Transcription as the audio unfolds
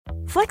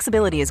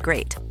Flexibility is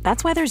great.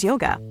 That's why there's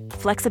yoga.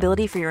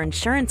 Flexibility for your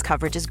insurance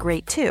coverage is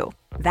great too.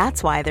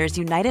 That's why there's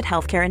United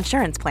Healthcare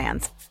Insurance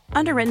Plans.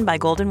 Underwritten by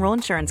Golden Rule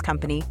Insurance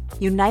Company,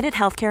 United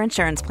Healthcare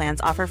Insurance Plans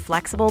offer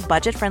flexible,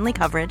 budget-friendly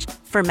coverage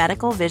for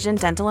medical, vision,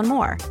 dental, and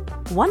more.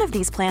 One of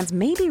these plans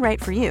may be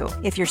right for you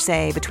if you're,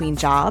 say, between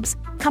jobs,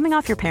 coming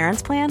off your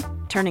parents' plan,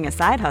 turning a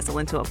side hustle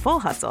into a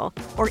full hustle,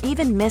 or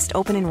even missed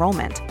open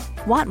enrollment.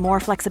 Want more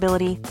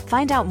flexibility?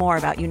 Find out more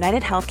about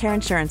United Healthcare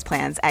Insurance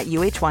Plans at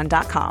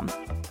uh1.com.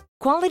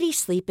 Quality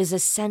sleep is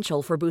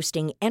essential for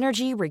boosting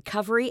energy,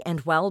 recovery,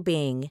 and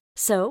well-being.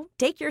 So,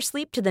 take your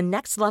sleep to the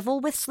next level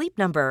with Sleep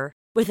Number.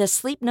 With a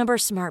Sleep Number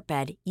smart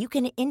bed, you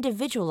can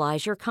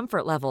individualize your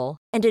comfort level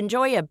and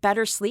enjoy a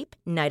better sleep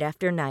night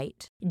after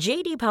night.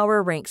 J.D.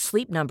 Power ranks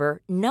Sleep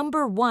Number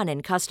number 1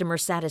 in customer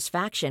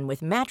satisfaction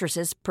with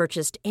mattresses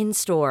purchased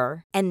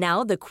in-store. And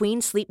now the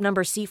Queen Sleep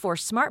Number C4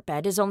 smart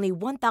bed is only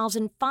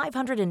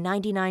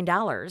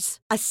 $1,599,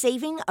 a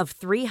saving of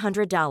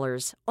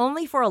 $300,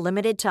 only for a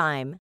limited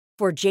time.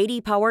 For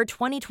J.D. Power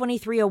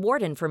 2023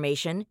 award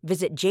information,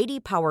 visit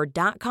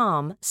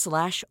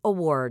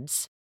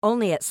jdpower.com/awards.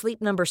 Only at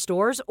Sleep Number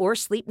stores or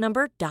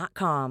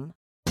sleepnumber.com.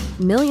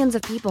 Millions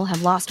of people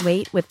have lost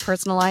weight with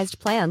personalized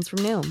plans from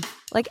Noom.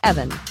 Like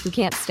Evan, who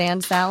can't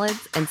stand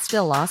salads and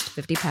still lost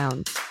 50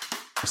 pounds.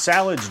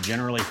 Salads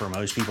generally for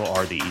most people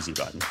are the easy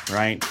button,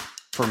 right?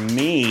 For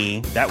me,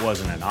 that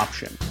wasn't an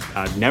option.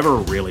 I never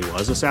really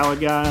was a salad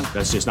guy.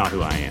 That's just not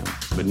who I am.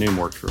 But Noom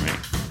worked for me.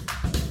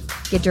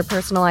 Get your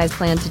personalized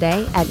plan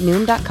today at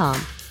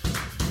Noom.com.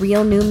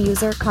 Real Noom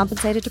user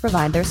compensated to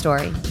provide their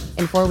story.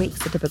 In 4 weeks,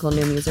 the typical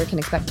Noom user can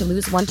expect to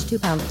lose 1 to 2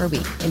 pounds per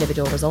week.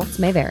 Individual results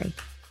may vary.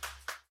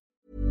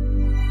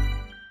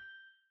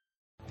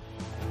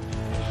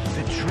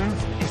 The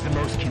truth is the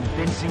most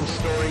convincing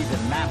story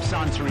that maps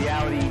onto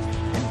reality,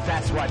 and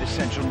that's why the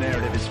central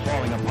narrative is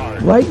falling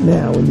apart. Right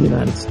now in the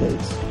United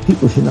States,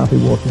 people should not be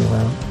walking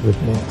around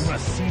with masks. We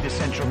must see the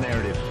central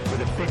narrative for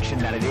the fiction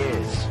that it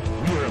is.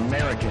 We are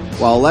Americans.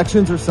 While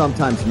elections are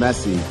sometimes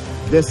messy,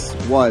 this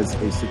was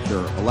a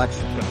secure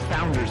election. The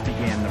founders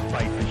began the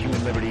fight for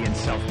human liberty and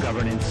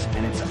self-governance,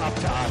 and it's up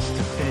to us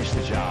to finish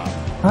the job.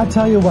 I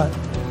tell you what,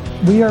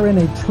 we are in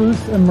a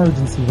truth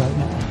emergency right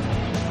now.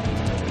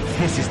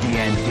 This is the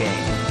end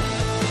game.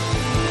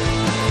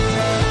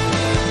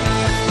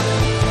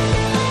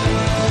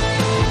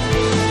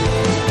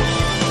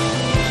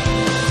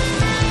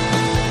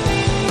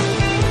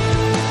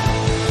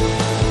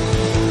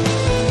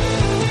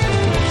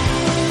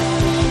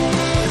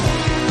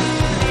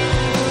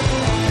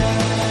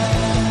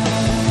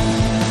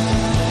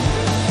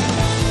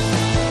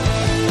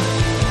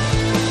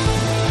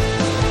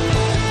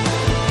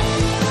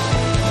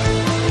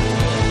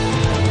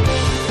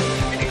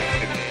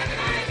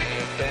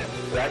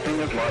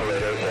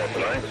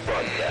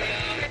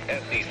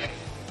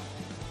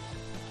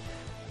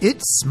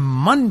 It's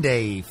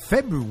Monday,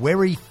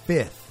 February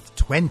 5th,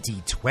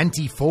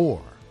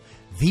 2024,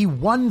 the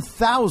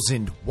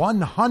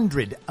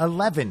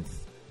 1111th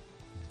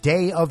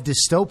day of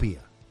dystopia.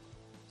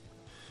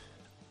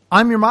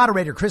 I'm your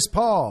moderator, Chris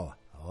Paul.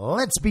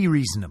 Let's be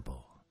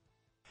reasonable.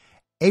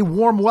 A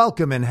warm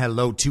welcome and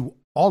hello to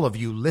all of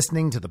you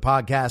listening to the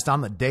podcast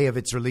on the day of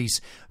its release.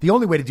 The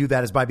only way to do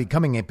that is by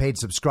becoming a paid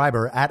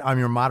subscriber at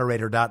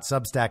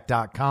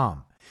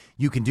imyourmoderator.substack.com.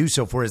 You can do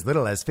so for as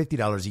little as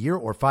 $50 a year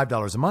or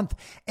 $5 a month.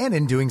 And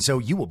in doing so,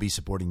 you will be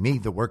supporting me,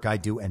 the work I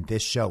do, and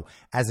this show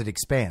as it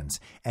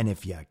expands. And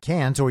if you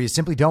can't or you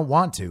simply don't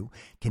want to,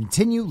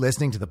 continue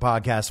listening to the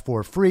podcast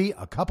for free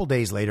a couple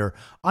days later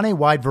on a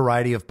wide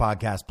variety of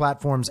podcast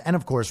platforms and,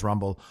 of course,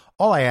 Rumble.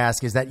 All I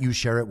ask is that you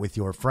share it with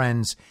your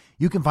friends.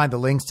 You can find the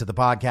links to the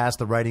podcast,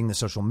 the writing, the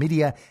social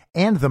media,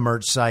 and the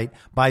merch site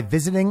by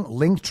visiting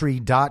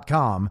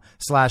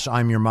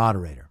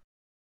linktree.com/I'mYourModerator.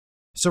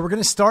 So we're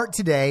going to start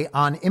today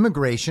on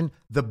immigration,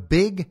 the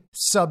big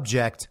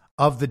subject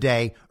of the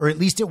day, or at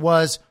least it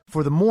was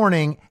for the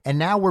morning. And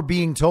now we're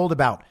being told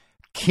about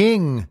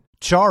King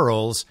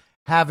Charles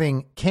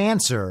having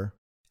cancer.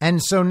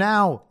 And so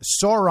now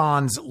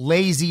Sauron's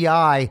lazy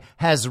eye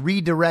has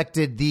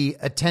redirected the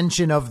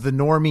attention of the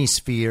normie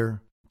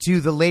sphere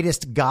to the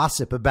latest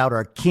gossip about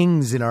our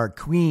kings and our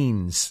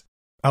queens.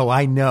 Oh,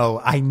 I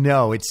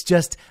know. It's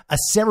just a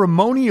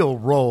ceremonial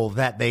role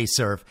that they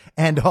serve.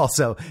 And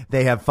also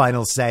they have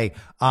final say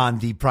on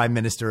the prime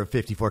minister of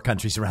 54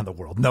 countries around the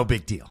world. No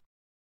big deal.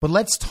 But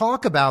let's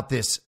talk about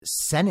this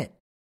Senate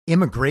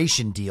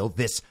immigration deal,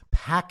 this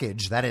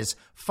package that has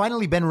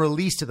finally been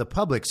released to the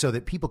public so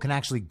that people can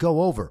actually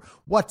go over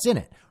what's in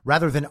it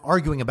rather than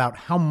arguing about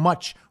how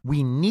much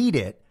we need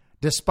it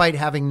despite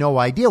having no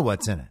idea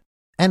what's in it.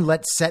 And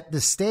let's set the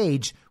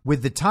the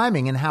with the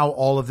timing and how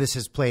all of this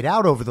has played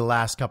out over the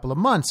last couple of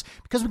months,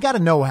 because we got to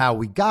know how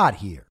we got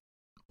here.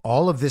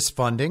 All of this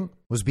funding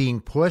was being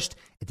pushed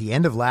at the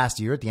end of last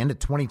year, at the end of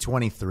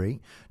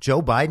 2023.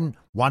 Joe Biden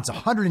wants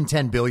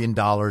 $110 billion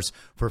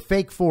for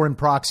fake foreign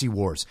proxy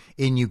wars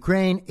in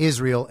Ukraine,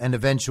 Israel, and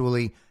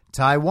eventually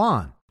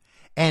Taiwan.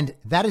 And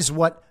that is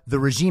what the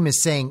regime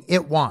is saying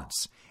it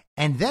wants.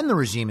 And then the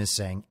regime is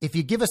saying, if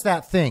you give us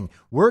that thing,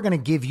 we're going to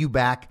give you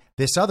back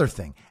this other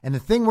thing. And the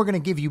thing we're going to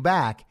give you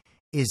back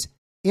is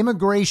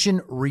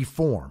immigration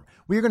reform.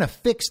 We're going to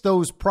fix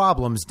those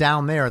problems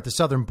down there at the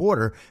southern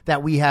border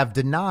that we have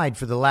denied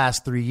for the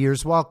last 3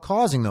 years while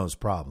causing those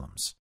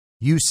problems.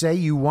 You say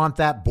you want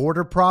that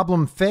border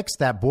problem fixed,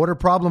 that border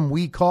problem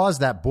we caused,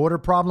 that border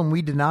problem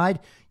we denied.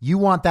 You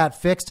want that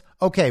fixed?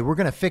 Okay, we're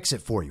going to fix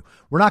it for you.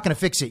 We're not going to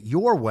fix it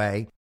your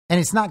way, and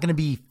it's not going to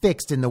be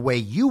fixed in the way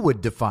you would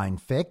define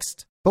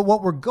fixed. But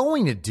what we're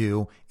going to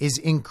do is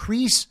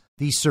increase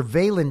the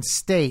surveillance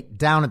state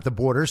down at the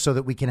border so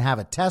that we can have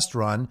a test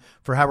run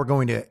for how we're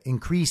going to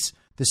increase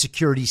the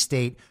security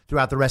state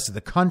throughout the rest of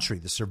the country,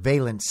 the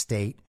surveillance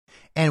state.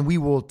 And we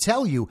will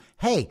tell you,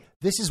 hey,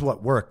 this is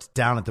what worked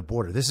down at the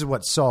border. This is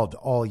what solved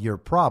all your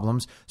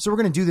problems. So we're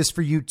going to do this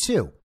for you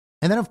too.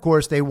 And then, of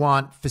course, they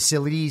want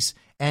facilities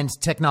and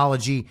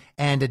technology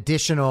and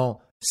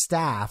additional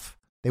staff.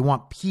 They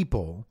want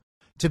people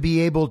to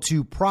be able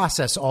to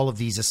process all of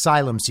these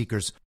asylum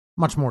seekers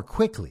much more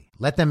quickly.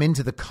 Let them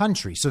into the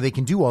country so they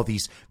can do all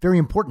these very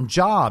important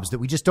jobs that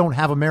we just don't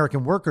have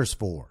American workers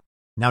for.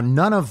 Now,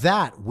 none of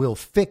that will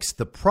fix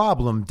the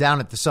problem down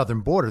at the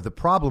southern border. The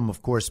problem,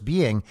 of course,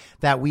 being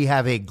that we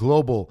have a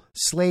global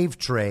slave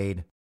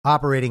trade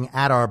operating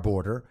at our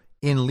border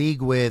in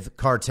league with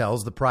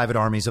cartels, the private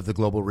armies of the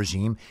global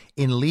regime,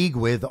 in league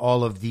with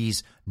all of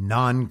these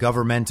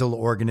non-governmental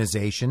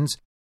organizations.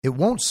 It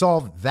won't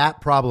solve that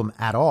problem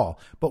at all.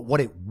 But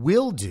what it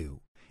will do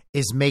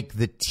is make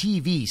the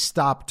TV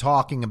stop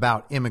talking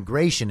about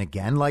immigration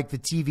again, like the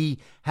TV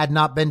had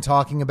not been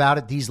talking about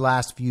it these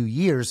last few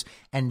years.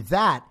 And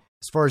that,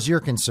 as far as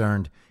you're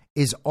concerned,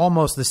 is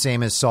almost the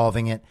same as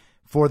solving it.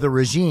 For the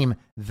regime,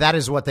 that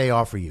is what they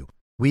offer you.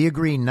 We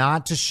agree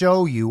not to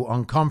show you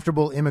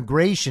uncomfortable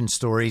immigration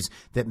stories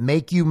that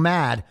make you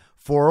mad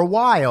for a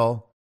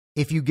while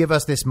if you give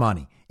us this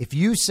money. If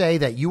you say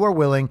that you are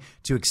willing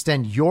to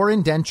extend your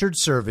indentured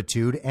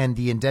servitude and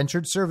the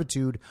indentured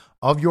servitude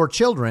of your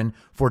children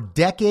for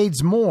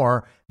decades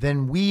more,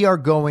 then we are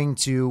going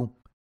to,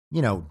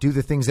 do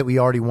the things that we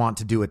already want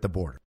to do at the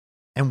border.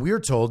 And we're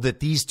told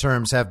that these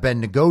terms have been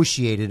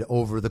negotiated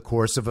over the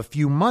course of a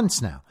few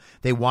months now.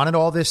 They wanted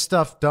all this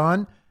stuff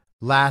done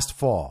last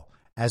fall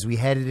as we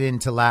headed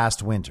into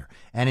last winter.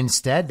 And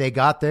instead, they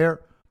got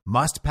their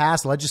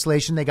must-pass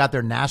legislation. They got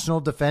their National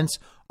Defense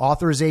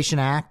Authorization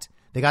Act.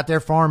 They got their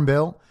farm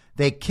bill.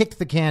 They kicked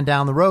the can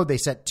down the road. They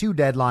set two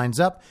deadlines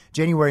up,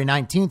 January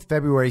 19th,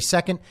 February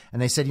 2nd.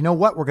 And they said, you know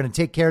what? We're going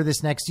to take care of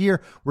this next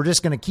year. We're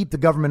just going to keep the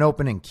government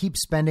open and keep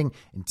spending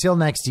until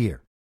next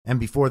year. And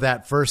before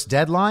that first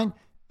deadline,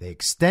 they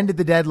extended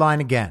the deadline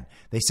again.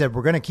 They said,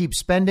 we're going to keep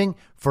spending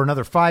for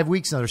another 5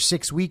 weeks, another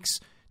 6 weeks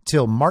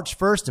till March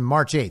 1st and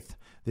March 8th.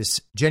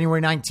 This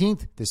January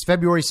 19th, this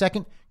February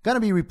 2nd, going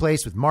to be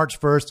replaced with March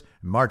 1st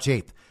and March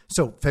 8th.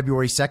 So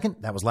February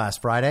 2nd, that was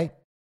last Friday.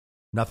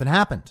 Nothing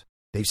happened.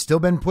 They've still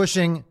been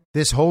pushing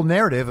this whole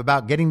narrative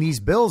about getting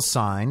these bills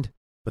signed,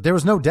 but there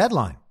was no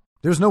deadline.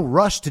 There was no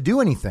rush to do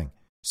anything.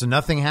 So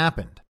nothing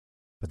happened.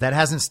 But that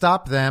hasn't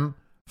stopped them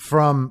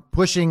from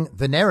pushing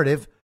the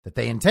narrative that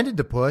they intended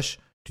to push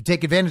to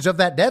take advantage of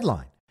that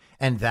deadline.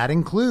 And that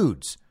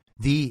includes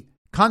the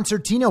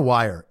concertina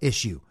wire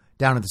issue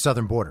down at the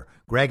southern border.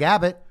 Greg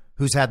Abbott,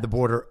 who's had the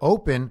border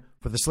open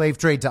for the slave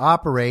trade to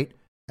operate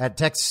at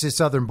Texas'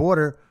 southern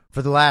border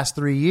for the last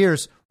 3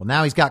 years, well,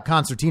 now he's got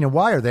concertina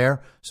wire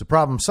there, so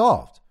problem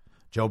solved.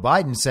 Joe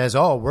Biden says,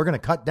 we're going to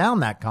cut down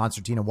that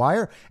concertina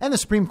wire, and the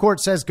Supreme Court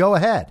says, go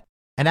ahead.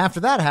 And after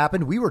that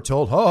happened, we were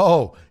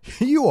told,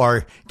 you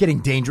are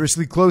getting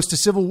dangerously close to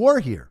civil war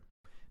here.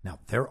 Now,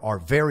 there are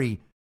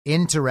very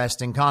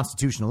interesting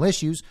constitutional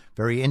issues,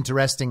 very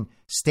interesting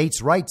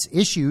states' rights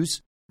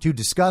issues to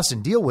discuss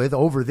and deal with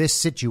over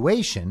this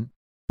situation.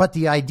 But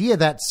the idea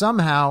that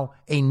somehow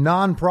a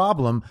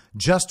non-problem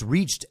just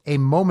reached a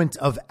moment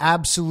of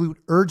absolute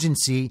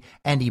urgency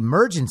and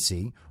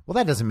emergency, well,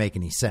 that doesn't make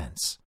any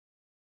sense.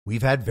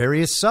 We've had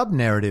various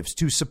sub-narratives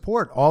to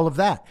support all of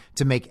that,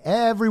 to make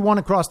everyone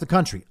across the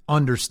country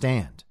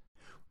understand.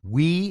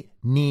 We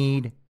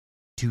need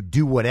to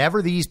do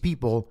whatever these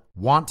people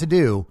want to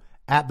do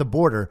at the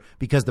border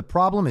because the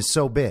problem is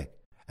so big.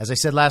 As I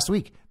said last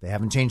week, they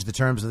haven't changed the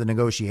terms of the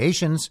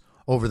negotiations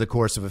over the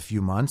course of a few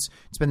months.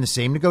 It's been the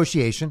same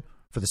negotiation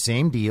for the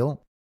same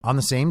deal on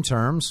the same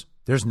terms.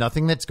 There's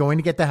nothing that's going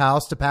to get the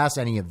House to pass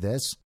any of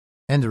this.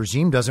 And the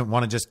regime doesn't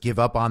want to just give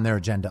up on their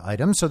agenda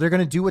items, so they're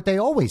going to do what they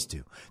always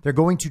do. They're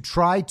going to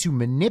try to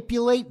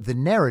manipulate the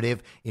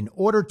narrative in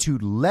order to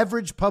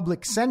leverage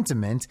public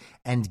sentiment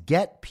and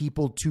get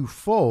people to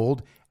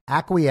fold,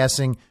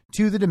 acquiescing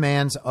to the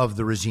demands of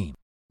the regime.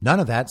 None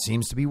of that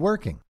seems to be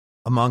working.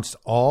 Amongst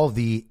all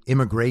the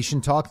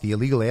immigration talk, the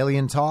illegal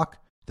alien talk,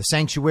 the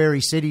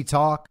sanctuary city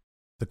talk,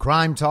 the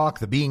crime talk,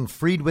 the being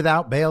freed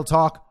without bail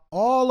talk,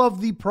 all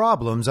of the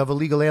problems of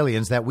illegal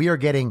aliens that we are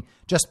getting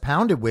just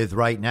pounded with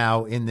right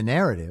now in the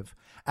narrative,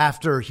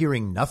 after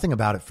hearing nothing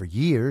about it for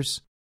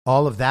years,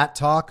 all of that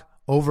talk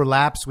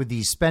overlaps with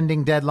these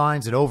spending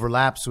deadlines. It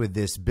overlaps with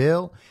this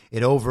bill.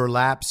 It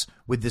overlaps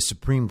with the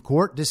Supreme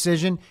Court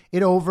decision.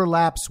 It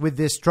overlaps with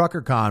this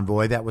trucker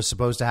convoy that was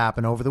supposed to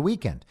happen over the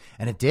weekend.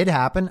 And it did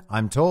happen,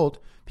 I'm told.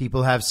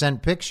 People have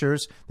sent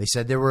pictures. They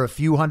said there were a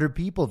few hundred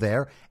people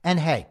there. And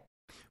hey,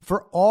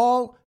 for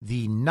all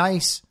the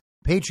nice,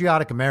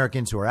 patriotic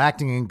Americans who are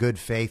acting in good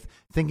faith,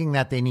 thinking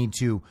that they need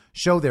to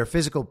show their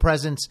physical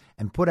presence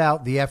and put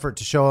out the effort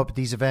to show up at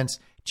these events,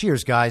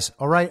 cheers, guys.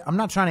 All right. I'm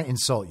not trying to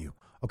insult you.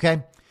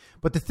 Okay.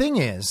 But the thing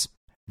is,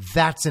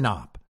 that's an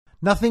op.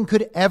 Nothing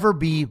could ever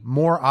be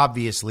more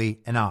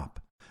obviously an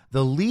op.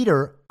 The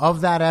leader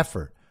of that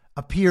effort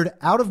appeared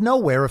out of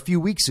nowhere a few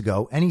weeks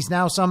ago, and he's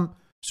now some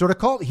sort of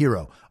cult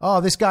hero. Oh,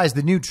 this guy's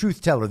the new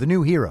truth teller, the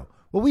new hero.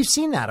 Well, we've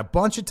seen that a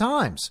bunch of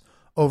times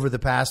over the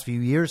past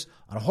few years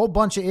on a whole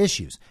bunch of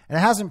issues, and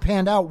it hasn't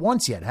panned out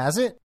once yet, has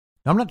it?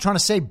 Now, I'm not trying to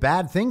say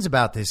bad things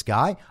about this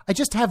guy. I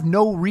just have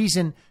no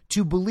reason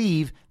to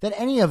believe that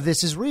any of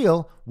this is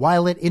real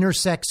while it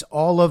intersects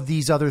all of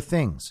these other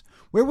things.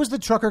 Where was the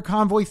trucker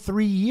convoy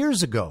 3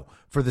 years ago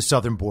for the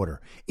southern border?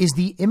 Is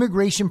the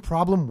immigration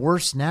problem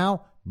worse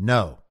now?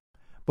 No.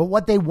 But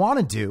what they want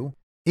to do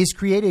is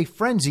create a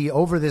frenzy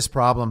over this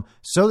problem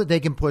so that they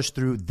can push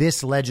through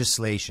this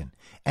legislation.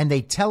 And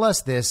they tell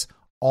us this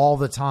all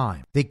the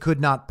time. They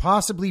could not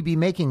possibly be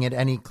making it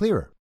any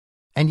clearer.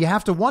 And you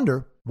have to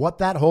wonder what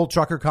that whole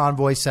trucker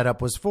convoy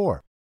setup was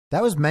for.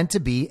 That was meant to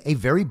be a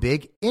very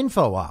big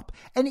info op.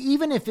 And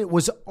even if it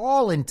was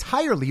all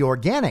entirely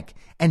organic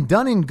and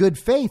done in good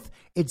faith,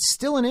 it's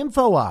still an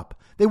info op.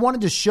 They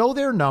wanted to show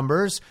their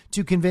numbers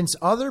to convince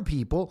other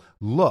people,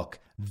 look,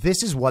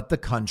 this is what the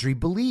country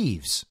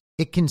believes.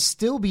 It can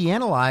still be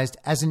analyzed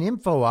as an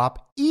info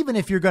op, even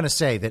if you're going to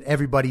say that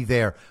everybody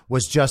there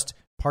was just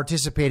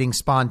participating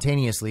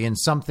spontaneously in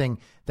something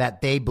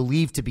that they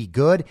believe to be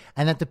good,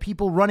 and that the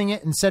people running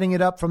it and setting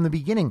it up from the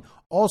beginning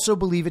also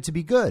believe it to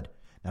be good.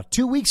 Now,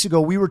 2 weeks ago,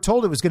 we were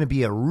told it was going to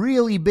be a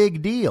really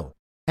big deal,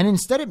 and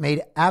instead it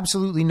made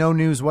absolutely no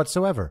news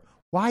whatsoever.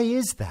 Why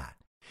is that?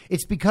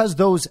 It's because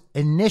those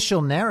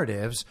initial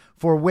narratives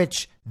for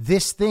which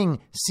this thing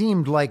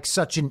seemed like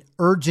such an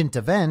urgent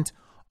event,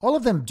 all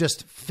of them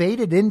just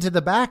faded into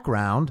the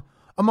background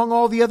among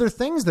all the other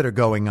things that are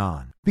going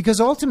on.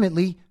 Because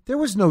ultimately, there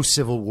was no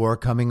civil war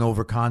coming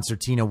over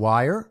concertina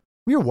wire.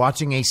 We were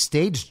watching a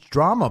staged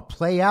drama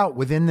play out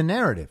within the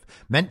narrative,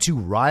 meant to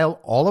rile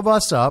all of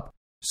us up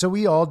so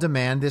we all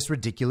demand this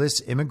ridiculous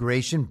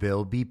immigration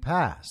bill be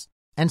passed.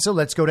 And so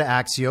let's go to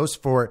Axios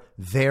for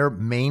their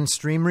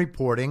mainstream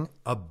reporting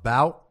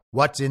about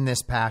what's in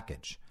this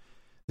package.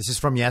 This is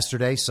from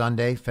yesterday,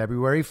 Sunday,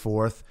 February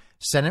 4th.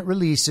 Senate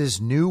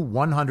releases new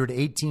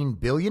 $118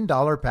 billion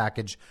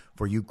package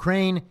for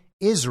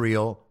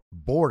Ukraine-Israel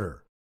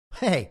border.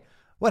 Hey,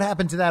 what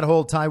happened to that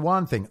whole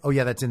Taiwan thing? Oh,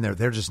 yeah, that's in there.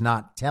 They're just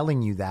not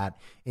telling you that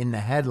in the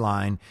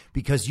headline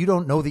because you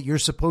don't know that you're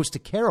supposed to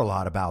care a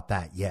lot about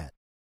that yet.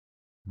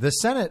 The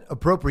Senate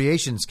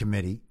Appropriations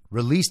Committee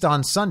released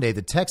on Sunday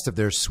the text of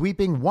their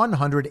sweeping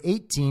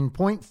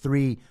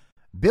 $118.3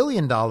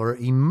 billion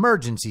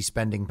emergency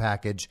spending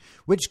package,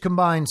 which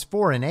combines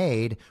foreign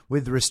aid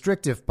with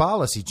restrictive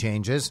policy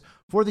changes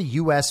for the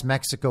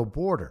U.S.-Mexico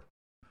border.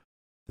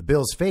 The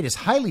bill's fate is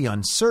highly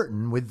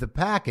uncertain, with the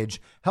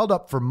package held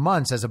up for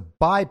months as a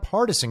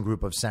bipartisan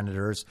group of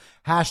senators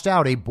hashed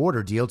out a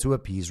border deal to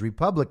appease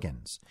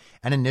Republicans.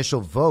 An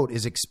initial vote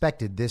is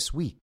expected this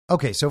week.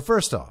 Okay, so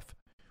first off,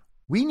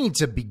 we need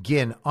to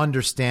begin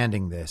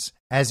understanding this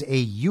as a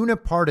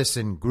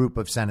unipartisan group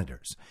of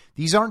senators.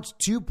 These aren't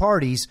two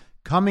parties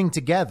coming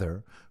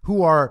together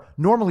who are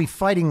normally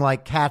fighting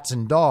like cats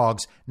and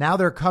dogs. Now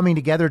they're coming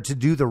together to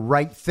do the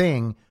right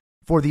thing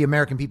for the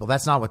American people.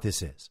 That's not what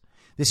this is.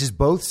 This is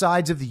both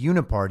sides of the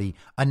uniparty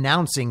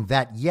announcing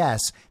that, yes,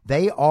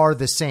 they are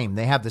the same.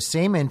 They have the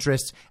same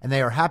interests and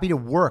they are happy to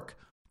work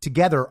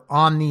together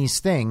on these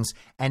things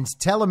and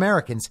tell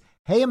Americans,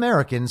 hey,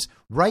 Americans,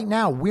 right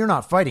now, we're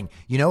not fighting.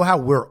 You know how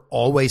we're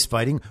always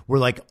fighting? We're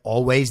like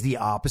always the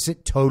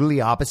opposite, totally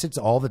opposites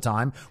all the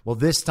time. Well,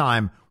 this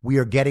time we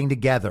are getting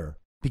together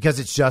because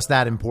it's just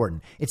that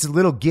important. It's a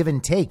little give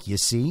and take, you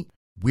see.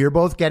 We're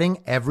both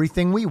getting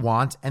everything we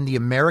want, and the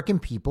American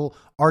people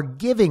are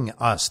giving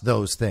us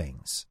those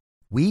things.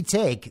 We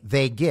take,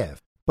 they give.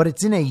 But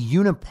it's in a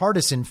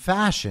unipartisan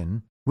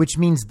fashion, which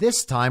means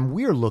this time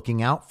we're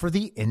looking out for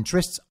the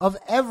interests of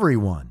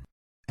everyone.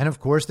 And of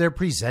course, they're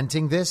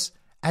presenting this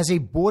as a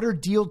border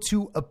deal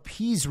to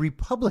appease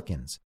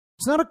Republicans.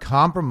 It's not a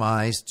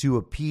compromise to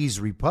appease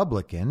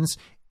Republicans.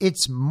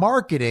 It's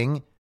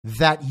marketing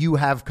that you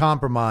have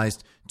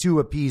compromised to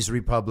appease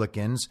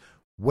Republicans.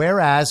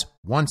 Whereas,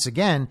 once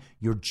again,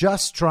 you're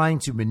just trying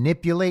to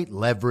manipulate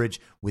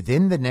leverage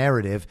within the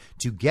narrative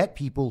to get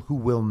people who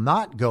will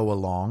not go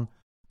along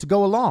to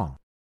go along.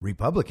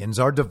 Republicans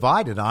are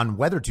divided on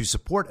whether to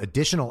support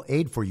additional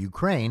aid for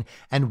Ukraine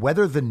and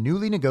whether the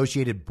newly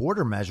negotiated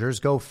border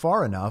measures go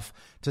far enough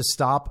to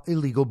stop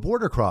illegal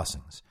border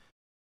crossings.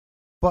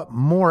 But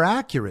more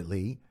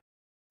accurately,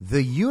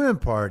 the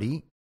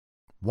Uniparty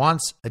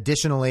wants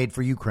additional aid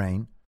for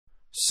Ukraine,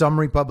 Some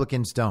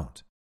Republicans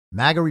don't.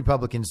 MAGA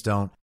Republicans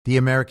don't. The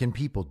American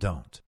people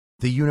don't.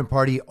 The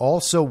Uniparty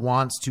also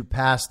wants to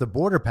pass the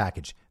border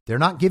package. They're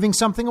not giving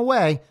something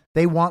away.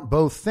 They want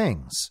both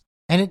things.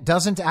 And it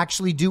doesn't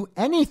actually do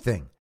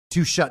anything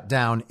to shut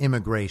down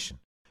immigration.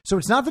 So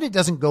it's not that it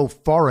doesn't go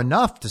far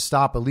enough to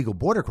stop illegal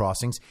border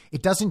crossings.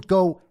 It doesn't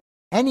go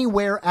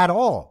anywhere at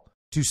all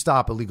to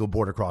stop illegal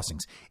border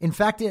crossings. In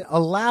fact, it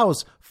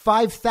allows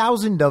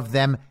 5,000 of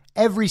them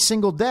every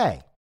single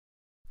day.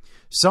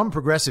 Some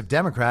progressive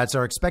Democrats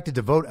are expected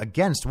to vote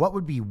against what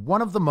would be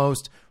one of the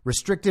most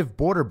restrictive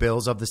border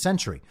bills of the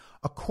century.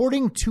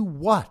 According to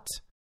what?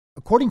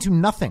 According to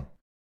nothing.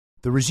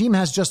 The regime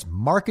has just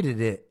marketed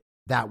it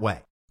that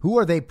way. Who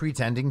are they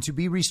pretending to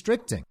be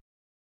restricting?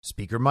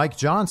 Speaker Mike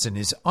Johnson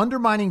is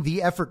undermining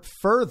the effort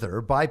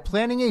further by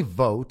planning a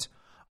vote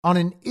on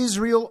an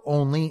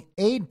Israel-only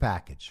aid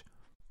package.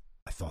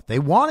 I thought they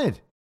wanted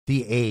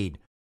the aid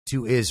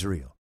to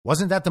Israel.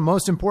 Wasn't that the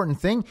most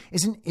important thing?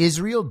 Isn't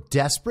Israel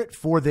desperate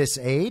for this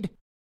aid?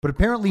 But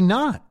apparently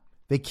not.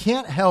 They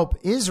can't help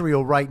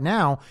Israel right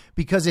now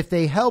because if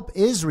they help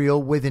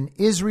Israel with an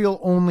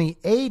Israel-only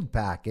aid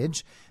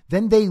package,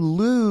 then they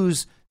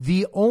lose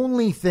the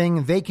only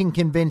thing they can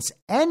convince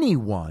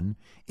anyone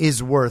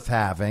is worth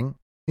having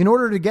in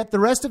order to get the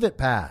rest of it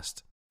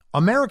passed.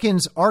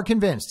 Americans are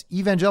convinced,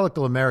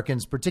 evangelical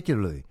Americans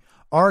particularly,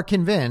 are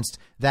convinced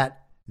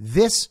that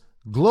this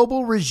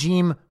global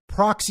regime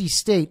proxy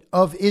state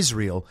of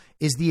Israel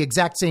is the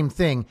exact same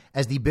thing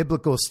as the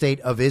biblical state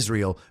of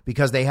Israel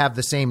because they have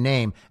the same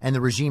name and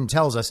the regime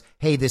tells us,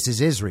 hey, this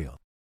is Israel.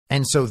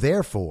 And so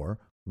therefore,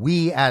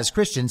 we as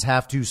Christians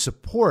have to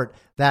support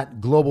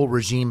that global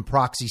regime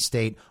proxy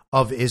state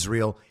of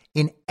Israel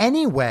in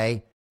any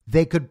way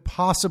they could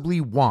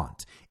possibly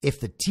want. If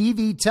the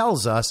TV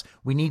tells us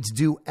we need to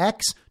do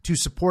X to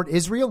support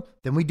Israel,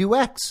 then we do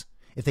X.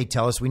 If they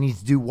tell us we need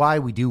to do Y,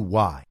 we do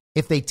Y.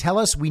 If they tell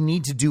us we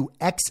need to do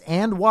X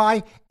and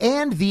Y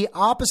and the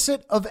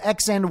opposite of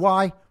X and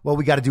Y, well,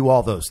 we got to do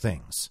all those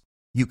things.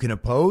 You can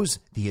oppose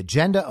the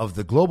agenda of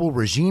the global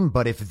regime,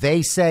 but if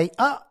they say,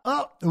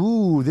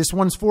 this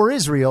one's for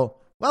Israel,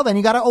 well, then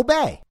you got to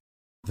obey.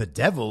 The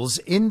devil's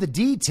in the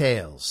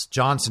details,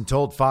 Johnson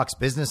told Fox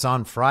Business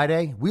on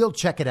Friday. We'll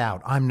check it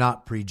out. I'm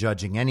not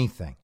prejudging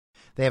anything.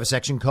 They have a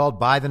section called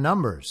By the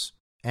Numbers.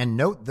 And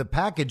note the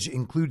package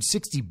includes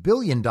 $60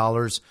 billion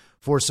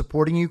for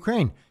supporting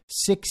Ukraine.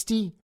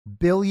 $60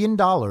 billion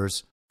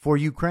for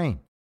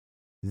Ukraine.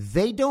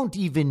 They don't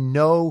even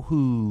know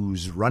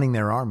who's running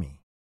their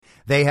army.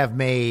 They have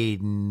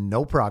made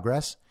no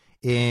progress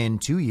in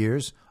 2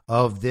 years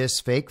of this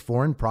fake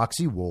foreign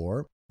proxy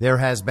war. There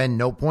has been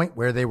no point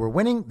where they were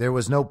winning. There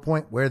was no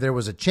point where there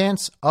was a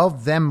chance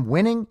of them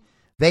winning.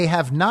 They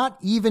have not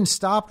even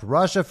stopped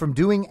Russia from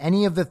doing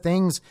any of the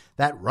things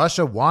that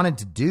Russia wanted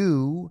to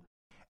do.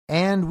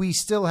 And we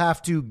still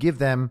have to give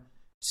them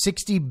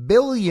 $60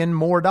 billion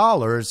more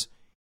dollars,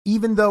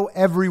 even though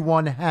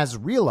everyone has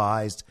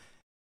realized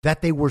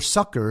that they were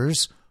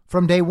suckers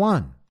from day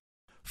one.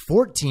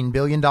 $14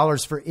 billion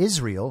for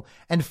Israel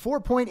and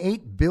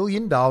 $4.8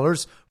 billion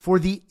for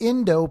the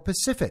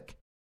Indo-Pacific.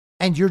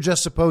 And you're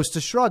just supposed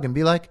to shrug and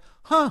be like,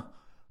 oh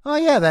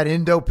yeah, that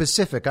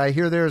Indo-Pacific. I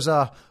hear there's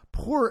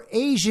poor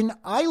Asian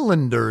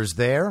islanders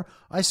there.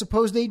 I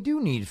suppose they do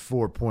need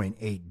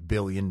 $4.8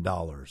 billion.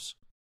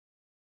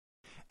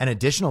 An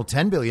additional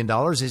 $10 billion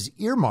is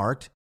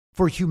earmarked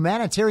for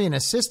humanitarian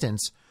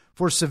assistance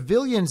for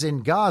civilians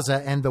in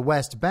Gaza and the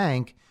West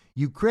Bank,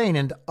 Ukraine,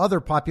 and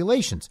other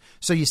populations.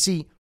 So you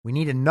see, we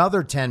need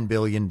another $10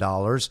 billion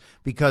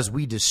because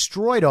we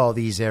destroyed all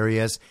these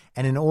areas.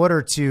 And in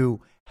order to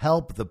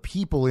help the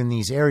people in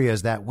these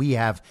areas that we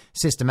have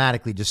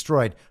systematically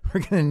destroyed,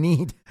 we're going to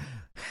need,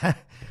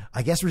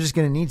 I guess we're just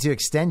going to need to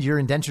extend your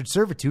indentured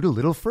servitude a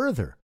little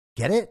further.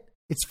 Get it?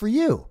 It's for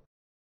you.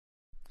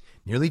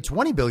 Nearly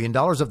 $20 billion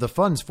of the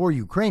funds for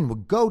Ukraine will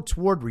go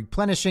toward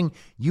replenishing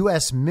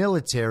U.S.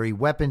 military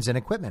weapons and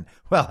equipment.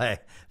 Well, hey,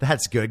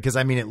 that's good because,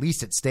 at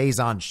least it stays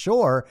on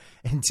shore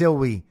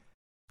until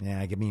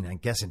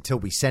until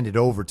we send it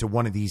over to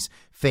one of these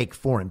fake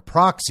foreign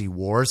proxy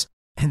wars.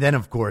 And then,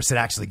 of course, it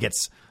actually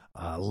gets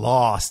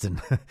lost and,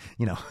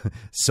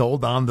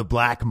 sold on the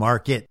black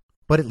market.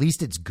 But at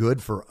least it's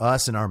good for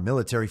us and our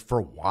military for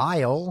a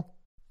while.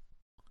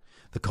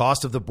 The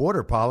cost of the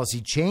border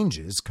policy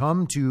changes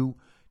come to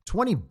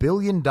 $20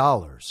 billion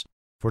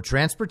for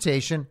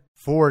transportation,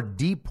 for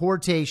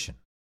deportation,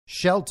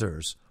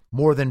 shelters,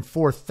 more than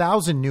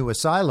 4,000 new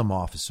asylum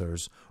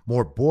officers,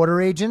 more border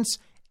agents,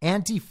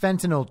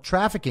 anti-fentanyl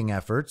trafficking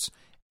efforts,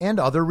 and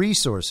other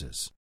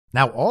resources.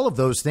 Now, all of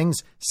those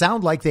things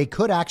sound like they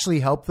could actually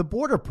help the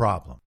border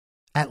problem.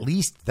 At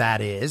least that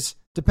is,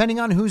 depending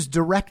on who's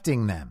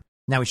directing them.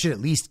 Now, we should at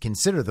least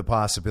consider the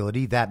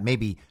possibility that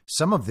maybe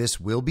some of this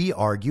will be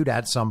argued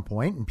at some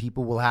point and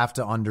people will have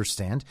to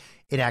understand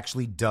it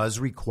actually does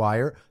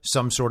require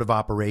some sort of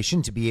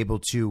operation to be able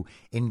to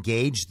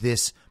engage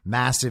this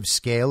massive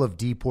scale of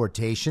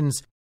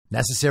deportations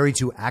necessary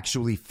to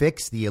actually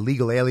fix the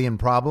illegal alien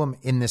problem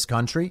in this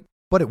country.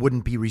 But it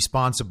wouldn't be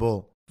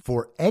responsible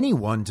for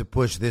anyone to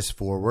push this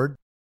forward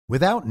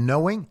without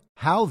knowing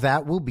how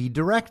that will be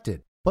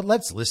directed. But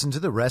let's listen to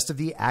the rest of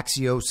the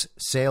Axios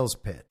sales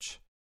pitch.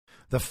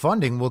 The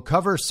funding will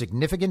cover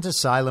significant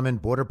asylum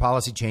and border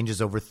policy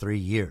changes over 3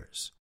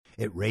 years.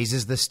 It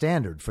raises the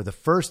standard for the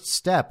first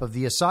step of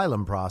the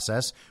asylum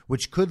process,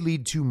 which could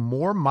lead to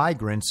more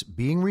migrants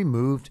being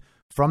removed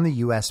from the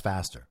U.S.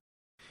 faster.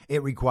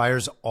 It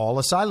requires all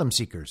asylum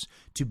seekers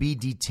to be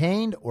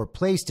detained or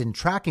placed in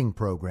tracking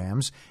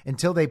programs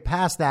until they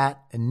pass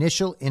that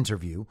initial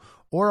interview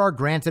or are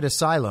granted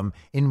asylum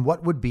in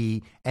what would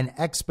be an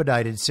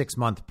expedited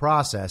 6-month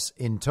process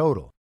in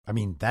total. I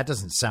mean, that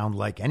doesn't sound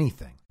like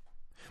anything.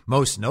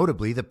 Most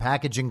notably, the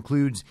package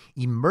includes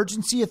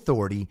emergency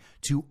authority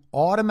to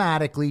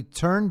automatically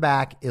turn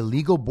back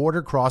illegal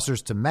border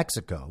crossers to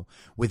Mexico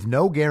with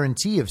no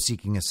guarantee of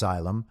seeking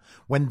asylum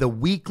when the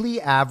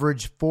weekly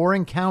average for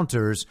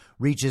encounters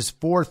reaches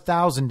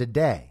 4,000 a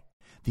day.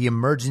 The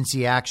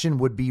emergency action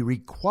would be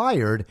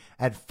required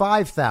at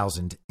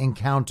 5,000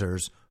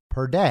 encounters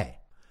per day.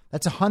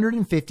 That's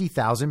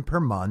 150,000 per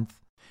month.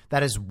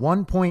 That is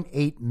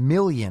 1.8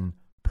 million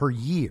per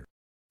year.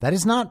 That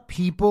is not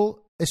people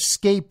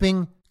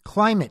escaping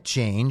climate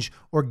change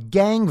or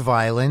gang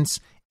violence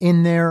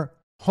in their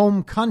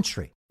home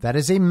country. That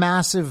is a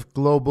massive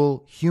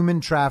global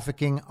human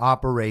trafficking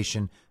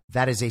operation.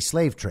 That is a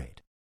slave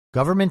trade.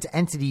 Government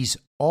entities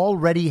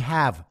already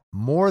have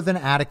more than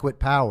adequate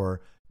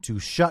power to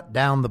shut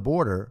down the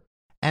border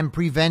and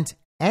prevent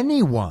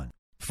anyone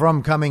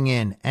from coming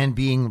in and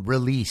being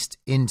released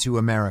into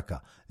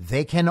America.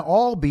 They can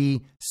all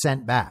be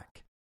sent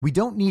back. We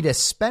don't need a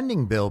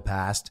spending bill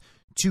passed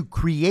to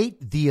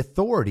create the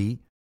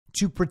authority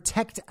to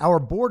protect our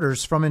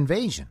borders from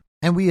invasion.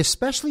 And we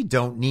especially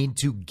don't need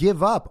to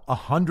give up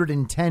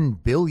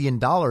 $110 billion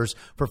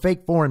for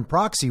fake foreign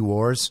proxy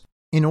wars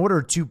in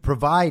order to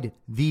provide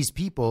these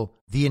people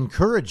the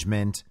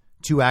encouragement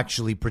to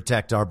actually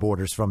protect our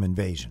borders from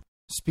invasion.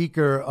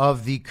 Speaker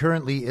of the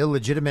currently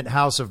illegitimate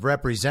House of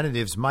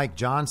Representatives, Mike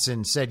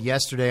Johnson, said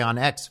yesterday on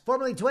X,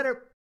 formerly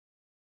Twitter,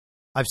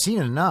 "I've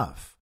seen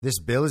enough. This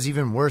bill is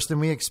even worse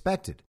than we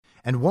expected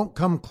and won't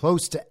come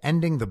close to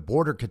ending the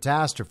border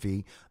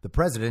catastrophe the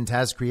president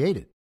has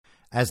created."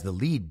 As the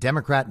lead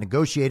Democrat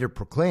negotiator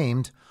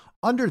proclaimed,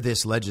 under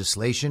this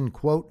legislation,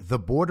 quote, "the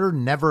border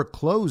never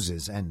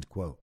closes," end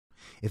quote.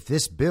 If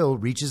this bill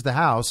reaches the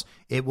House,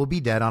 it will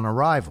be dead on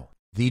arrival.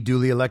 The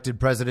duly elected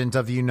president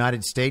of the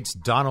United States,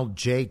 Donald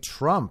J.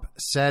 Trump,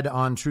 said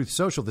on Truth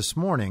Social this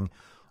morning,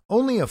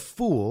 only a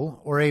fool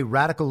or a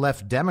radical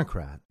left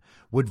Democrat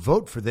would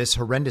vote for this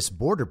horrendous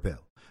border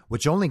bill,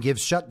 which only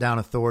gives shutdown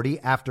authority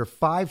after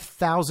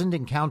 5,000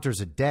 encounters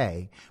a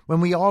day,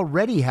 when we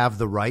already have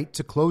the right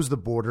to close the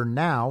border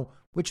now,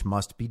 which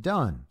must be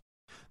done.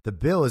 The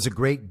bill is a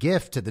great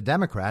gift to the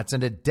Democrats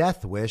and a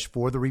death wish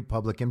for the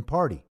Republican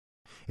Party.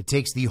 It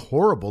takes the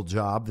horrible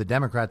job the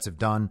Democrats have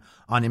done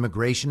on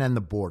immigration and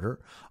the border,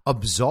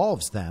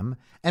 absolves them,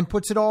 and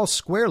puts it all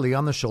squarely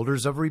on the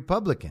shoulders of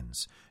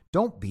Republicans.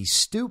 Don't be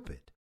stupid.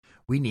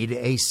 We need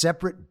a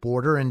separate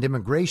border and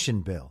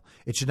immigration bill.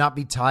 It should not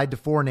be tied to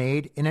foreign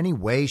aid in any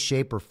way,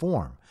 shape, or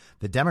form.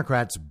 The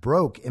Democrats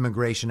broke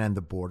immigration and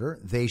the border.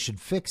 They should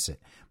fix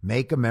it.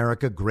 Make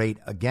America great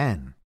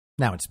again.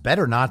 Now, it's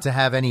better not to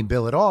have any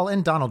bill at all,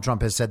 and Donald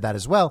Trump has said that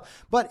as well,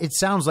 but it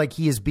sounds like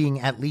he is being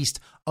at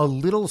least a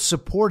little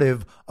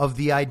supportive of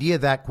the idea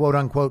that, quote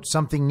unquote,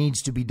 something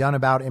needs to be done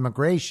about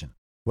immigration.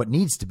 What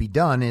needs to be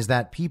done is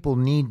that people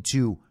need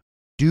to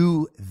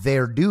do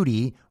their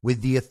duty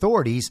with the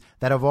authorities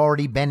that have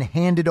already been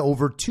handed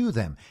over to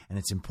them. And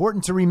it's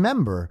important to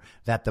remember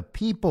that the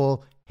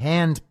people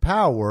hand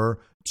power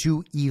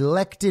to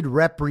elected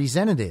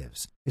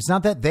representatives. It's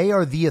not that they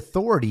are the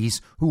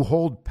authorities who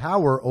hold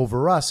power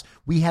over us.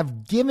 We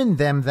have given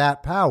them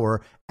that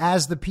power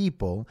as the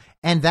people,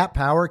 and that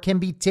power can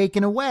be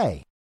taken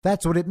away.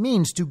 That's what it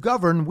means to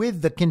govern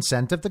with the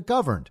consent of the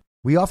governed.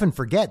 We often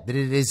forget that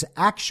it is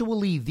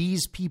actually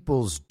these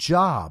people's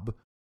job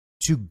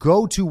to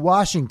go to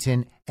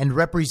Washington and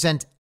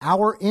represent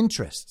our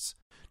interests,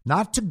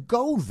 not to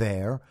go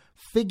there,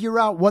 figure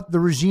out what the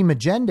regime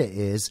agenda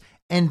is,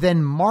 and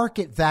then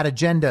market that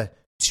agenda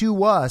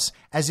to us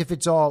as if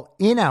it's all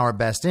in our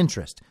best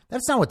interest.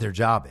 That's not what their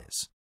job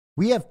is.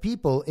 We have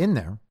people in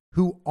there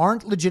who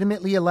aren't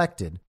legitimately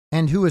elected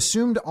and who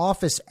assumed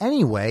office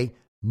anyway,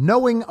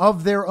 knowing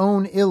of their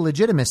own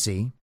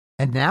illegitimacy.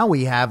 And now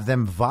we have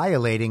them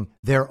violating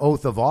their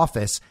oath of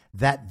office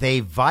that they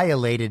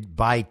violated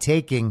by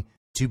taking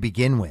to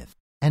begin with.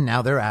 And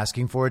now they're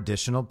asking for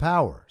additional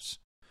powers.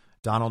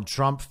 Donald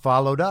Trump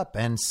followed up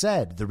and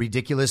said the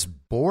ridiculous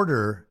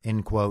border,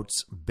 in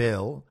quotes,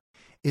 bill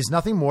is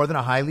nothing more than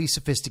a highly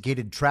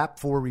sophisticated trap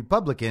for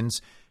Republicans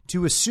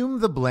to assume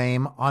the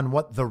blame on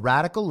what the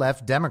radical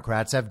left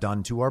Democrats have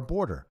done to our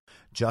border,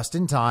 just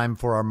in time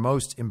for our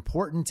most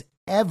important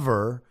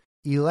ever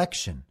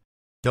election.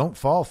 Don't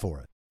fall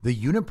for it. The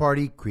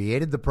Uniparty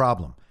created the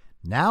problem.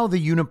 Now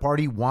the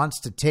Uniparty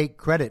wants to take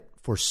credit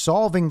for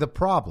solving the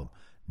problem,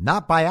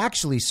 not by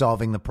actually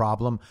solving the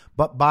problem,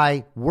 but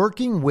by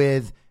working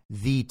with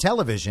the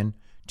television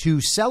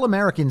to sell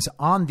Americans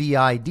on the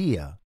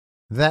idea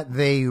that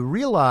they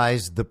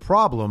realized the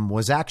problem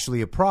was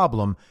actually a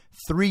problem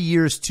 3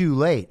 years too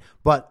late.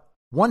 But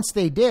once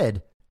they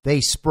did,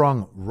 they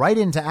sprung right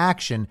into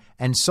action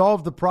and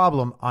solved the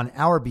problem on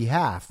our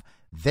behalf.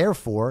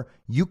 Therefore,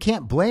 you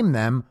can't blame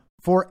them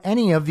for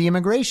any of the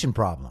immigration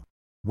problem.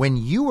 When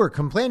you were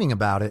complaining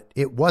about it,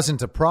 it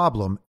wasn't a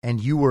problem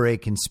and you were a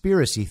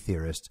conspiracy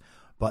theorist.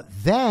 But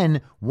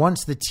then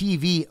once the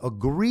TV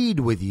agreed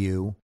with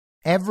you,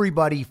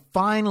 everybody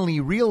finally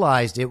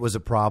realized it was a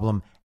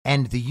problem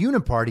and the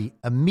Uniparty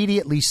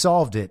immediately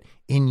solved it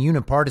in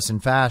unipartisan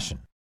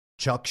fashion.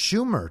 Chuck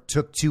Schumer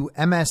took to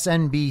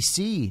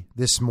MSNBC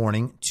this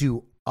morning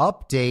to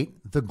update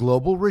the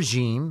global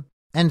regime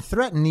and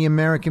threaten the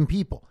American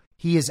people.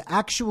 He is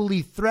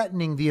actually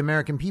threatening the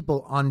American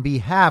people on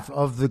behalf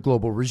of the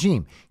global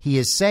regime. He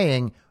is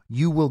saying,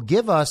 you will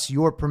give us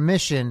your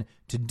permission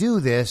to do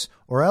this,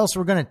 or else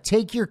we're going to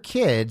take your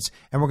kids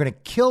and we're going to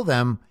kill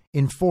them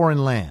in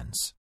foreign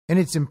lands. And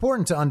it's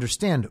important to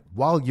understand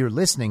while you're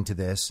listening to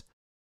this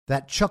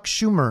that Chuck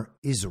Schumer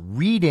is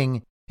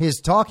reading his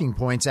talking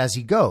points as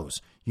he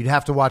goes. You'd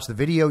have to watch the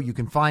video. You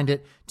can find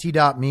it,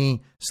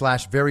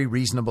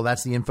 t.me/veryreasonable.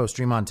 That's the info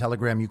stream on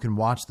Telegram. You can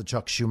watch the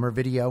Chuck Schumer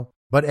video.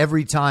 But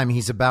every time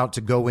he's about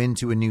to go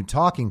into a new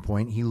talking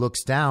point, he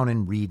looks down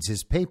and reads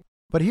his paper.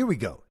 But here we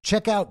go.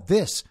 Check out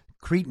this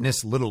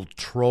cretinous little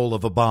troll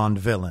of a Bond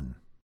villain.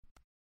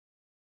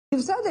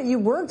 You've said that you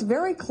worked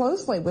very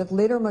closely with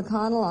Leader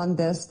McConnell on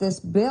this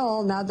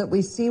bill. Now that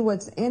we see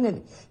what's in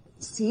it,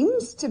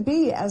 seems to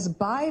be as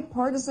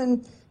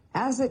bipartisan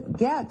as it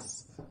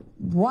gets.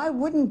 Why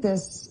wouldn't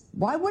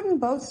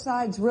both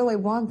sides really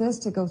want this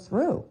to go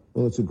through?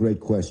 Well, it's a great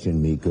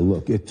question, Mika.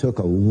 Look, it took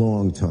a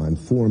long time,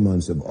 4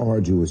 months of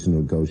arduous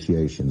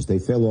negotiations. They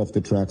fell off the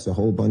tracks a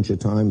whole bunch of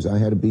times. I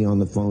had to be on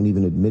the phone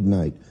even at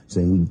midnight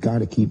saying, we've got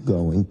to keep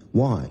going.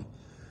 Why?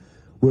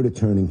 We're at a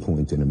turning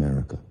point in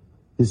America.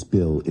 This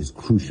bill is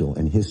crucial,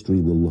 and history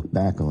will look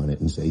back on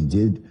it and say,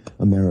 did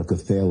America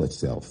fail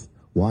itself?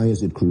 Why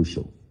is it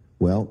crucial?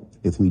 Well,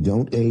 if we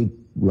don't aid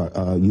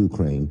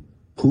Ukraine,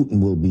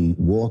 Putin will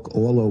walk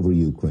all over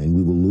Ukraine.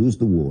 We will lose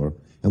the war,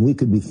 and we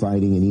could be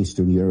fighting in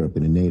Eastern Europe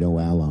in a NATO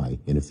ally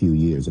in a few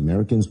years.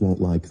 Americans won't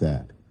like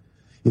that.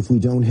 If we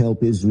don't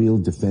help Israel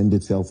defend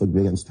itself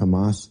against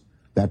Hamas,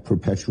 that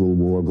perpetual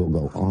war will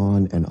go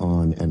on and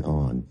on and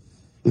on.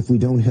 If we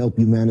don't help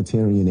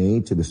humanitarian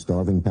aid to the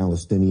starving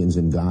Palestinians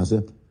in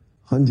Gaza,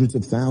 hundreds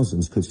of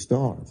thousands could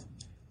starve.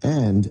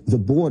 And the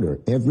border,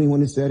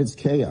 everyone has said it's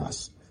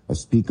chaos.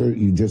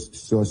 You just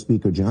saw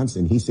Speaker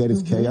Johnson. He said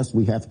it's chaos.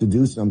 We have to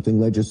do something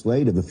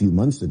legislative a few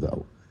months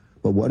ago.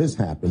 But what has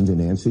happened,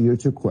 in answer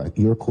to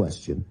your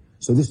question,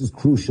 so this is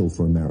crucial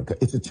for America.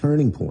 It's a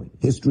turning point.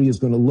 History is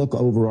going to look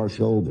over our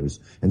shoulders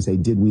and say,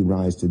 did we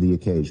rise to the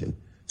occasion?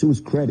 To his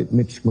credit,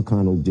 Mitch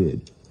McConnell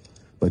did.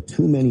 But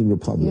too many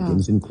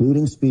Republicans,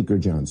 including Speaker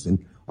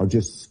Johnson, are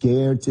just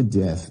scared to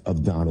death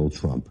of Donald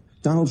Trump.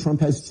 Donald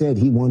Trump has said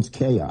he wants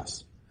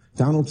chaos.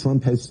 Donald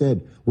Trump has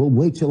said, well,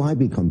 wait till I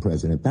become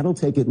president. That'll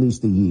take at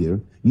least a year.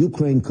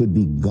 Ukraine could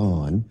be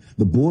gone.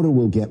 The border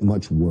will get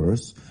much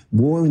worse.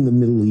 War in the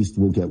Middle East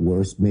will get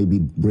worse, maybe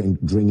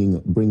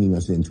bringing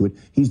us into it.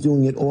 He's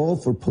doing it all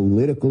for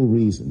political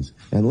reasons.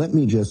 And let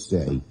me just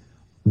say,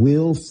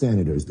 will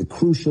senators, the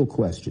crucial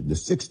question, the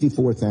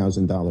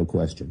 $64,000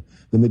 question,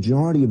 the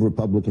majority of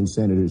Republican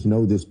senators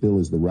know this bill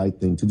is the right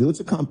thing to do. It's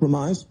a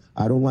compromise.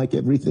 I don't like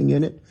everything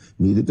in it.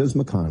 Neither does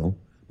McConnell.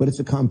 But it's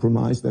a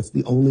compromise. That's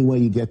the only way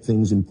you get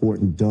things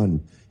important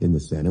done in the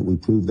Senate. We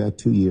proved that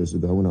 2 years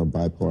ago in our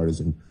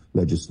bipartisan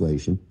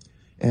legislation.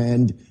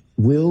 And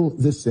will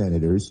the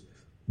senators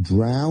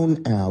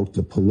drown out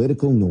the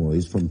political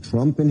noise from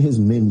Trump and his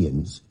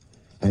minions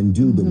and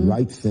do the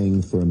right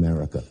thing for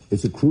America?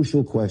 It's a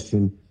crucial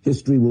question.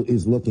 History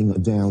is looking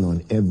down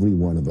on every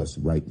one of us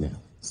right now.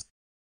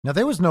 Now,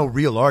 there was no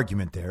real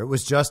argument there. It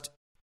was just,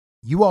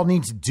 you all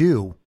need to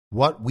do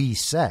what we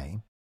say,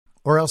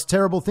 or else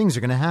terrible things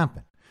are going to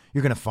happen.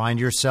 You're going to find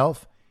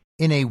yourself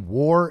in a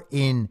war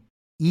in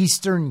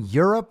Eastern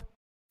Europe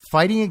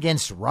fighting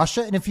against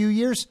Russia in a few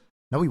years.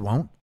 No, we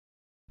won't.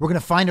 We're going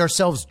to find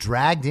ourselves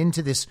dragged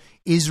into this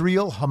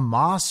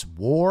Israel-Hamas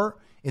war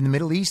in the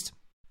Middle East.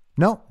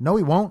 No,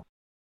 we won't.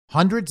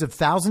 Hundreds of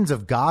thousands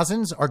of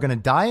Gazans are going to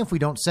die if we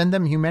don't send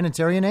them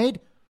humanitarian aid.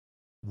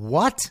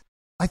 What?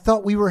 I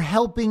thought we were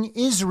helping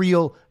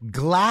Israel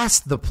glass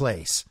the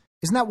place.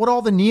 Isn't that what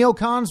all the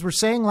neocons were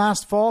saying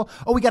last fall?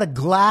 Oh, we got to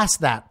glass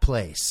that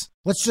place.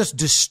 Let's just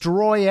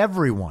destroy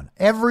everyone.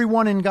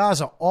 Everyone in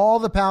Gaza, all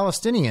the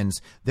Palestinians,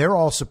 they're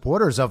all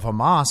supporters of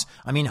Hamas.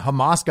 I mean,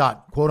 Hamas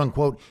got, quote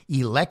unquote,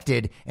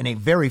 elected in a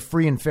very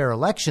free and fair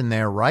election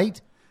there,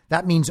 right?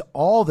 That means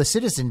all the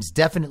citizens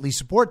definitely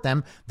support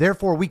them.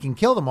 Therefore, we can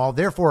kill them all.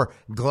 Therefore,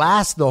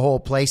 glass the whole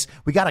place.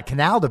 We got a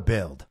canal to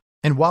build.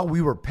 And while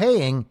we were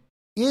paying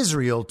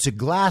Israel to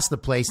glass the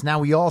place, now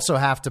we also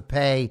have to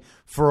pay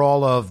for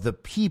all of the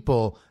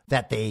people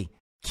that they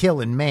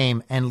kill and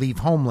maim and leave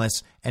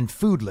homeless and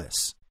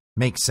foodless.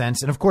 Makes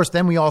sense. And of course,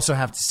 then we also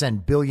have to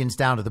send billions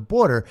down to the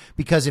border,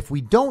 because if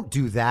we don't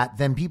do that,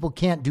 then people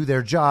can't do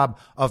their job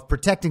of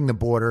protecting the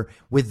border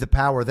with the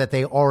power that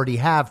they already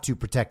have to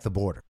protect the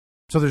border.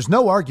 So there's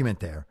no argument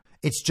there.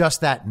 It's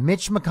just that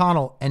Mitch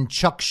McConnell and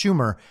Chuck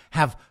Schumer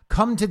have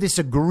come to this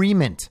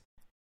agreement.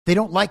 They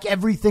don't like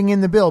everything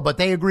in the bill, but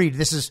they agreed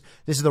this is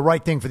the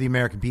right thing for the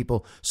American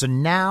people. So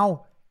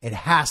now it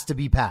has to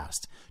be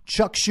passed.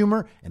 Chuck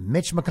Schumer and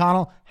Mitch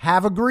McConnell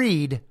have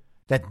agreed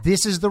that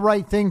this is the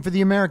right thing for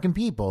the American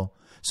people.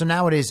 So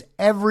now it is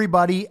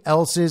everybody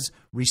else's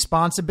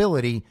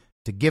responsibility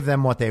to give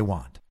them what they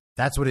want.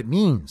 That's what it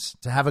means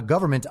to have a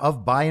government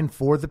of, by, and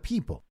for the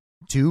people.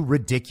 Two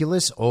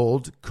ridiculous,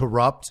 old,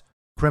 corrupt,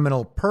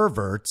 criminal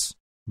perverts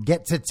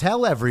get to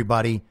tell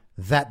everybody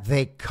that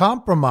they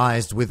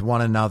compromised with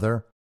one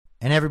another,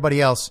 and everybody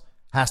else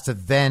has to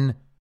then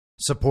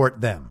support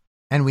them.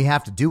 And we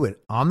have to do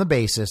it on the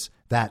basis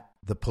that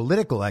the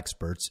political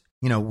experts,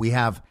 we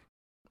have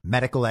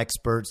medical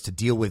experts to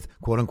deal with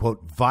quote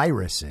unquote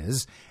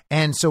viruses.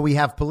 And so we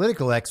have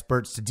political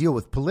experts to deal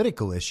with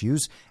political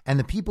issues. And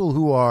the people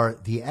who are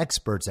the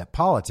experts at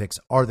politics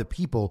are the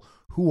people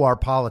who are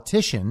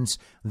politicians.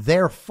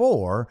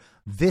 Therefore,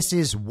 this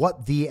is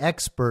what the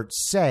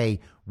experts say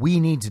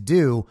we need to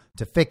do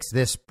to fix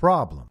this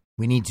problem.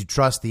 We need to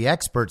trust the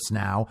experts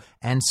now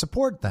and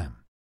support them.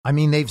 I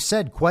mean, they've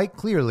said quite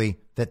clearly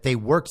that they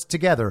worked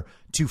together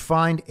to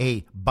find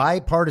a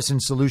bipartisan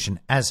solution,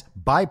 as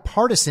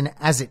bipartisan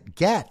as it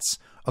gets,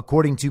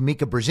 according to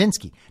Mika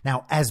Brzezinski.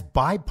 Now, as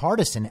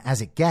bipartisan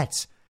as it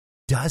gets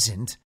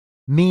doesn't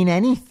mean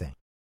anything.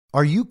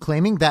 Are you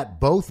claiming that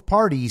both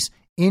parties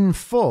in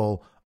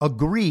full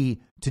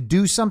agree to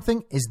do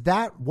something? Is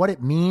that what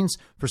it means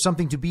for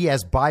something to be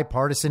as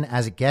bipartisan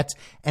as it gets?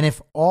 And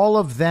if all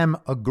of them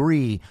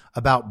agree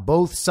about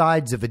both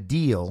sides of a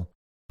deal,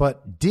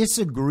 but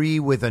disagree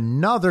with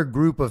another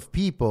group of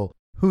people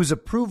whose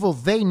approval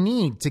they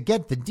need to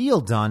get the deal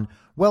done,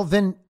 well,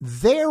 then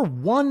they're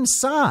one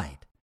side.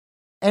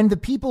 And the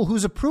people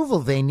whose approval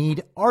they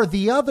need are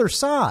the other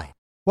side.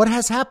 What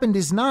has happened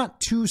is not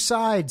two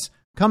sides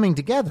coming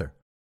together.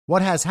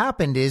 What has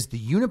happened is the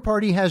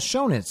Uniparty has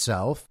shown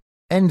itself,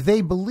 and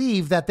they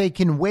believe that they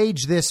can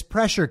wage this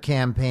pressure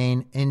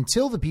campaign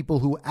until the people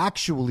who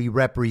actually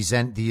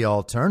represent the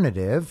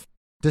alternative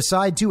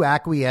decide to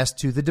acquiesce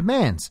to the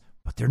demands.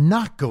 But they're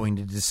not going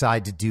to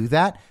decide to do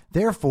that.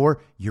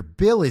 Therefore, your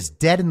bill is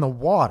dead in the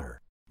water.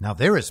 Now,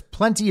 there is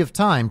plenty of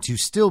time to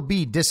still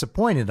be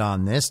disappointed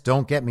on this,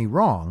 don't get me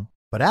wrong.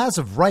 But as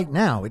of right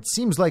now, it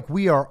seems like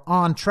we are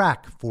on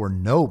track for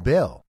no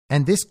bill.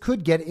 And this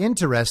could get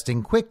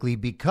interesting quickly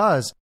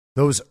because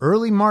those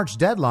early March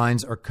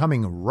deadlines are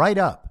coming right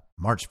up.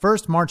 March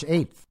 1st, March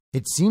 8th.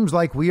 It seems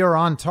like we are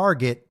on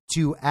target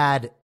to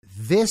add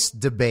this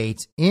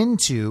debate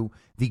into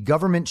the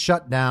government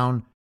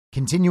shutdown,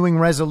 continuing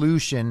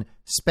resolution,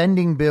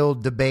 spending bill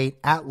debate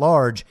at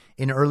large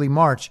in early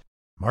March.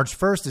 March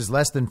 1st is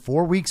less than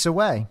 4 weeks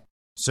away.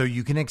 So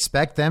you can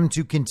expect them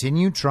to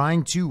continue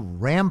trying to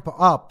ramp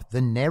up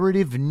the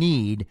narrative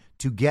need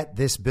to get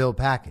this bill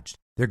packaged.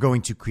 They're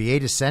going to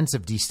create a sense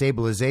of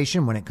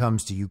destabilization when it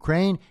comes to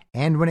Ukraine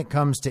and when it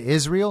comes to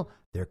Israel.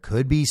 There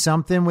could be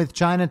something with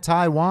China,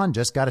 Taiwan.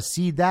 Just got to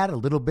seed that a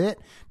little bit.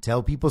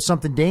 Tell people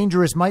something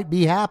dangerous might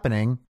be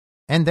happening.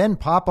 And then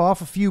pop off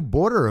a few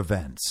border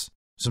events.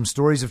 Some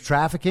stories of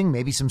trafficking,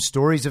 maybe some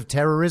stories of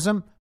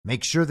terrorism.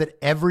 Make sure that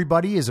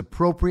everybody is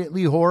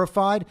appropriately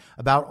horrified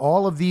about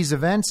all of these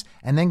events,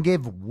 and then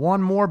give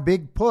one more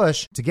big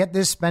push to get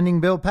this spending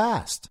bill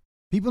passed.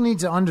 People need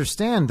to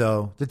understand,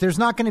 though, that there's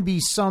not going to be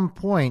some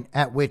point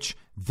at which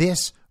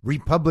this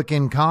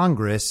Republican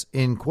Congress,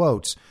 in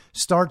quotes,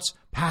 starts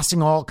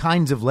passing all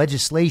kinds of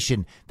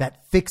legislation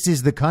that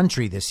fixes the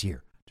country this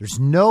year. There's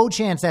no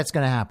chance that's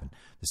going to happen.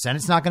 The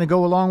Senate's not going to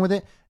go along with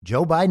it.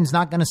 Joe Biden's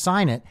not going to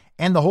sign it.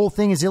 And the whole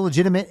thing is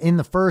illegitimate in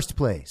the first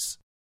place.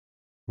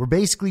 We're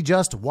basically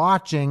just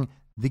watching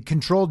the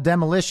controlled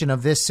demolition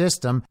of this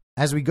system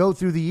as we go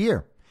through the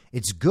year.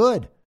 It's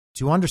good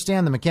to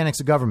understand the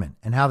mechanics of government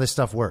and how this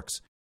stuff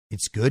works.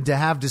 It's good to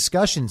have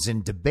discussions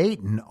and debate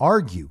and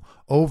argue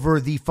over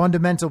the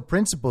fundamental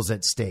principles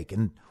at stake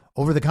and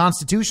over the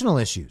constitutional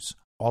issues.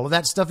 All of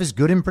that stuff is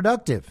good and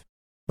productive.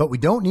 But we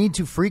don't need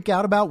to freak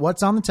out about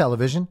what's on the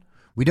television.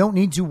 We don't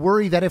need to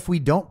worry that if we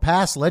don't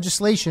pass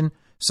legislation,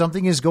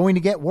 something is going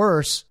to get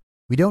worse.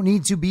 We don't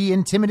need to be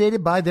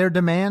intimidated by their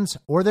demands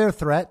or their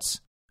threats.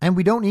 And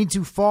we don't need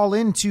to fall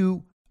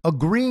into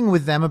agreeing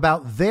with them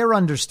about their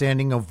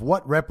understanding of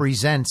what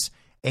represents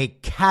a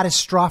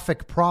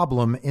catastrophic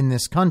problem in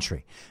this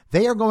country.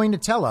 They are going to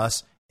tell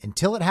us,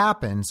 until it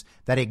happens,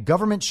 that a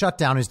government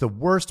shutdown is the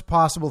worst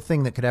possible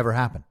thing that could ever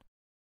happen.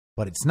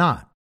 But it's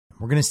not.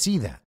 We're going to see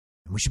that.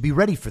 And we should be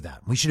ready for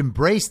that. We should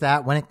embrace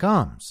that when it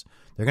comes.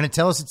 They're going to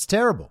tell us it's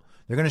terrible.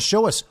 They're going to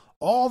show us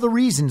all the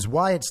reasons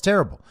why it's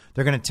terrible.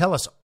 They're going to tell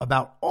us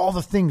about all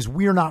the things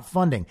we're not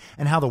funding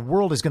and how the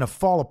world is going to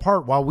fall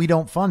apart while we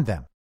don't fund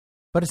them.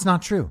 But it's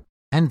not true.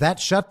 And that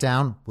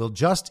shutdown will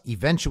just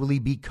eventually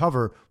be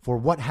cover for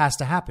what has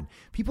to happen.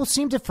 People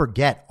seem to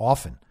forget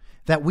often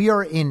that we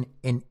are in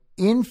an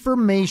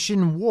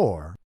information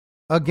war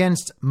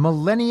against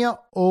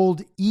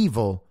millennia-old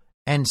evil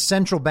and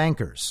central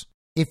bankers.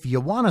 If you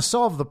want to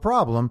solve the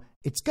problem,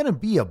 it's going to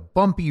be a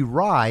bumpy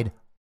ride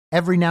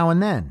every now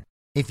and then.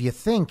 If you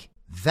think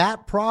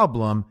that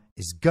problem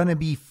is going to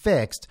be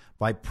fixed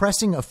by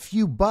pressing a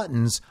few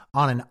buttons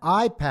on an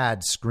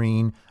iPad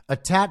screen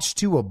attached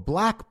to a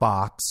black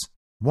box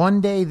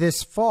one day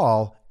this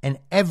fall, and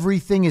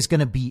everything is going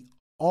to be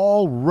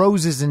all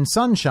roses and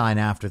sunshine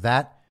after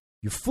that,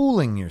 you're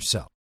fooling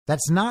yourself.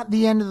 That's not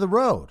the end of the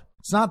road.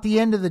 It's not the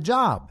end of the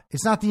job.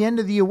 It's not the end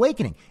of the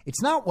awakening.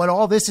 It's not what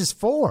all this is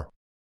for.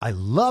 I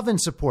love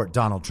and support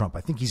Donald Trump.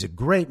 I think he's a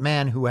great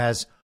man who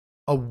has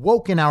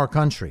awoken our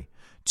country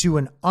to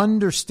an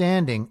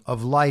understanding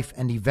of life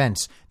and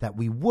events that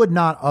we would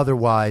not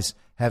otherwise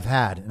have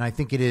had. And I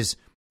think it is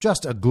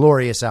just a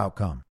glorious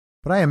outcome.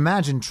 But I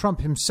imagine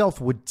Trump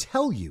himself would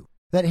tell you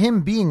that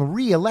him being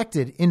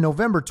reelected in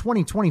November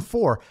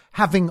 2024,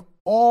 having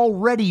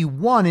already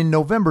won in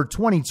November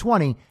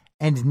 2020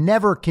 and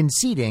never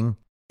conceding,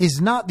 is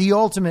not the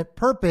ultimate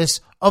purpose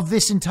of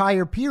this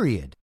entire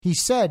period. He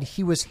said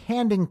he was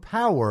handing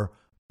power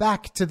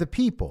back to the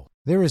people.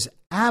 There is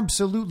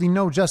absolutely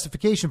no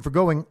justification for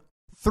going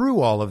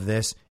through all of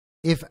this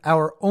if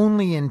our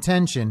only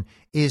intention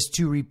is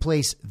to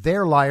replace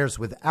their liars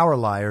with our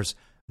liars,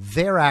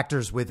 their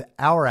actors with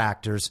our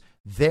actors,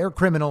 their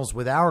criminals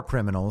with our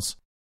criminals,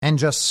 and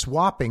just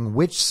swapping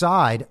which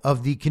side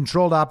of the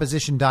controlled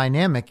opposition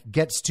dynamic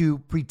gets to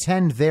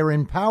pretend they're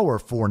in power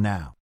for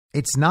now.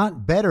 It's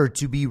not better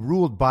to be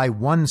ruled by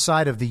one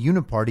side of the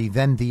uniparty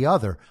than the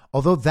other,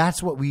 although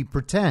that's what we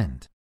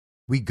pretend.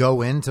 We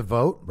go in to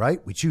vote,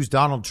 right? We choose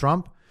Donald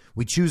Trump.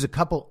 We choose a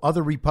couple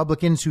other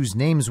Republicans whose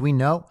names we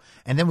know,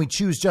 and then we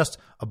choose just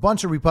a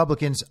bunch of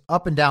Republicans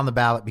up and down the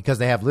ballot because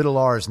they have little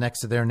R's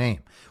next to their name.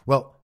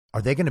 Well,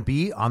 are they going to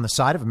be on the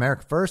side of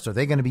America First? Are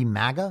they going to be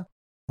MAGA?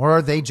 Or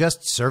are they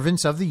just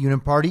servants of the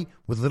Uniparty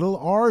with little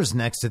R's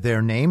next to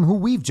their name who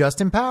we've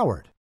just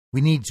empowered? We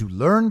need to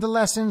learn the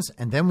lessons,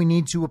 and then we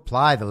need to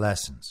apply the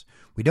lessons.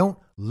 We don't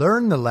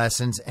learn the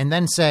lessons and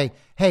then say,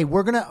 hey,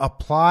 we're going to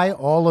apply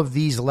all of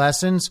these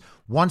lessons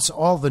once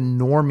all the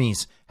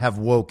normies have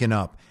woken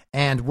up.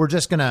 And we're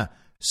just going to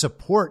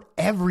support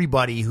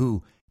everybody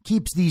who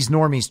keeps these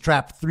normies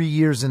trapped 3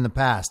 years in the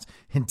past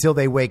until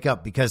they wake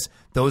up, because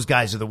those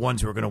guys are the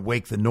ones who are going to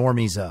wake the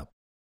normies up.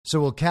 So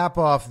we'll cap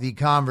off the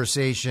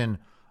conversation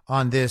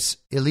on this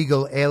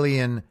illegal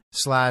alien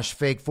 /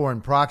 fake foreign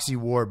proxy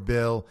war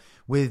bill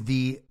with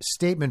the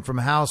statement from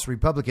House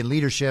Republican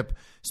leadership,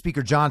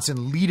 Speaker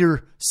Johnson,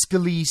 Leader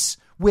Scalise,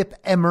 Whip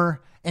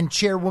Emmer, and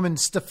Chairwoman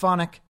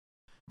Stefanik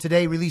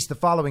today released the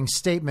following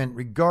statement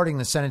regarding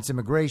the Senate's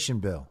immigration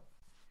bill.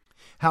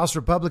 House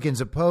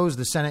Republicans oppose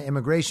the Senate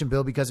immigration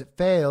bill because it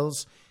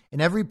fails in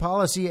every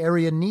policy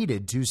area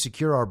needed to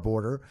secure our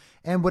border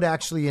and would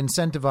actually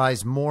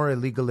incentivize more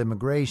illegal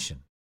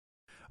immigration.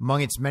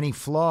 Among its many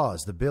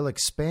flaws, the bill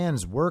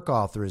expands work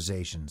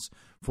authorizations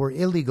for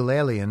illegal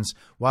aliens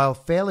while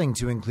failing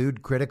to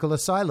include critical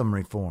asylum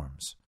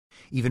reforms.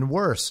 Even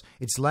worse,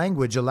 its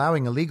language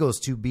allowing illegals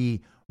to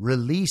be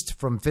released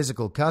from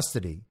physical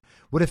custody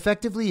would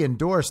effectively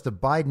endorse the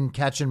Biden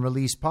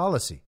catch-and-release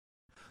policy.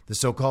 The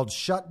so-called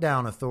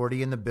shutdown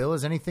authority in the bill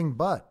is anything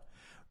but,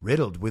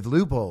 riddled with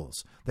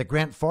loopholes that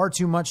grant far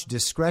too much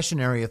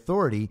discretionary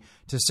authority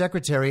to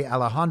Secretary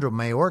Alejandro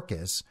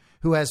Mayorkas,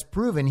 who has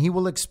proven he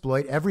will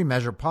exploit every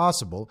measure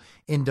possible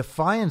in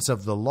defiance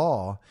of the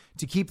law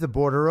to keep the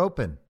border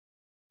open.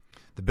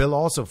 The bill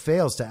also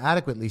fails to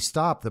adequately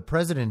stop the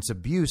president's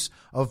abuse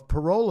of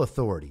parole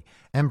authority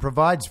and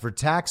provides for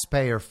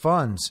taxpayer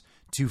funds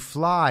to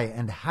fly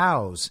and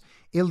house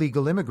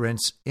illegal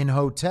immigrants in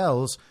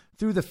hotels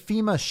through the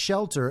FEMA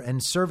Shelter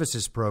and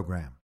Services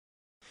Program.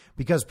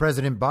 Because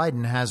President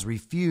Biden has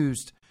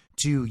refused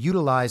to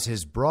utilize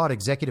his broad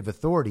executive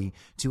authority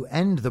to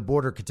end the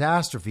border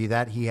catastrophe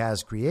that he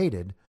has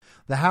created,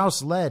 the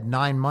House led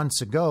 9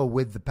 months ago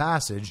with the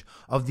passage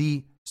of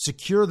the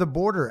Secure the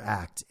Border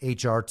Act,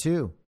 H.R.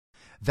 2.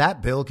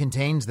 That bill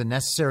contains the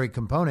necessary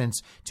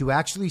components to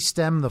actually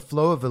stem the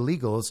flow of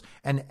illegals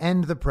and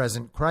end the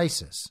present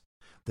crisis.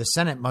 The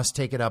Senate must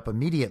take it up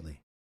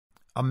immediately.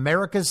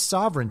 America's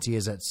sovereignty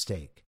is at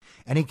stake.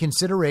 Any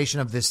consideration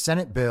of this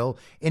Senate bill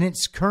in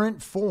its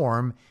current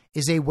form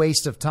is a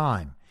waste of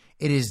time.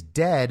 It is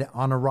dead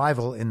on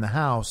arrival in the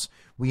House.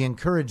 We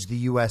encourage the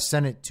U.S.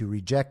 Senate to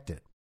reject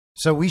it.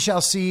 So we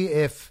shall see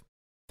if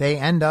they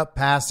end up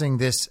passing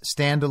this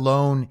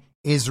standalone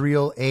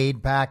Israel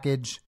aid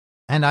package.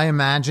 And I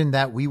imagine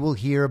that we will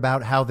hear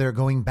about how they're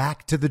going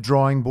back to the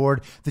drawing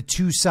board. The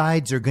two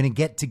sides are going to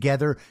get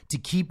together to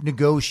keep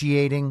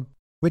negotiating,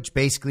 which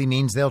basically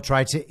means they'll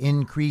try to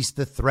increase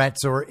the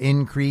threats or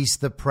increase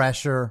the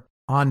pressure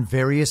on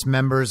various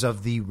members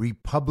of the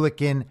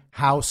Republican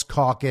House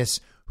caucus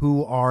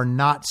who are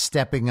not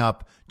stepping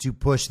up to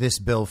push this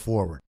bill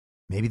forward.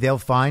 Maybe they'll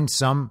find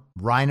some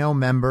rhino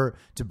member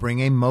to bring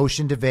a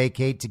motion to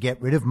vacate to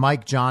get rid of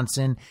Mike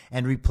Johnson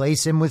and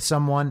replace him with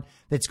someone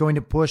that's going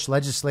to push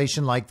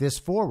legislation like this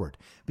forward.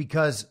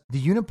 Because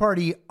the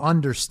Uniparty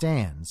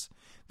understands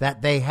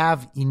that they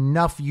have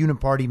enough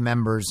Uniparty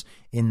members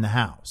in the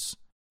House.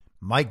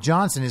 Mike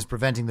Johnson is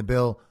preventing the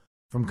bill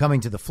from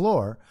coming to the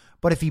floor,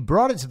 but if he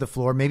brought it to the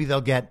floor, maybe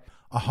they'll get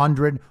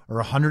 100 or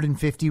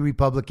 150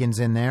 Republicans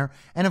in there.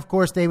 And of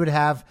course, they would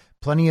have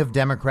plenty of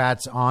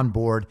Democrats on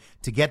board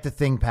to get the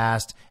thing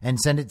passed and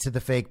send it to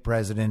the fake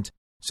president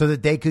so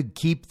that they could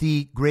keep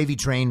the gravy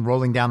train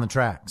rolling down the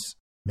tracks.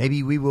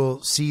 Maybe we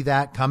will see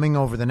that coming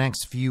over the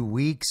next few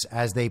weeks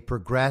as they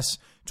progress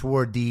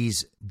toward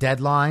these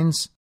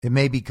deadlines. It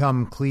may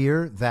become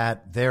clear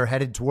that they're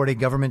headed toward a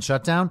government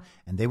shutdown,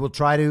 and they will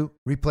try to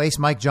replace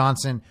Mike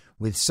Johnson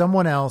with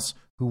someone else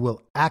who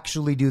will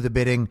actually do the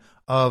bidding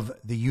of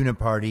the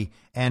Uniparty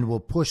and will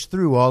push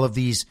through all of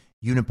these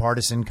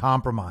unipartisan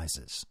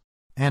compromises.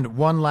 And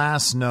one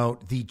last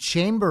note, the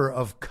Chamber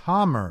of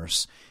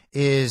Commerce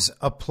is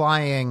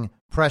applying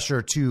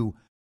pressure to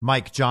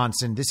Mike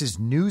Johnson. This is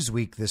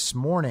Newsweek this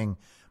morning.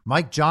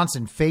 Mike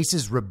Johnson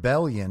faces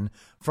rebellion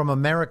from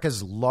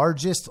America's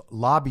largest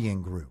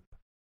lobbying group.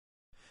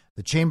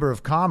 The Chamber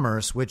of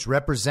Commerce, which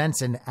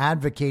represents and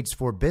advocates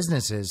for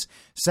businesses,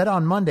 said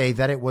on Monday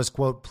that it was,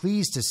 quote,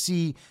 pleased to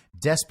see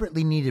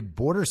desperately needed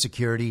border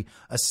security,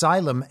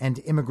 asylum, and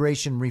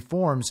immigration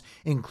reforms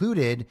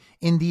included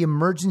in the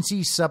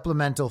emergency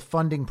supplemental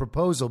funding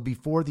proposal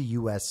before the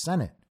U.S.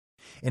 Senate.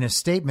 In a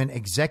statement,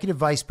 Executive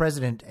Vice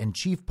President and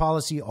Chief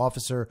Policy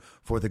Officer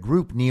for the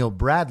group, Neil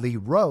Bradley,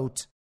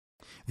 wrote,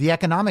 the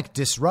economic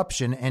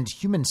disruption and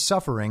human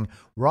suffering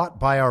wrought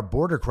by our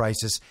border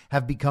crisis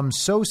have become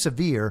so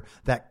severe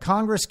that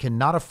Congress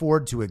cannot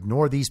afford to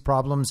ignore these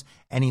problems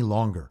any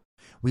longer.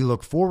 We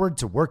look forward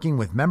to working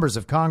with members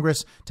of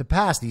Congress to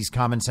pass these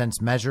common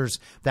sense measures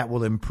that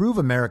will improve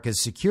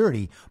America's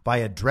security by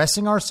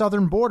addressing our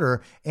southern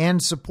border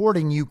and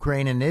supporting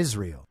Ukraine and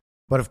Israel.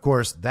 But of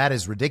course, that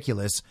is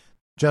ridiculous.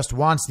 Just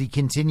wants the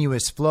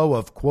continuous flow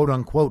of quote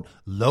unquote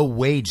low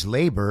wage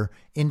labor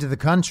into the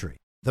country.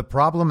 The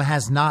problem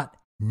has not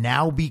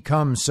now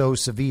become so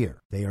severe.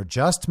 They are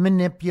just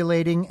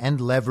manipulating and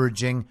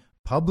leveraging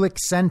public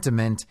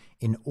sentiment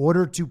in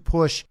order to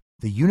push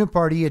the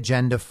Uniparty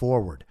agenda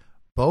forward.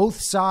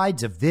 Both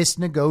sides of this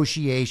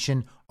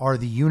negotiation are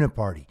the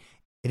Uniparty.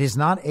 It is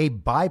not a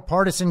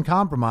bipartisan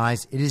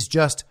compromise. It is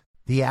just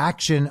the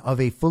action of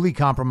a fully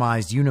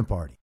compromised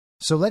Uniparty.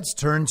 So let's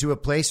turn to a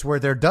place where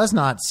there does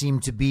not seem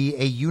to be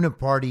a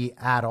Uniparty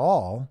at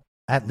all,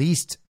 at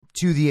least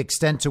to the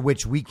extent to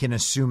which we can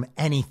assume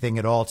anything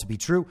at all to be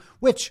true,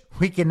 which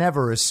we can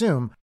never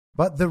assume.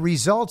 But the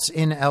results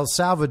in El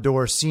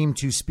Salvador seem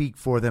to speak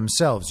for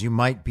themselves. You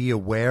might be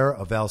aware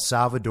of El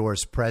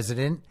Salvador's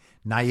president,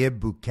 Nayib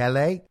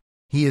Bukele.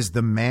 He is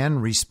the man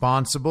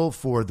responsible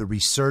for the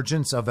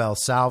resurgence of El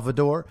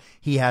Salvador.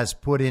 He has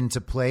put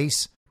into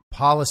place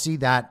policy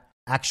that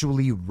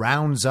actually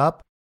rounds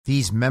up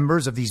these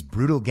members of these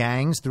brutal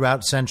gangs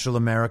throughout Central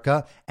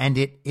America, and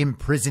it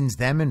imprisons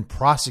them and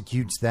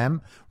prosecutes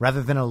them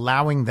rather than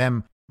allowing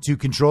them to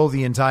control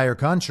the entire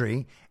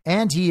country.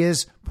 And he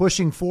is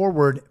pushing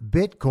forward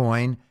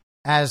Bitcoin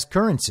as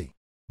currency.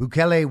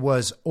 Bukele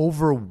was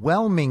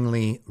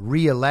overwhelmingly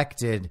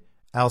reelected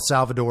El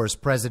Salvador's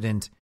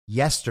president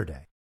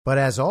yesterday. But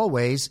as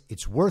always,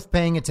 it's worth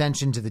paying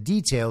attention to the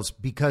details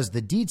because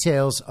the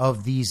details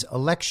of these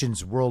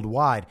elections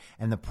worldwide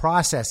and the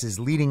processes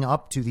leading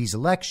up to these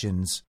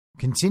elections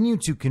continue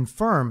to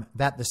confirm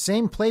that the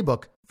same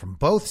playbook from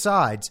both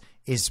sides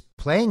is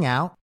playing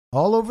out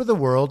all over the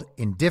world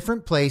in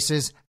different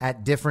places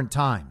at different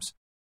times.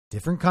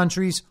 Different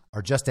countries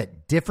are just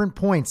at different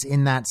points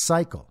in that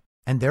cycle.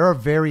 And there are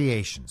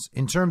variations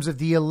in terms of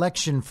the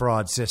election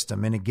fraud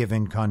system in a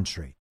given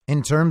country,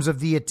 in terms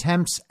of the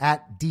attempts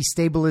at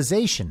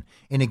destabilization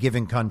in a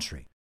given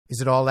country.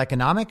 Is it all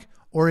economic,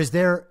 or is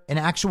there an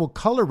actual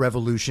color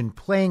revolution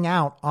playing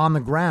out on the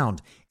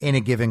ground in a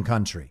given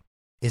country?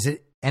 Is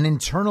it an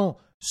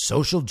internal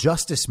social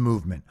justice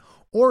movement,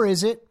 or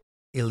is it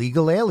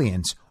illegal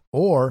aliens,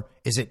 or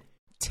is it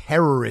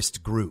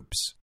terrorist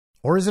groups,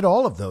 or is it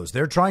all of those?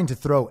 They're trying to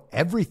throw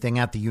everything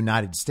at the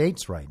United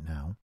States right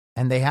now,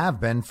 and they have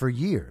been for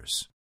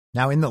years.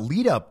 Now, in the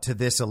lead up to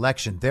this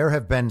election, there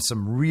have been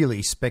some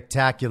really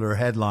spectacular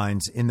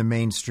headlines in the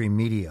mainstream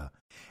media.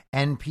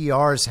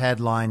 NPR's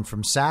headline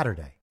from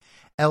Saturday: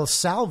 El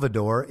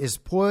Salvador is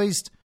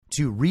poised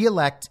to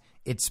re-elect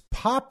its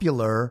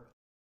popular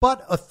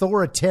but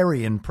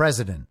authoritarian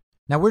president.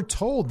 Now, we're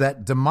told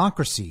that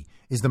democracy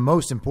is the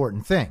most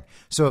important thing.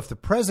 So if the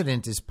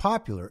president is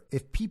popular,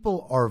 if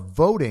people are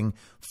voting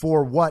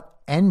for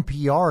what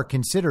NPR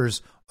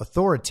considers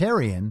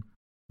authoritarian,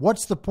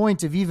 what's the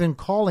point of even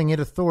calling it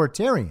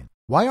authoritarian?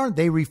 Why aren't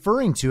they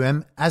referring to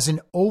him as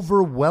an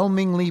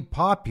overwhelmingly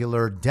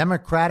popular,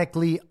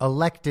 democratically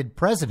elected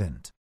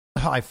president?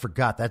 Oh, I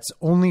forgot. That's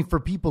only for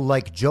people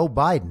like Joe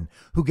Biden,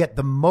 who get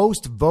the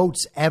most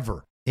votes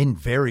ever in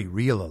very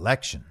real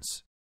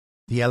elections.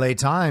 The LA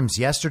Times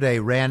yesterday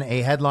ran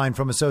a headline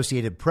from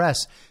Associated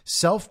Press,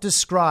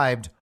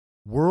 self-described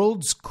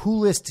world's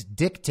coolest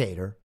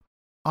dictator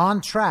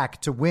on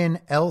track to win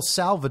El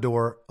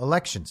Salvador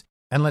elections.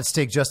 And let's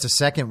take just a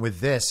second with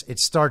this. It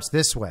starts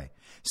this way.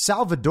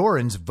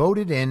 Salvadorans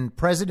voted in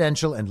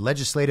presidential and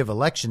legislative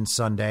elections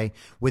Sunday,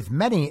 with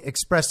many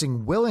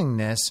expressing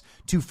willingness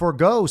to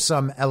forgo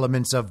some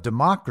elements of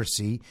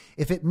democracy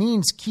if it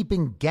means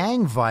keeping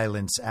gang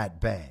violence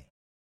at bay.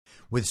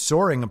 With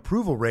soaring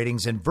approval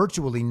ratings and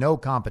virtually no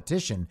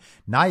competition,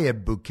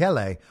 Nayib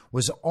Bukele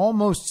was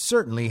almost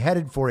certainly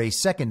headed for a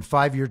second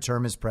 5-year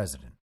term as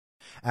president.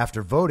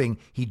 After voting,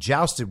 he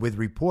jousted with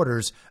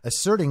reporters,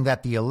 asserting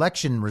that the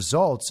election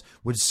results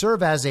would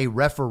serve as a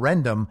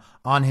referendum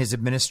on his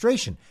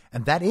administration.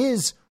 And that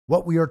is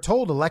what we are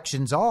told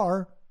elections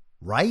are,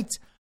 right?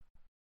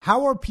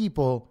 How are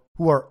people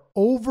who are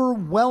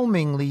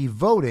overwhelmingly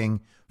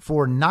voting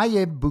for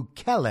Nayib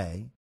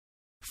Bukele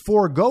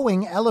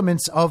foregoing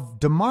elements of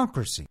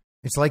democracy?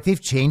 It's like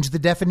they've changed the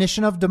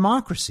definition of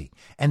democracy.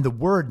 And the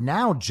word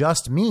now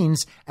just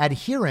means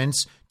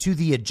adherence to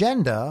the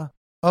agenda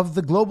of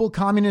the global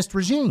communist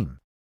regime.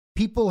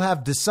 People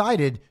have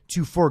decided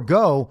to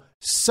forego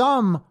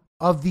some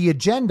of the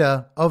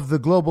agenda of the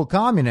global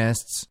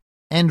communists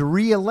and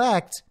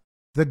re-elect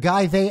the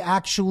guy they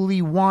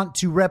actually want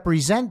to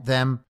represent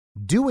them,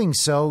 doing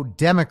so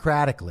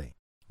democratically.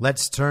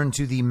 Let's turn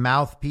to the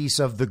mouthpiece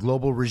of the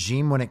global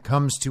regime when it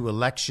comes to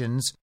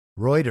elections,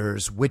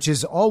 Reuters, which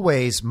is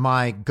always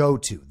my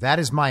go-to. That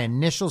is my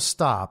initial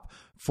stop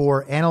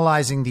for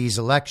analyzing these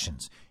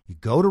elections. You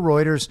go to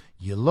Reuters,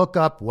 you look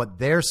up what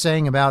they're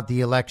saying about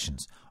the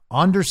elections.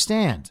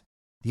 Understand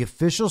the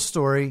official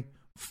story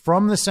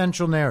from the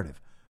central narrative,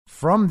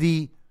 from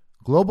the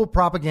global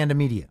propaganda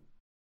media.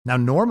 Now,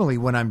 normally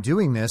when I'm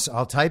doing this,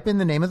 I'll type in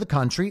the name of the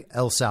country,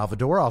 El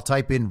Salvador. I'll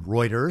type in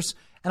Reuters,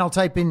 and I'll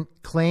type in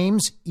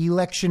claims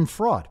election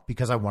fraud,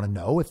 because I want to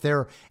know if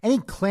there are any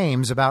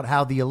claims about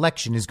how the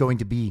election is going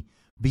to be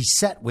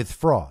beset with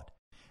fraud.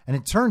 And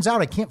it turns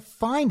out I can't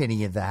find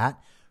any of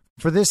that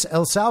for this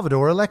El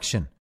Salvador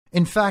election.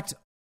 In fact,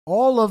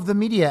 all of the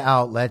media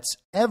outlets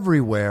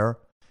everywhere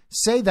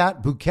say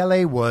that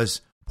Bukele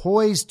was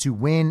poised to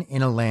win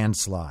in a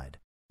landslide.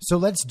 So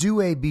let's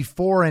do a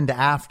before and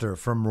after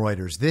from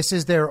Reuters. This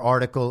is their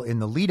article in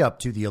the lead up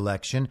to the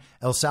election.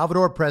 El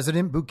Salvador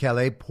President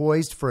Bukele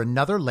poised for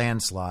another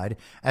landslide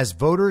as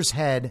voters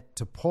head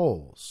to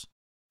polls.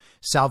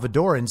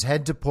 Salvadorans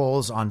head to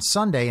polls on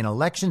Sunday in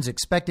elections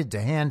expected to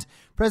hand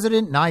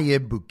President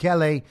Nayib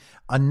Bukele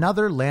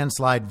another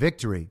landslide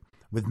victory,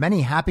 with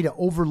many happy to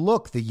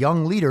overlook the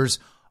young leader's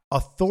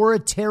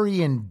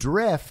authoritarian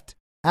drift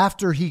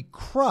after he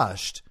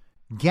crushed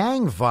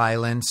gang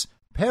violence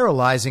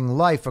paralyzing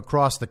life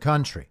across the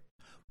country.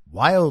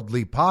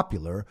 Wildly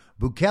popular,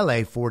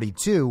 Bukele,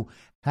 42,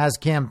 has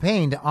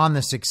campaigned on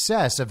the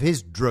success of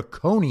his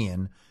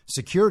draconian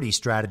security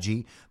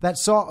strategy that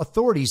saw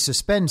authorities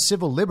suspend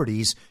civil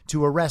liberties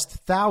to arrest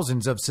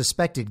thousands of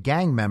suspected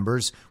gang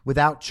members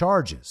without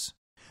charges.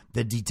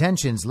 The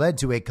detentions led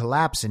to a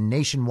collapse in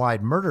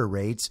nationwide murder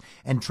rates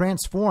and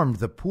transformed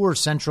the poor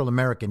Central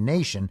American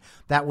nation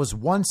that was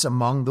once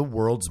among the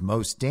world's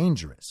most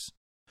dangerous.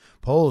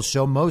 Polls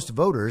show most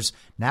voters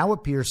now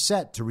appear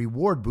set to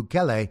reward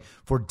Bukele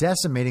for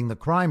decimating the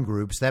crime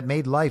groups that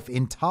made life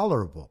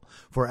intolerable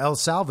for El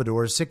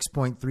Salvador's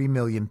 6.3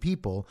 million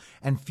people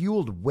and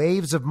fueled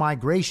waves of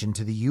migration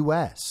to the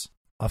U.S.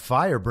 A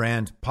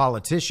firebrand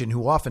politician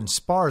who often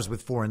spars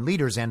with foreign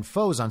leaders and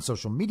foes on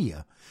social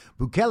media,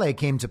 Bukele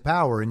came to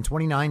power in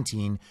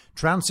 2019,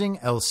 trouncing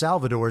El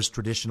Salvador's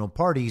traditional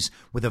parties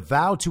with a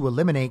vow to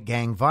eliminate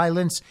gang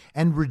violence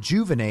and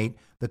rejuvenate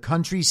the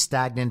country's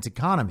stagnant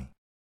economy.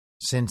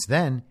 Since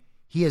then,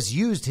 he has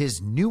used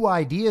his New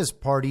Ideas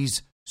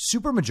Party's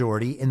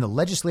supermajority in the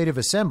Legislative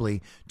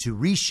Assembly to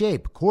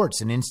reshape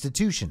courts and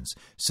institutions,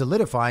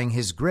 solidifying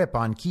his grip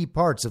on key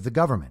parts of the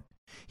government.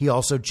 He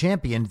also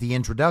championed the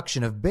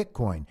introduction of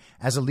Bitcoin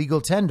as a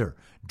legal tender,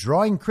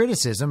 drawing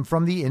criticism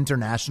from the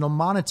International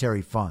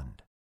Monetary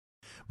Fund.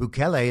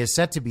 Bukele is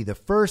set to be the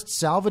first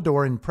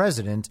Salvadoran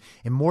president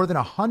in more than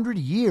 100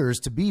 years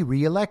to be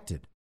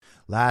reelected.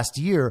 Last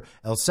year,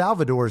 El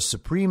Salvador's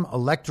Supreme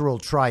Electoral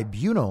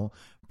Tribunal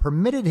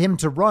permitted him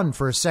to run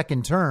for a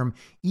second term,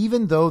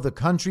 even though the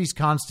country's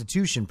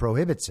constitution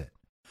prohibits it.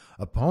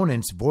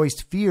 Opponents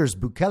voiced fears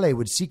Bukele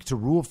would seek to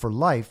rule for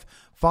life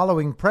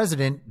following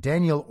President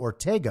Daniel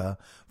Ortega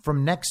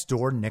from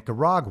next-door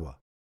Nicaragua.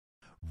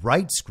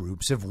 Rights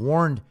groups have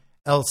warned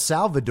El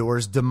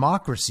Salvador's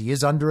democracy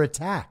is under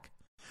attack.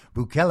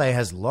 Bukele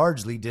has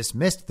largely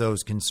dismissed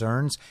those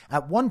concerns,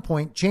 at one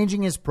point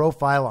changing his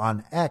profile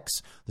on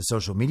X, the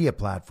social media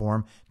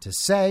platform, to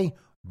say,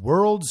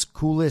 "World's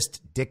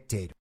coolest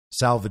dictator."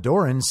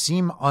 Salvadorans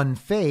seem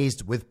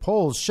unfazed, with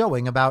polls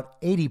showing about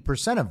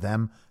 80% of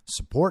them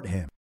support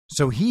him.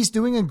 So he's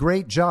doing a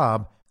great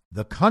job,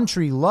 the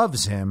country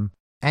loves him,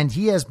 and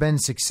he has been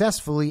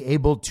successfully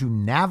able to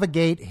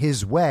navigate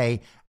his way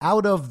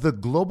out of the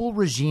global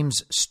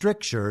regime's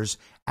strictures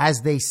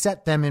as they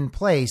set them in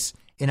place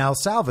in El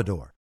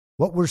Salvador.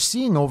 What we're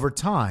seeing over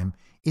time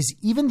is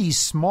even these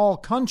small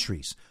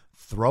countries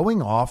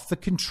throwing off the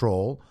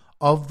control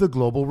of the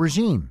global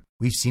regime.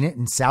 We've seen it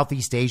in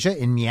Southeast Asia,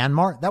 in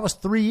Myanmar. That was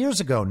 3 years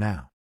ago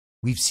now.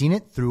 We've seen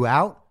it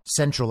throughout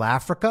Central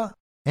Africa,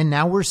 and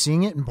now we're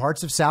seeing it in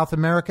parts of South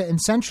America and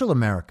Central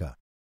America.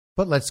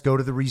 But let's go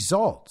to the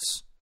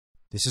results.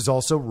 This is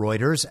also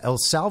Reuters. El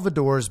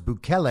Salvador's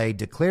Bukele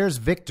declares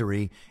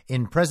victory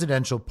in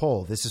presidential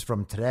poll. This is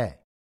from today.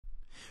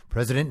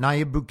 President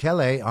Nayib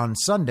Bukele on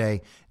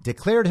Sunday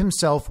declared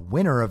himself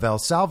winner of El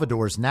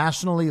Salvador's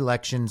national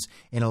elections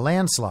in a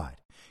landslide,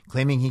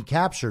 claiming he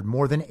captured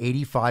more than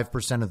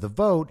 85% of the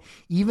vote,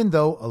 even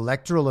though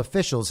electoral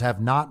officials have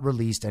not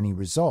released any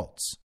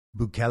results.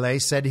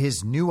 Bukele said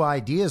his New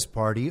Ideas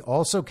party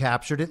also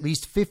captured at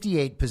least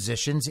 58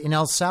 positions in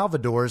El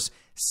Salvador's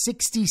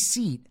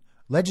 60-seat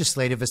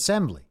legislative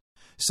assembly,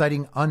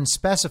 citing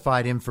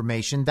unspecified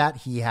information that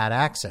he had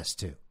access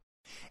to.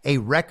 A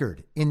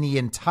record in the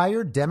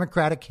entire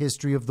democratic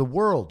history of the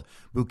world,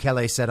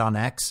 Bukele said on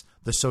X,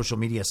 the social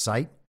media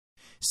site.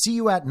 See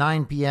you at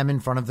 9 p.m. in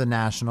front of the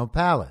National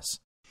Palace.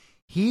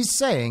 He's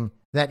saying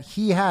that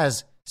he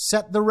has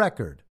set the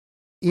record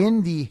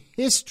in the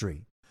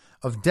history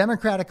of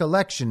democratic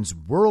elections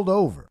world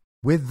over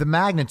with the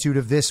magnitude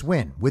of this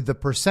win, with the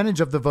percentage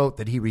of the vote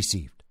that he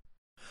received.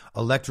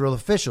 Electoral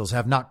officials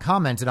have not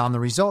commented on the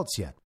results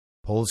yet.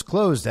 Polls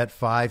closed at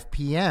 5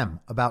 p.m.,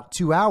 about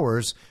 2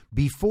 hours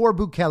before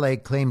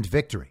Bukele claimed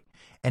victory.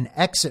 An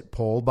exit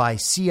poll by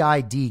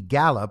CID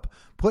Gallup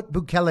put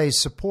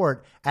Bukele's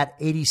support at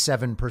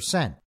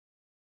 87%.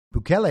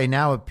 Bukele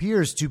now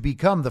appears to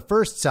become the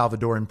first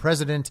Salvadoran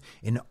president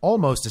in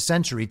almost a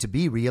century to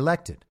be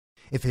reelected.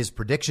 If his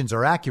predictions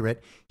are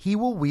accurate, he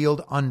will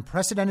wield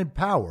unprecedented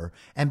power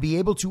and be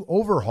able to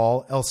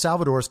overhaul El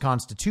Salvador's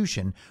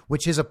constitution,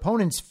 which his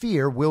opponents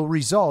fear will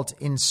result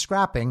in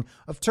scrapping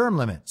of term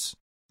limits.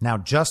 Now,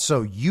 just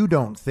so you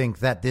don't think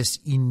that this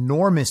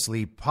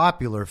enormously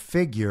popular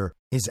figure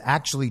is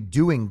actually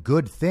doing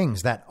good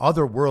things that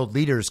other world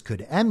leaders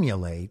could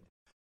emulate,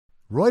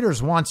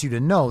 Reuters wants you to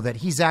know that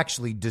he's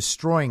actually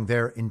destroying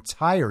their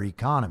entire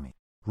economy.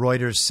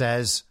 Reuters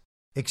says,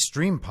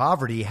 extreme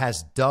poverty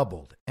has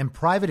doubled and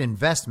private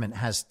investment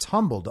has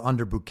tumbled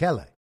under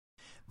Bukele.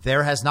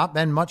 There has not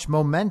been much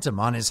momentum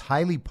on his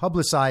highly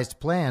publicized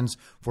plans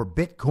for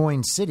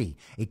Bitcoin City,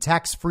 a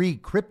tax-free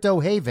crypto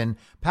haven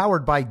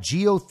powered by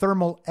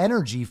geothermal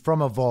energy from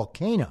a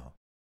volcano.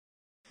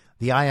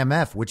 The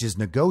IMF, which is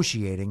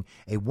negotiating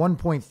a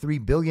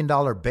 $1.3 billion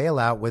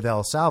bailout with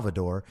El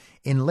Salvador,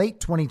 in late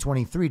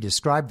 2023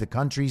 described the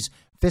country's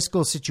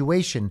fiscal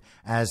situation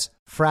as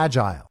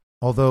fragile,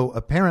 although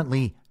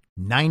apparently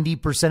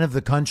 90% of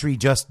the country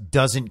just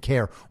doesn't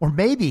care. Or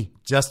maybe,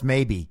 just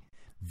maybe,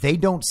 they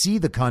don't see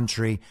the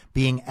country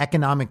being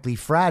economically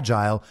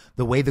fragile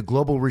the way the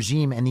global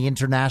regime and the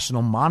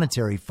International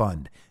Monetary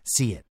Fund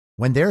see it.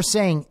 When they're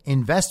saying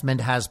investment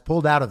has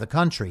pulled out of the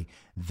country,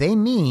 they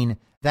mean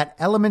that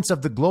elements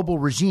of the global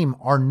regime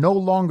are no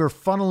longer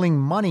funneling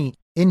money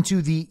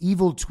into the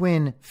evil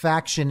twin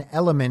faction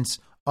elements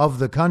of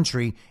the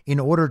country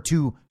in order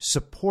to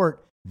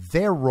support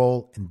their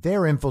role and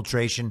their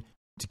infiltration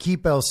to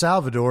keep El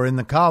Salvador in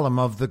the column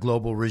of the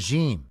global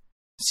regime.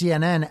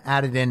 CNN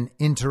added an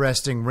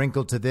interesting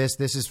wrinkle to this.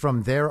 This is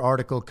from their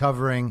article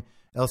covering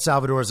El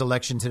Salvador's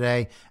election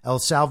today. El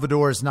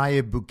Salvador's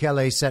Nayib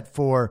Bukele set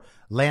for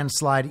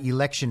landslide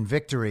election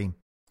victory.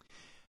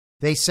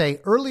 They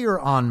say earlier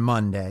on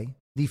Monday,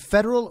 the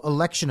Federal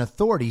Election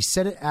Authority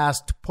said it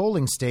asked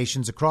polling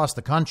stations across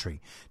the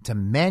country to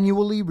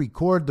manually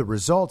record the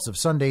results of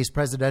Sunday's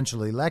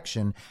presidential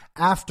election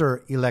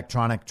after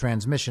electronic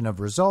transmission of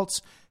results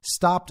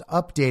stopped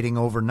updating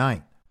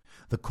overnight.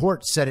 The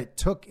court said it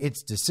took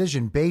its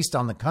decision based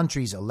on the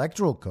country's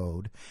electoral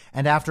code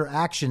and after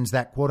actions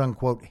that, quote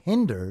unquote,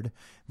 hindered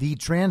the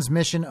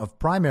transmission of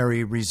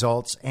primary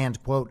results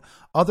and, quote,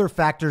 other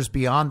factors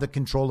beyond the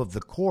control of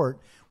the court,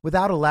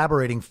 without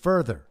elaborating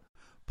further.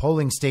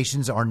 Polling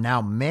stations are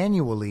now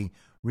manually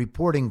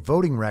reporting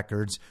voting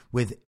records,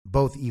 with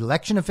both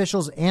election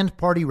officials and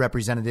party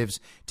representatives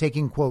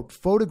taking, quote,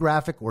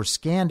 photographic or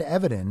scanned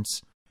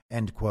evidence,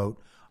 end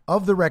quote,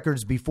 of the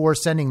records before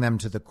sending them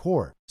to the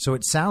court. So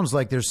it sounds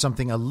like there's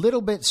something a little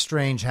bit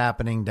strange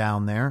happening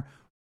down there,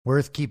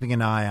 worth keeping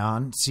an eye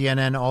on.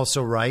 CNN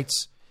also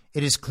writes,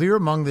 it is clear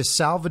among the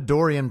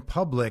Salvadorian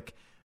public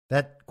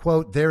that,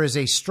 quote, there is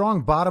a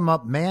strong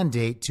bottom-up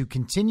mandate to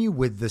continue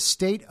with the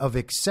state of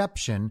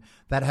exception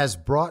that has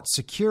brought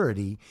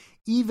security,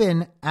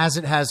 even as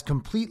it has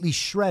completely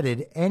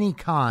shredded any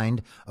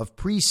kind of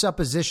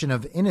presupposition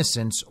of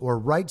innocence or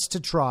rights to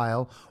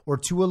trial or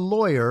to a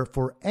lawyer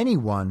for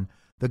anyone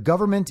the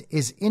government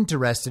is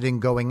interested in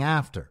going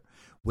after.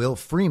 Will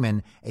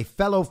Freeman, a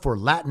fellow for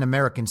Latin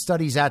American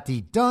Studies at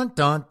the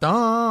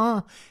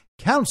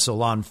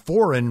Council on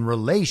Foreign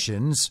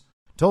Relations,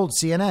 told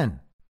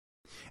CNN.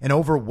 An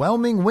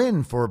overwhelming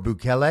win for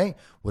Bukele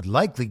would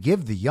likely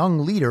give the young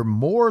leader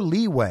more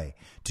leeway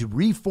to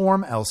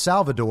reform El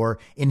Salvador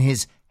in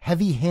his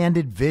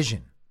heavy-handed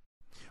vision.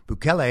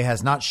 Bukele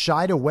has not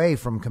shied away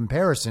from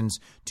comparisons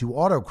to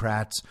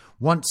autocrats,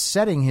 once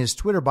setting his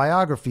Twitter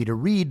biography to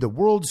read the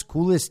world's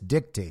coolest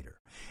dictator.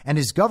 And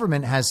his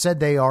government has said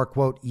they are,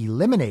 quote,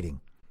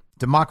 eliminating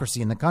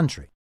democracy in the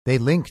country. They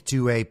link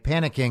to a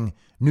panicking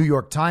New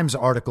York Times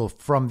article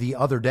from the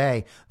other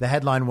day. The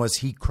headline was,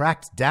 "He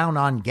cracked down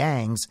on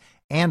gangs,"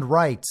 and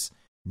writes,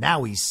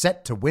 "Now he's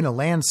set to win a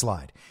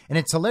landslide." And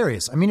it's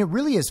hilarious. I mean, it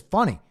really is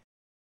funny.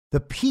 The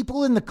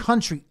people in the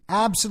country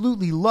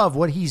absolutely love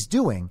what he's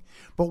doing,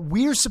 but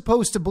we're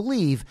supposed to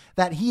believe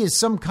that he is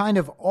some kind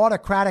of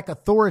autocratic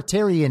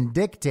authoritarian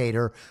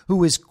dictator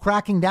who is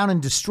cracking down and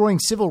destroying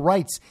civil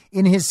rights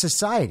in his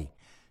society.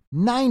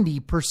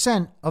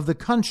 90% of the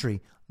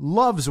country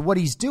loves what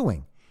he's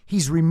doing.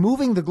 He's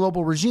removing the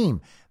global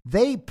regime.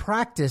 They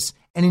practice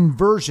an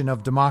inversion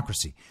of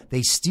democracy.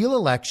 They steal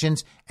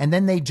elections and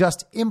then they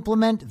just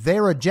implement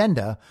their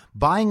agenda,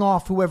 buying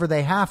off whoever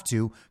they have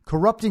to,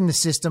 corrupting the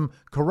system,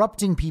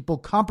 corrupting people,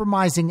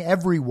 compromising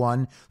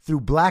everyone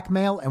through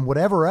blackmail and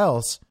whatever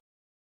else.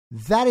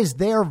 That is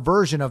their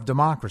version of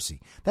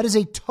democracy. That is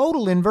a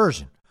total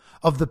inversion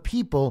of the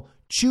people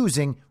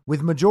choosing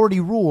with majority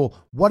rule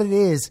what it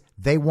is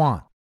they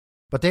want.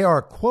 But they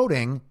are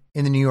quoting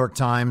in the New York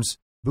Times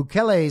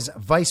Bukele's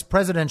vice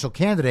presidential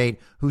candidate,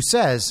 who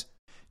says,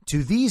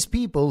 "To these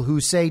people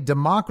who say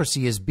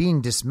democracy is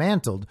being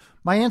dismantled,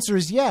 my answer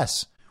is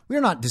yes. We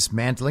are not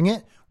dismantling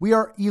it. We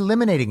are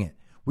eliminating it.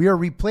 We are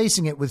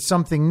replacing it with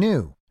something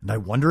new." And I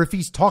wonder if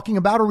he's talking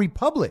about a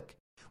republic.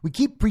 We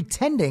keep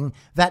pretending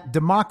that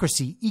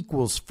democracy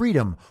equals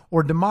freedom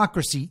or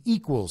democracy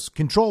equals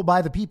control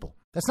by the people.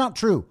 That's not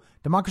true.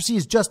 Democracy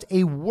is just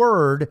a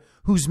word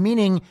whose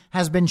meaning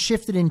has been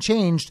shifted and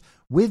changed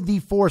with the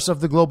force of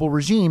the global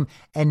regime.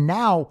 And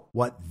now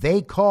what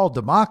they call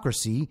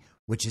democracy,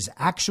 which is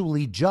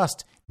actually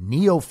just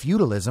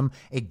neo-feudalism,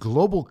 a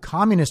global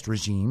communist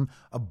regime,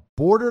 a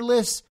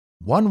borderless,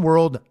 one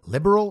world,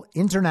 liberal,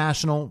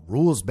 international,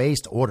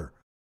 rules-based order.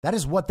 That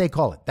is what they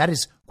call it. That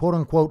is, quote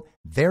unquote,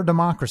 their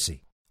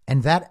democracy.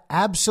 And that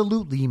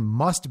absolutely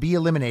must be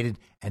eliminated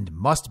and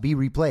must be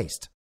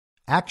replaced.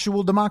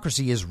 Actual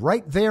democracy is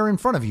right there in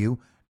front of you.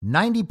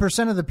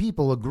 90% of the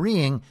people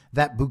agreeing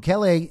that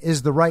Bukele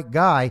is the right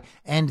guy,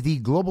 and the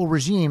global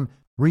regime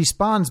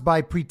responds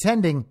by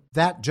pretending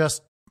that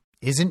just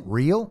isn't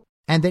real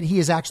and that he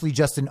is actually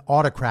just an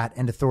autocrat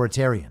and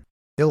authoritarian.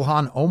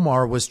 Ilhan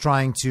Omar was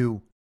trying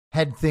to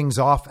head things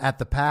off at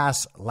the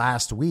pass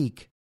last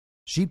week.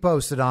 She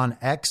posted on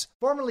X,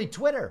 formerly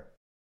Twitter,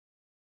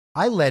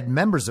 "I led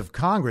members of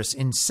Congress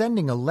in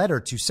sending a letter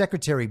to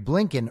Secretary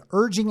Blinken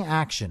urging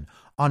action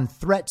on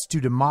threats to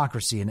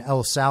democracy in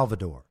El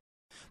Salvador.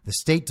 The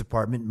State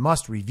Department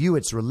must review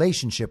its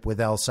relationship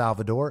with El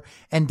Salvador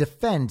and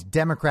defend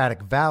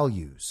democratic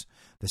values.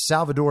 The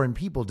Salvadoran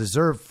people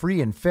deserve free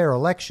and fair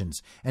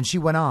elections." And she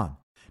went on.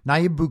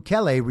 Nayib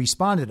Bukele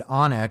responded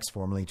on X,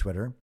 formerly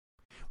Twitter,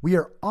 "We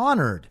are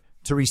honored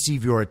to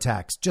receive your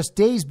attacks just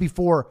days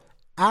before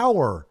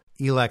our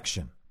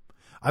election.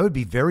 I would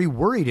be very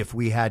worried if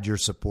we had your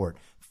support.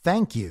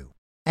 Thank you."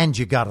 And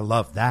you gotta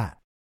love that.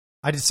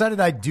 I decided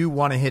I do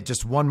want to hit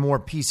just one more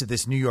piece of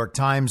this New York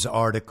Times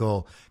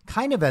article,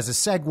 kind of as a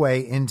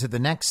segue into the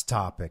next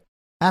topic.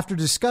 After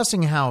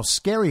discussing how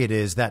scary it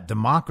is that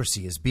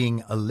democracy is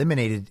being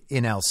eliminated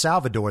in El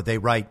Salvador, they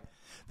write,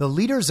 "The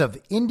leaders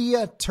of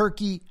India,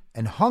 Turkey,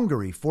 and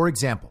Hungary, for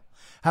example,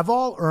 have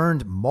all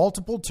earned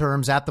multiple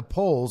terms at the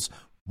polls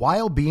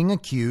while being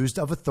accused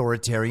of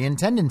authoritarian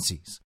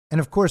tendencies."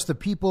 And of course, the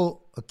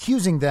people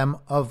accusing them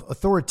of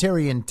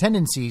authoritarian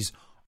tendencies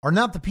are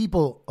not the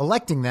people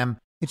electing them.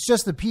 It's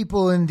just the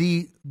people in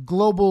the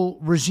global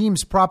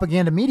regime's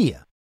propaganda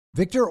media.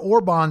 Viktor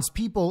Orban's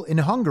people in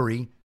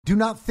Hungary do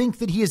not think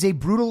that he is a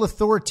brutal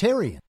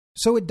authoritarian.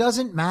 So it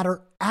doesn't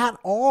matter at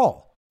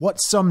all what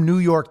some New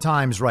York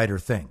Times writer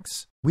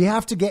thinks. We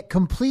have to get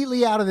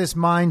completely out of this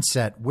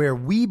mindset where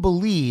we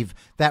believe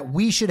that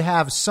we should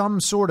have some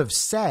sort of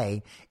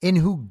say in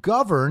who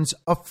governs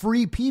a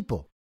free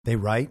people. They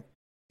write,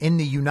 "In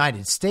the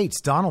United States,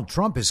 Donald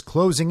Trump is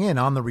closing in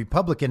on the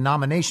Republican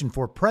nomination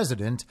for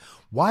president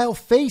while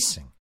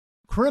facing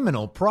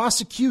criminal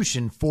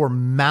prosecution for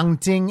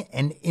mounting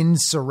an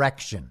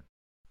insurrection.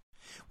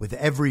 With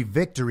every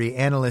victory,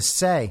 analysts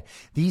say,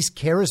 these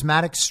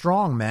charismatic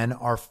strongmen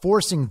are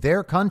forcing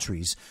their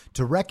countries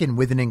to reckon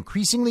with an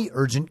increasingly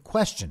urgent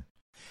question.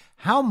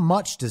 How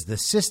much does the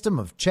system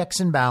of checks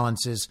and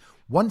balances,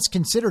 once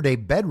considered a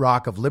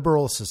bedrock of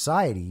liberal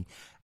society,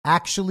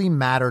 actually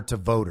matter to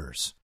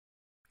voters?"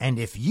 And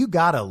if you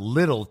got a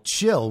little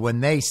chill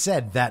when they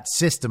said that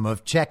system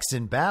of checks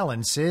and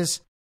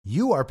balances,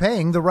 you are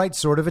paying the right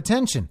sort of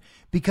attention,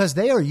 because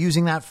they are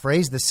using that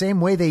phrase the same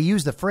way they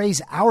use the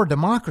phrase our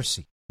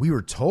democracy. We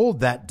were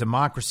told that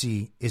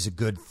democracy is a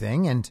good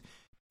thing, and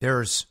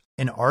there's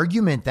an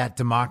argument that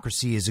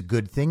democracy is a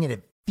good thing, and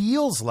it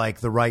feels like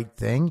the right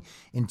thing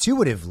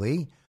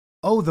intuitively.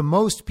 Oh, the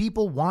most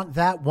people want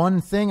that one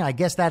thing. I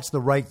guess that's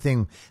the right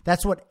thing.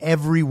 That's what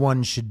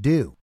everyone should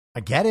do.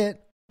 I get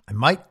it. I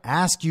might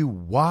ask you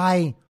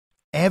why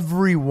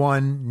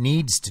everyone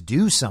needs to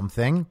do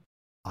something.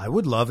 I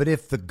would love it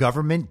if the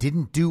government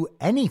didn't do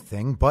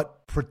anything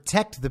but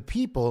protect the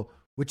people,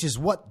 which is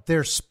what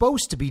they're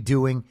supposed to be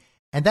doing.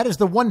 And that is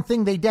the one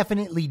thing they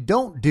definitely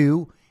don't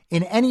do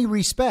in any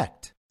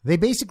respect. They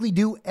basically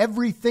do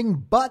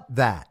everything but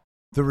that.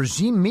 The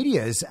regime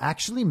media is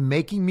actually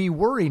making me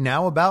worry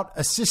now about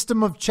a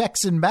system of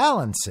checks and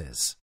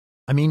balances.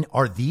 I mean,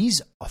 are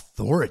these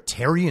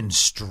authoritarian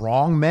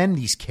strongmen,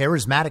 these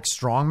charismatic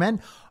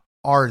strongmen,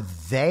 are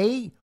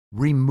they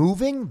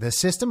removing the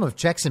system of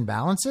checks and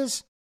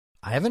balances?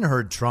 I haven't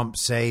heard Trump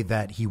say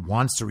that he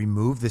wants to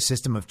remove the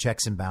system of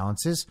checks and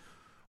balances.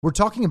 We're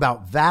talking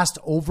about vast,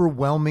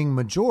 overwhelming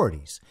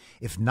majorities.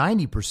 If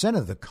 90%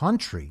 of the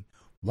country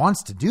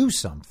wants to do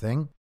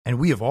something, and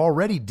we have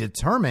already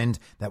determined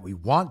that we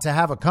want to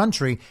have a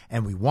country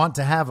and we want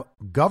to have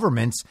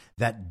governments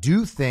that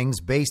do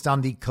things based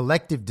on the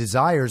collective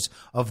desires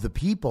of the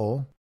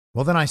people,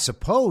 well, then I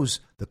suppose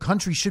the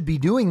country should be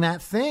doing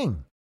that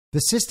thing. The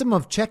system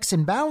of checks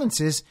and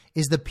balances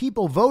is the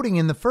people voting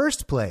in the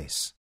first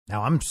place.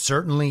 Now, I'm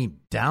certainly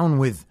down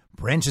with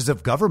branches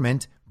of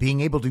government being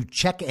able to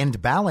check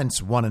and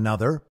balance one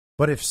another.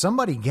 But if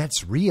somebody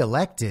gets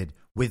reelected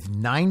with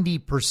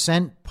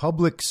 90%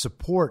 public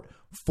support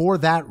for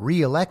that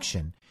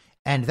reelection,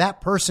 and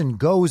that person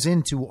goes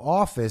into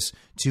office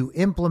to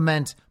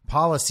implement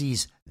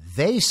policies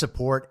they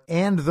support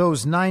and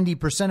those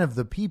 90% of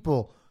the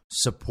people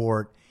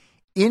support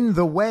in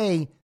the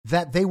way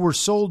that they were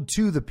sold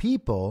to the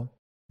people,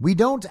 we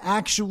don't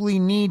actually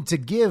need to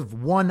give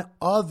one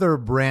other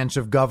branch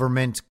of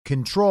government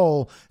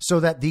control so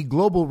that the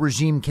global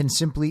regime can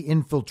simply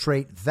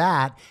infiltrate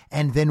that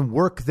and then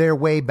work their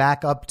way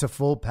back up to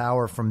full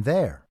power from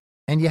there.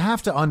 And you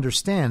have to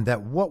understand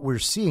that what we're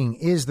seeing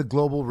is the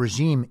global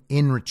regime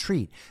in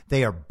retreat.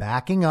 They are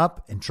backing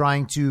up and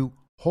trying to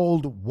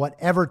hold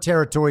whatever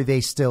territory they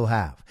still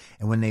have.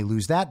 And when they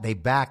lose that, they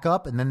back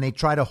up and then they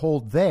try to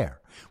hold there.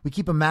 We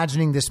keep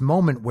imagining this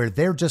moment where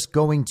they're just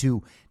going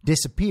to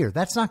disappear.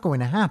 That's not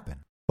going to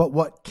happen. But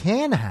what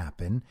can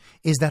happen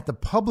is that the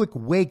public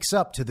wakes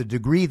up to the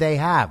degree they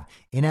have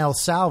in El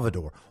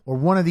Salvador or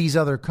one of these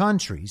other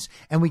countries,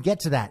 and we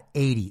get to that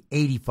 80,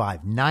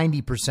 85,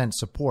 90%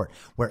 support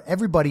where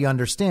everybody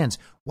understands,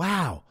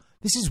 wow,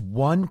 this is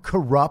one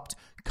corrupt,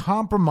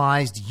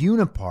 compromised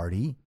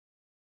uniparty,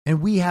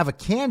 and we have a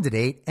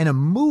candidate and a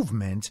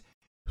movement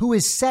who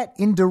is set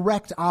in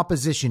direct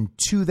opposition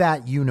to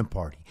that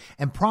uniparty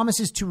and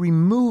promises to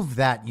remove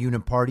that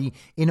uniparty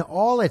in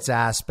all its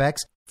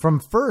aspects from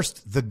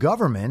first the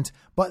government,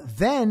 but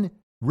then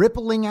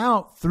rippling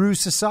out through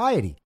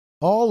society.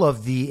 All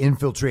of the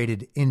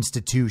infiltrated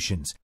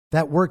institutions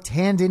that worked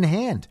hand in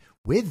hand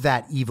with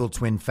that evil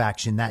twin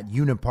faction, that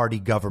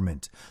uniparty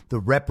government, the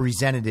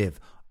representative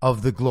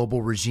of the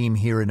global regime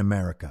here in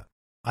America.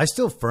 I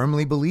still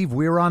firmly believe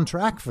we're on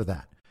track for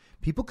that.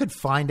 People could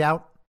find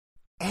out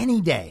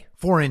any day,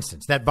 for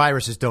instance, that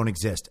viruses don't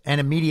exist, and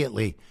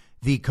immediately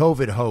the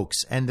COVID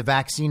hoax and the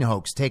vaccine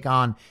hoax take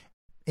on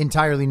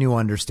entirely new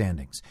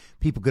understandings.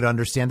 People could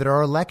understand that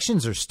our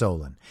elections are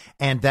stolen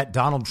and that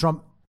Donald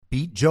Trump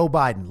beat Joe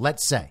Biden.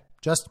 Let's say,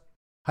 just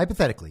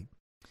hypothetically,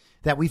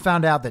 that we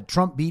found out that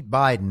Trump beat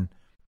Biden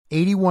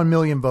 81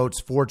 million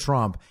votes for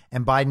Trump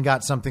and Biden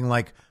got something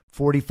like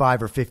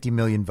 45 or 50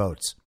 million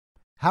votes.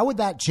 How would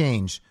that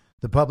change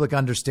the public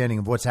understanding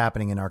of what's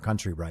happening in our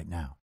country right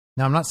now?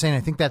 Now, I'm not saying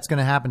I think that's going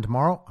to happen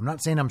tomorrow. I'm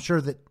not saying I'm sure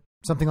that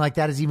something like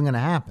that is even going to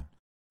happen.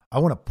 I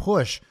want to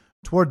push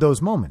toward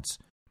those moments.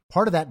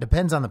 Part of that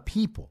depends on the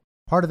people.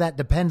 Part of that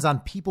depends on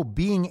people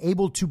being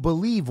able to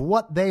believe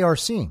what they are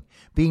seeing,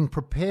 being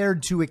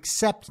prepared to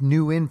accept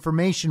new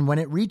information when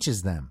it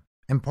reaches them.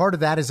 And part of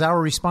that is our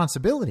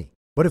responsibility.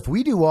 But if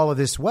we do all of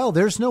this well,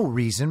 there's no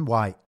reason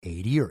why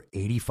 80 or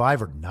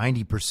 85 or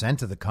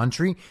 90% of the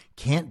country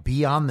can't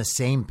be on the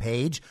same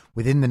page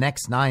within the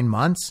next 9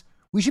 months.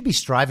 We should be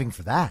striving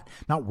for that,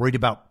 not worried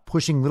about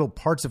pushing little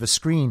parts of a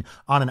screen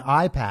on an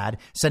iPad,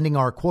 sending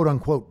our quote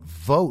unquote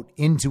vote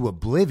into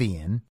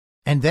oblivion.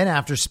 And then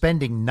after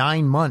spending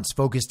 9 months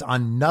focused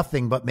on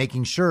nothing but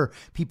making sure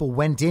people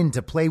went in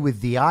to play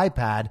with the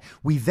iPad,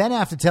 we then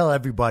have to tell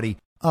everybody,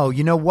 oh,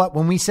 you know what?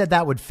 When we said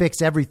that would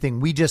fix everything,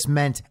 we just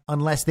meant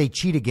unless they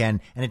cheat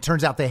again. And it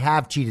turns out they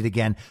have cheated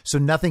again. So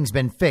nothing's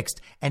been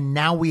fixed. And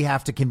now we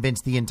have to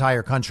convince the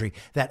entire country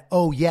that,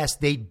 oh, yes,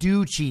 they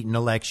do cheat in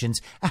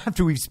elections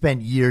after we've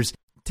spent years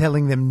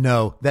telling them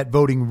no, that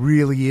voting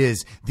really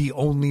is the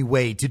only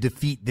way to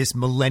defeat this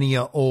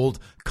millennia-old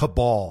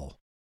cabal.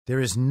 There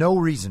is no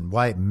reason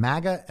why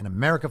MAGA and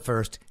America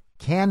First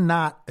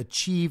cannot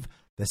achieve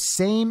the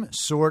same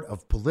sort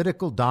of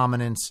political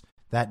dominance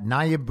that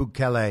Nayib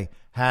Bukele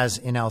has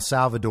in El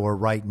Salvador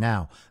right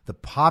now. The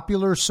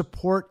popular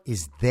support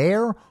is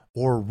there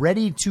or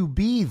ready to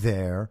be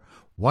there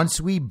once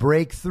we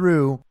break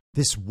through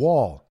this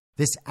wall,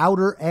 this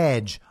outer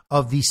edge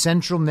of the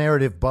central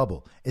narrative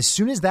bubble. As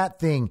soon as that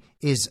thing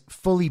is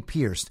fully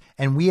pierced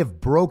and we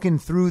have broken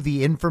through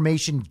the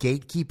information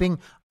gatekeeping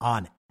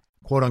on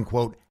quote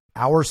unquote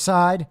our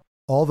side,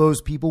 All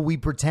those people we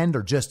pretend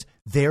are just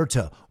there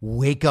to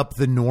wake up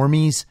the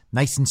normies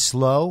nice and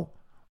slow.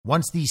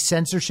 Once the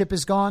censorship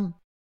is gone,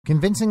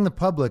 convincing the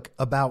public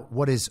about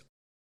what is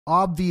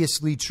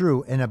obviously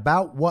true and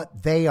about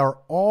what they are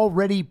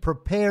already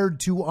prepared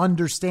to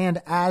understand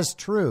as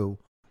true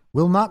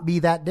will not be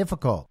that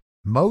difficult.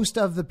 Most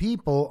of the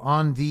people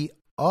on the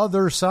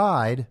other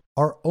side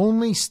are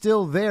only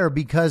still there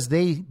because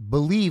they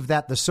believe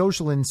that the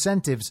social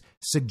incentives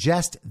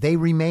suggest they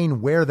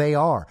remain where they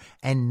are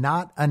and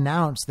not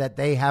announce that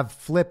they have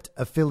flipped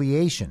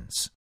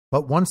affiliations.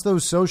 But once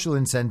those social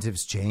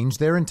incentives change,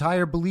 their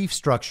entire belief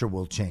structure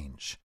will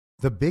change.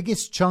 The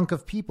biggest chunk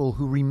of people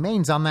who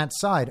remains on that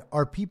side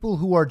are people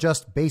who are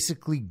just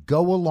basically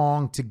go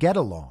along to get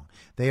along.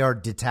 They are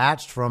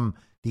detached from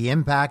the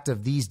impact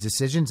of these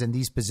decisions and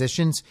these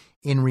positions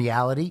in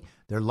reality.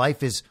 Their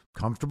life is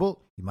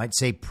comfortable, you might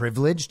say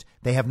privileged.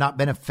 They have not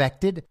been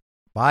affected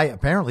by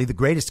apparently the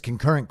greatest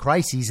concurrent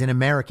crises in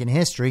American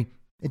history.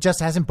 It just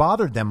hasn't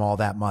bothered them all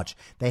that much.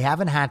 They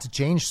haven't had to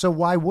change, so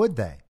why would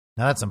they?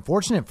 Now, that's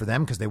unfortunate for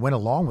them because they went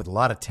along with a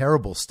lot of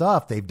terrible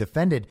stuff. They've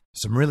defended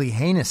some really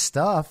heinous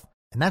stuff,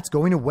 and that's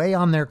going to weigh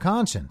on their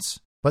conscience.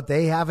 But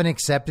they haven't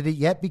accepted it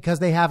yet because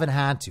they haven't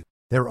had to.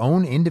 Their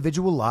own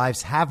individual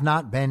lives have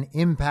not been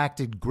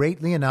impacted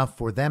greatly enough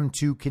for them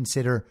to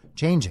consider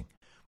changing.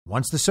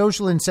 Once the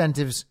social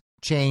incentives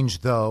change,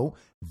 though,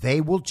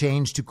 they will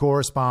change to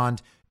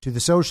correspond to the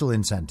social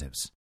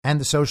incentives. And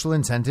the social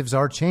incentives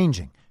are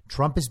changing.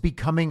 Trump is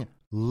becoming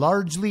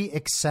largely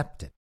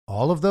accepted.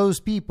 All of those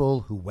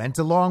people who went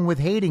along with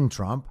hating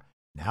Trump,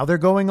 now they're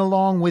going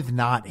along with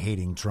not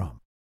hating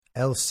Trump.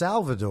 El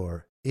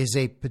Salvador is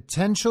a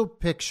potential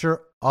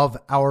picture of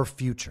our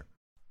future.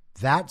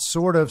 That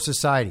sort of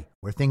society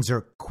where things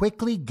are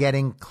quickly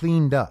getting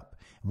cleaned up.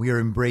 We are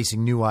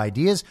embracing new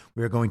ideas.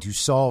 We are going to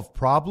solve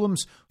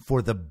problems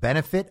for the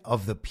benefit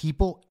of the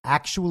people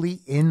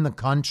actually in the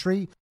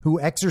country who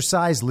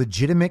exercise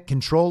legitimate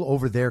control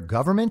over their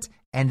government,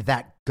 and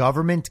that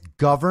government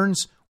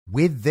governs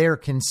with their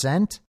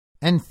consent.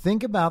 And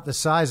think about the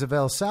size of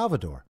El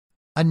Salvador,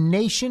 a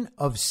nation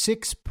of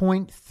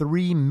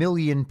 6.3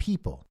 million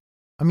people.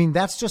 I mean,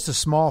 that's just a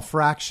small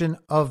fraction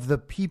of the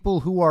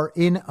people who are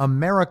in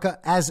America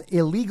as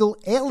illegal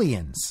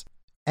aliens.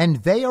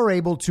 And they are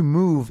able to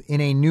move in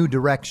a new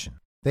direction.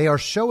 They are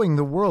showing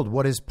the world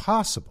what is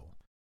possible.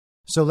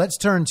 So let's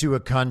turn to a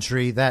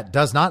country that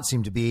does not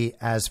seem to be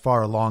as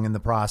far along in the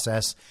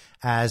process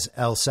as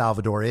El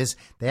Salvador is.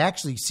 They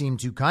actually seem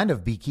to kind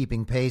of be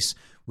keeping pace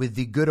with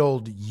the good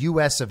old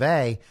US of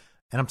A.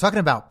 And I'm talking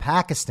about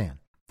Pakistan.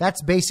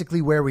 That's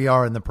basically where we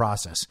are in the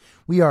process.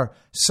 We are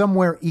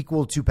somewhere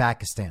equal to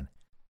Pakistan.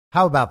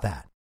 How about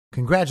that?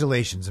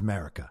 Congratulations,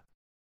 America.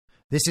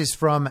 This is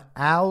from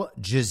Al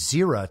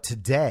Jazeera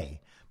today.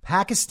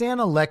 Pakistan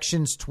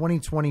elections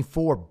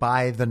 2024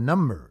 by the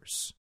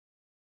numbers.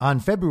 On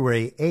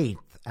February 8th,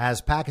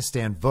 as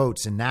Pakistan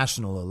votes in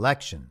national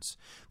elections,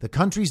 the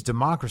country's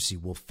democracy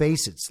will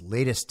face its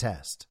latest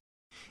test.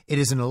 It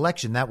is an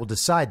election that will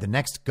decide the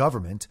next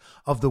government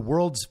of the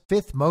world's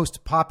fifth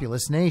most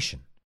populous nation.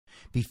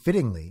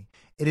 Befittingly,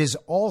 it is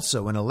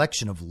also an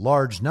election of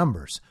large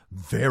numbers,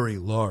 very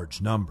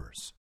large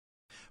numbers.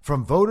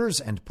 From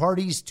voters and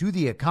parties to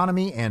the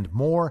economy and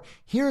more,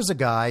 here's a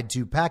guide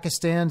to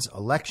Pakistan's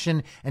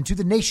election and to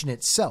the nation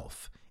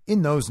itself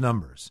in those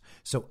numbers.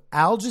 So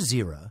Al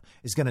Jazeera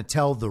is going to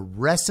tell the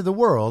rest of the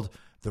world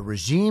the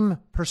regime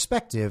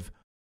perspective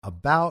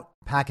about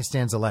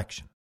Pakistan's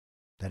election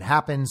that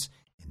happens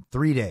in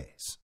 3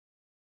 days.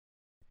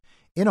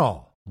 In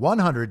all,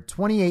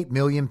 128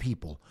 million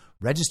people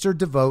registered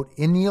to vote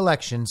in the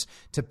elections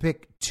to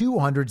pick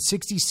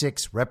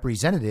 266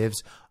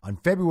 representatives on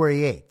February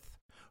 8th.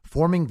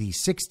 Forming the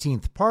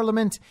 16th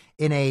parliament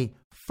in a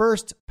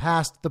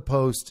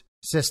first-past-the-post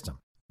system.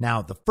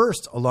 Now, the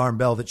first alarm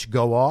bell that should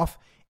go off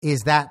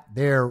is that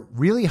they're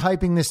really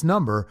hyping this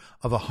number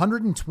of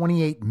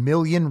 128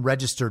 million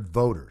registered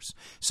voters.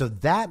 So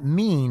that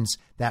means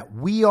that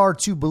we are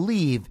to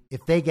believe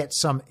if they get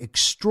some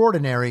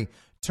extraordinary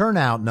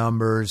turnout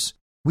numbers,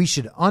 we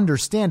should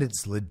understand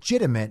it's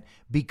legitimate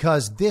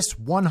because this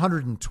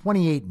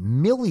 128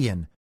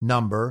 million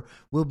number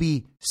will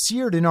be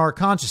seared in our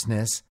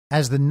consciousness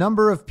as the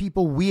number of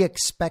people we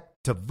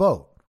expect to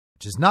vote,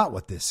 which is not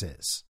what this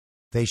is.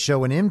 They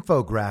show an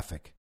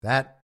infographic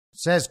that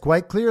says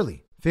quite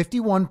clearly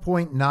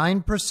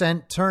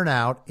 51.9%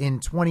 turnout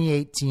in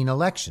 2018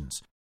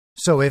 elections.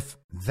 So if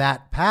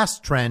that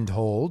past trend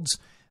holds,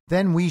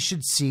 then we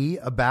should see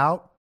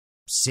about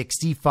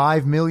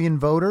 65 million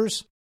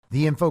voters.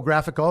 The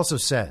infographic also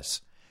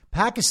says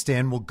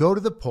Pakistan will go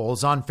to the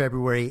polls on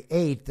February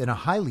 8th in a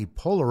highly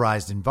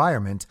polarized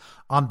environment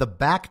on the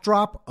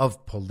backdrop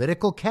of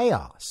political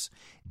chaos,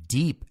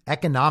 deep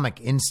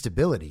economic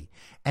instability,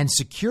 and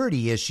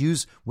security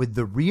issues with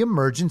the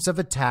reemergence of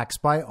attacks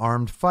by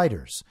armed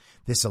fighters.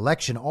 This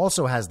election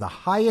also has the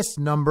highest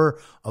number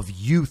of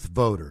youth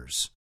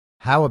voters.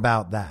 How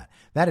about that?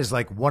 That is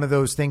like one of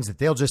those things that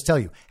they'll just tell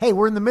you, hey,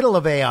 we're in the middle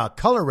of a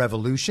color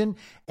revolution,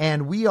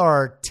 and we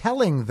are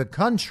telling the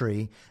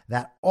country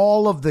that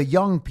all of the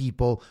young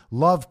people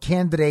love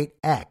candidate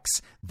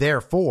X.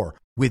 Therefore,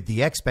 with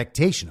the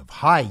expectation of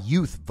high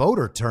youth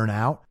voter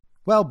turnout,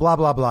 well, blah,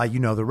 blah, blah, you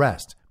know the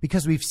rest.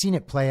 Because we've seen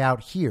it play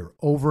out here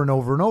over and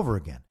over and over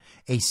again.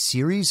 A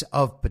series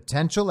of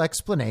potential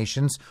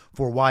explanations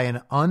for why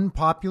an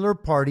unpopular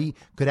party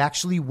could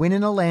actually win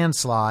in a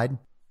landslide.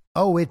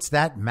 Oh, it's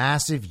that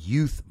massive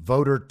youth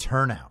voter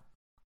turnout.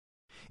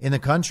 In the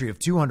country of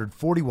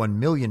 241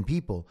 million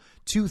people,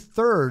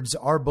 2/3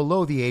 are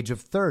below the age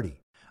of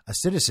 30. A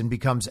citizen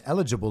becomes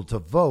eligible to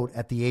vote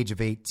at the age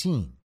of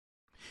 18.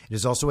 It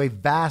is also a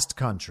vast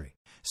country,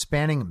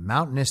 spanning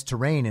mountainous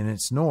terrain in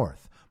its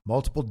north,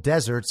 multiple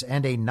deserts,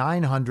 and a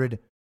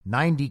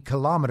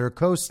 990-kilometer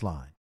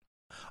coastline.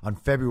 On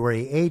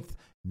February 8th,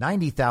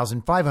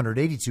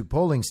 90,582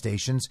 polling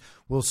stations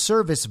will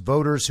service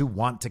voters who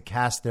want to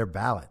cast their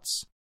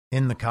ballots.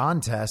 In the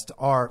contest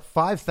are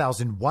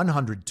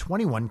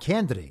 5,121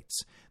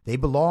 candidates. They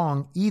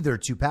belong either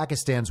to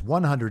Pakistan's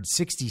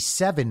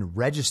 167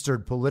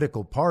 registered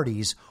political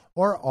parties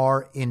or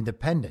are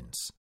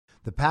independents.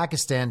 The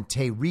Pakistan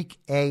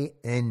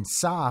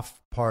Tehreek-e-Insaf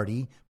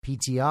Party,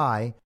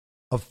 PTI,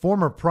 of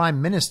former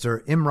Prime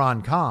Minister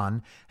Imran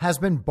Khan, has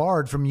been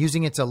barred from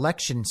using its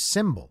election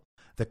symbol,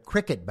 the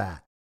cricket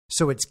bat,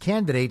 so its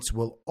candidates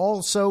will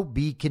also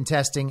be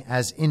contesting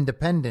as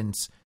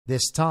independents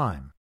this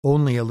time.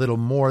 Only a little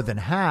more than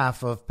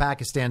half of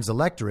Pakistan's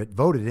electorate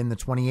voted in the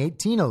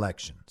 2018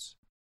 elections.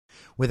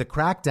 With a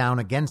crackdown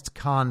against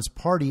Khan's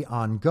party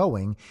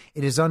ongoing,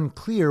 it is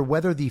unclear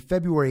whether the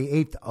February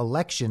 8th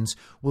elections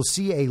will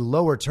see a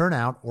lower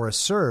turnout or a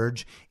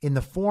surge in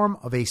the form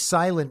of a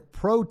silent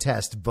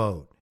protest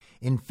vote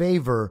in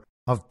favor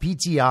of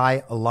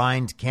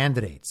PTI-aligned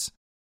candidates.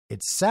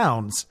 It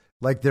sounds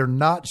like they're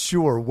not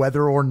sure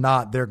whether or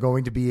not they're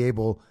going to be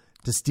able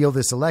to steal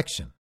this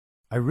election.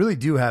 I really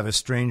do have a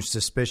strange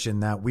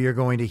suspicion that we are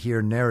going to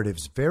hear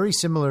narratives very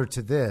similar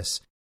to this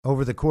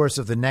over the course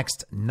of the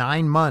next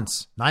 9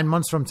 months. 9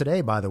 months from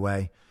today, by the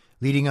way,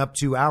 leading up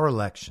to our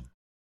election.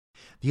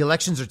 The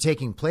elections are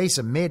taking place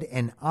amid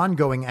an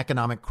ongoing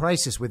economic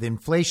crisis with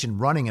inflation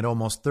running at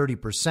almost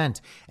 30%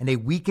 and a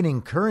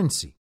weakening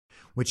currency,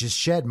 which has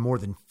shed more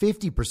than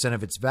 50%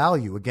 of its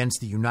value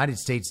against the United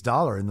States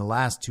dollar in the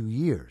last 2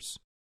 years.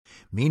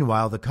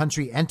 Meanwhile, the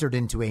country entered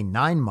into a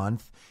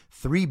 9-month,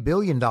 $3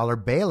 billion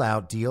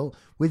bailout deal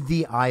with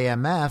the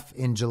IMF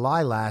in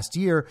July last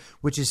year,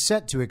 which is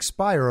set to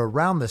expire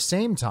around the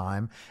same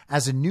time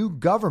as a new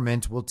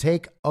government will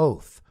take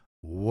oath.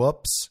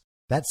 Whoops.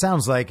 That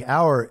sounds like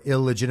our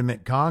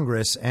illegitimate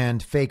Congress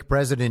and fake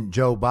President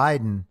Joe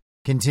Biden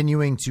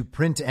continuing to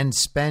print and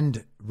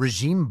spend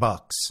regime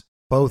bucks,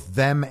 both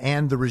them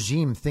and the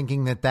regime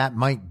thinking that that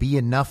might be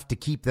enough to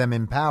keep them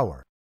in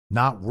power,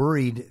 not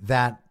worried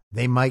that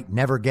they might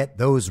never get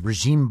those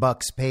regime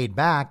bucks paid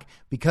back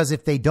because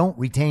if they don't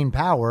retain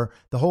power,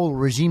 the whole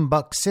regime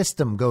buck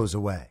system goes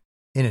away.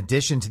 In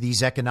addition to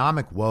these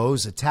economic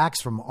woes,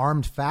 attacks from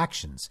armed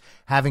factions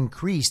have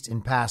increased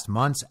in past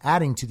months,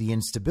 adding to the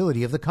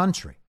instability of the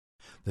country.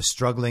 The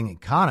struggling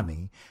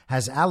economy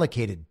has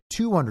allocated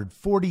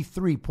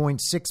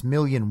 243.6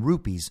 million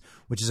rupees,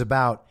 which is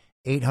about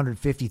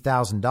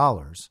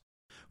 $850,000,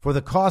 for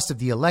the cost of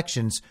the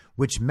elections,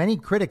 which many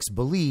critics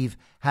believe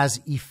has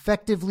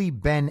effectively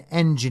been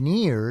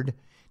engineered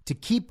to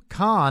keep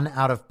Khan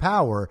out of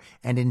power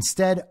and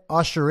instead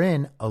usher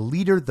in a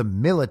leader the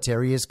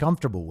military is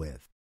comfortable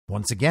with.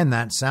 Once again,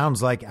 that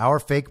sounds like our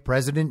fake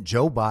President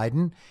Joe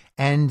Biden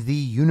and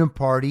the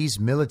Uniparty's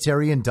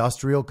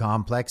military-industrial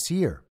complex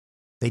here.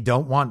 They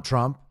don't want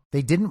Trump.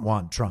 They didn't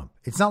want Trump.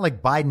 It's not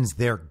like Biden's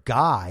their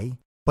guy,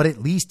 but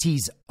at least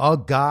he's a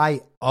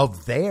guy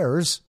of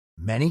theirs.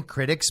 Many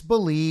critics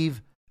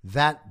believe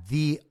that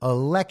the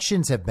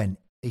elections have been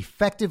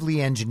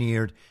effectively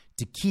engineered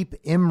to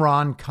keep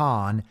Imran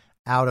Khan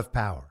out of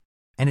power.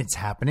 And it's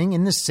happening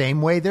in the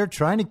same way they're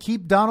trying to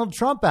keep Donald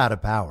Trump out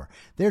of power.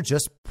 They're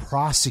just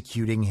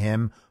prosecuting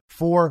him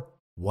for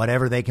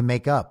whatever they can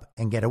make up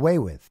and get away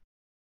with.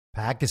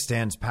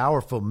 Pakistan's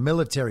powerful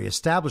military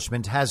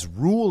establishment has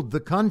ruled the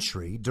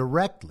country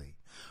directly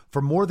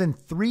for more than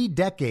 3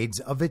 decades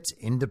of its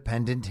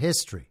independent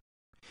history.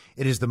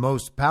 It is the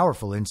most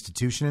powerful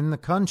institution in the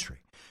country.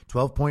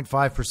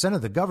 12.5%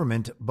 of the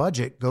government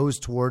budget goes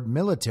toward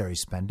military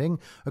spending,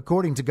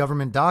 according to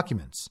government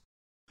documents.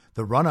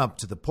 The run-up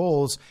to the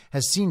polls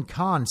has seen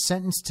Khan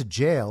sentenced to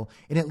jail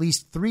in at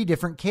least 3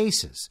 different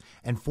cases,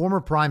 and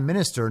former Prime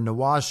Minister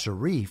Nawaz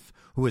Sharif,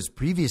 who was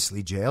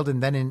previously jailed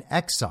and then in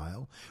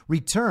exile,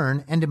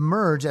 return and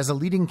emerge as a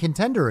leading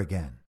contender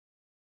again.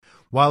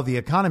 While the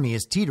economy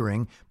is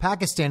teetering,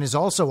 Pakistan is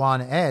also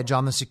on edge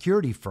on the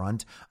security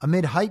front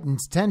amid heightened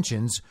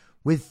tensions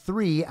with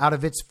 3 out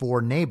of its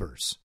 4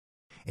 neighbors.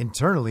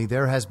 Internally,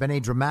 there has been a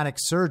dramatic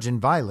surge in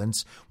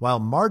violence, while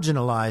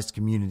marginalized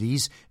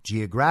communities,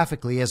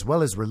 geographically as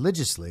well as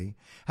religiously,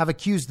 have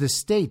accused the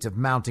state of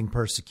mounting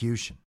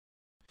persecution.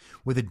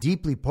 With a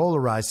deeply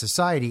polarized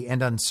society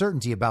and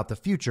uncertainty about the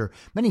future,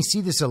 many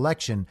see this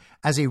election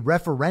as a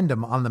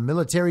referendum on the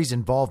military's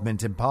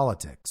involvement in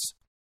politics.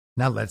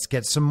 Now let's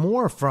get some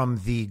more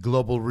from the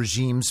global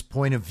regime's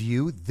point of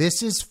view.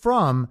 This is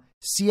from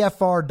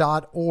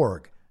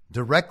CFR.org,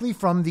 directly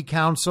from the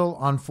Council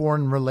on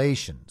Foreign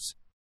Relations.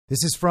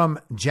 This is from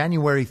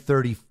January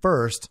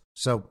 31st,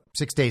 so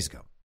 6 days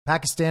ago.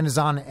 Pakistan is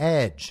on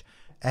edge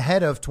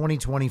ahead of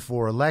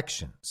 2024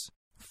 elections.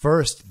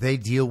 First, they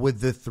deal with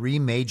the three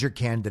major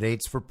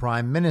candidates for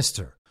prime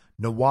minister.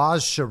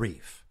 Nawaz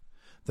Sharif.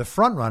 The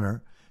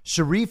frontrunner,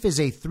 Sharif, is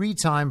a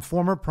three-time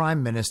former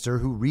prime minister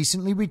who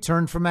recently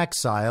returned from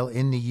exile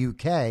in the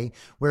UK,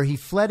 where he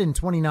fled in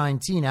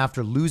 2019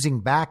 after losing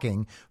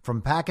backing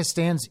from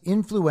Pakistan's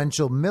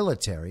influential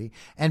military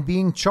and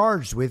being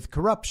charged with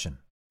corruption.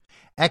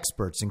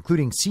 Experts,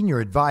 including senior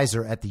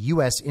advisor at the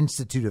U.S.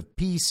 Institute of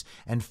Peace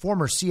and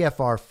former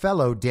CFR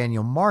fellow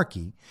Daniel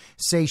Markey,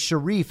 say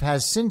Sharif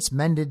has since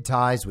mended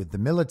ties with the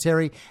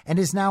military and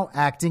is now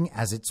acting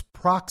as its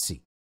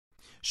proxy.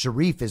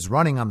 Sharif is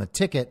running on the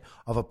ticket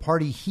of a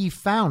party he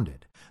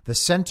founded, the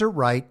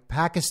center-right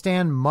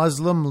Pakistan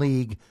Muslim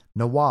League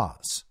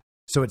Nawaz.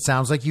 So it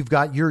sounds like you've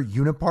got your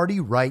uniparty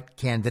right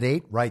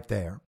candidate right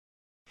there.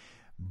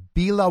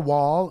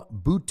 Bilawal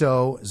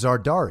Bhutto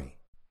Zardari,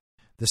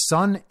 the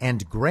son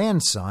and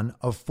grandson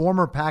of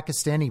former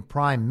Pakistani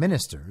prime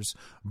ministers.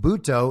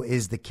 Bhutto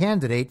is the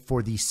candidate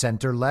for the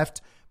center-left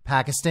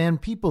Pakistan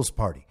People's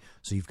Party.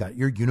 So you've got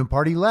your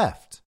uniparty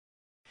left.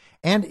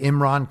 And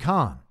Imran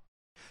Khan.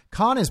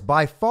 Khan is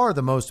by far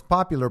the most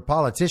popular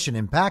politician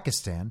in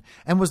Pakistan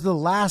and was the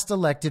last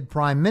elected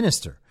prime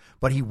minister,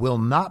 but he will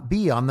not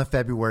be on the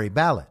February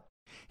ballot.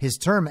 His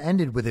term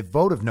ended with a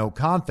vote of no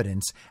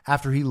confidence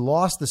after he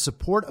lost the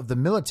support of the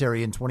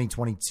military in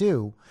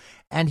 2022,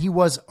 and he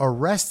was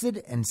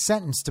arrested and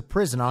sentenced to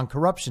prison on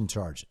corruption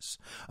charges,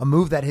 a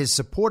move that his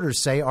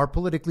supporters say are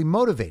politically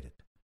motivated.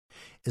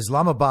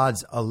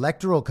 Islamabad's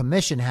Electoral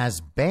Commission has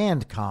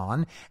banned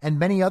Khan and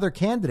many other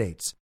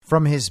candidates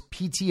from his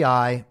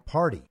PTI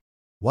party.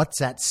 What's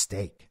at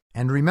stake?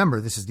 And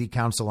remember, this is the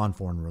Council on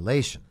Foreign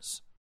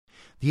Relations.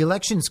 The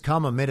elections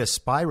come amid a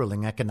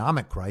spiraling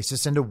economic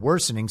crisis and a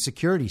worsening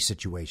security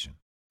situation.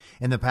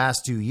 In the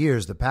past 2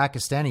 years, the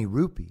Pakistani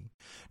rupee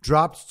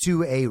dropped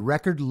to a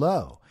record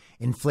low.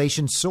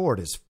 Inflation soared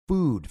as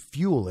food,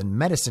 fuel, and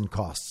medicine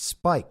costs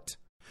spiked.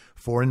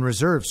 Foreign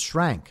reserves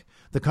shrank.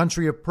 The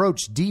country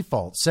approached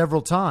default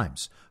several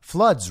times.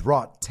 Floods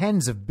wrought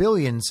tens of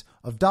billions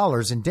of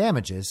dollars in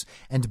damages,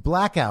 and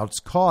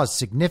blackouts caused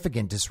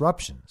significant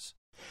disruptions.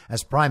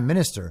 As prime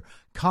minister,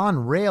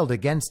 Khan railed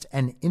against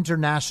an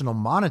International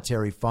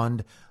Monetary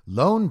Fund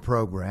loan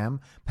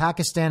program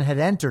Pakistan had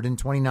entered in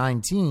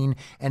 2019,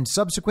 and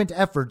subsequent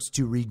efforts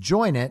to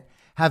rejoin it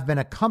have been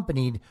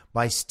accompanied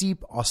by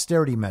steep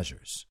austerity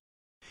measures.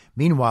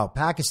 Meanwhile,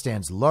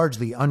 Pakistan's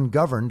largely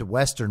ungoverned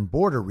western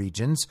border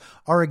regions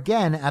are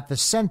again at the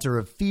center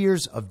of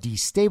fears of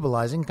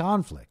destabilizing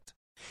conflict.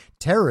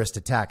 Terrorist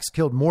attacks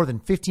killed more than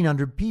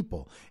 1,500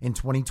 people in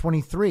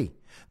 2023,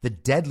 the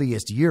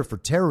deadliest year for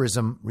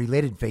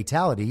terrorism-related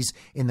fatalities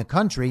in the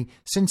country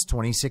since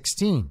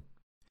 2016.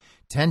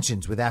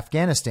 Tensions with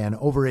Afghanistan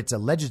over its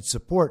alleged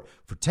support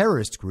for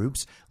terrorist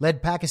groups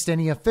led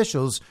Pakistani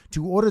officials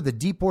to order the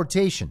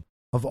deportation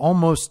of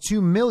almost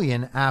 2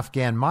 million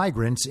Afghan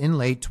migrants in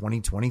late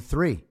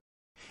 2023.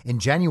 In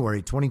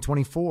January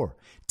 2024,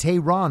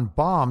 Tehran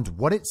bombed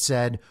what it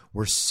said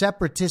were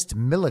separatist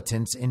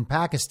militants in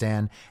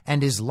Pakistan,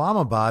 and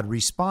Islamabad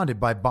responded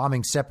by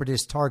bombing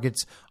separatist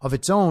targets of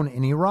its own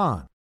in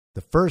Iran,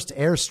 the first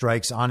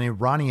airstrikes on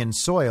Iranian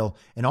soil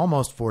in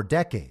almost 4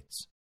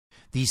 decades.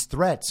 These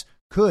threats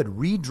could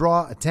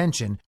redraw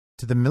attention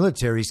to the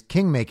military's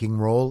king-making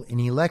role in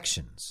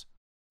elections.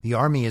 The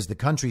army is the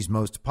country's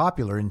most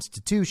popular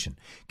institution,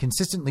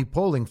 consistently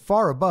polling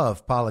far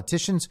above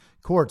politicians,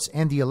 courts,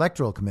 and the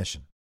Electoral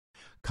Commission.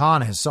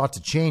 Khan has sought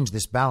to change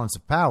this balance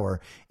of power,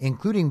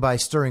 including by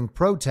stirring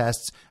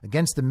protests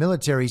against the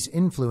military's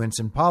influence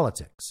in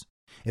politics.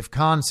 If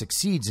Khan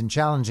succeeds in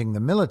challenging the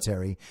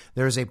military,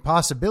 there is a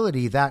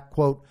possibility that,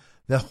 quote,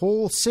 the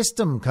whole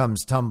system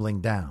comes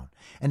tumbling down,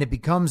 and it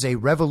becomes a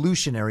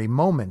revolutionary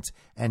moment,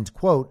 end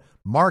quote,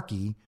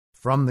 Markey,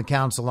 from the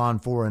Council on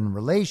Foreign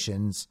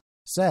Relations,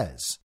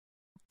 says.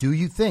 Do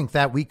you think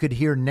that we could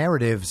hear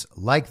narratives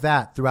like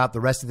that throughout the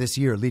rest of this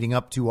year leading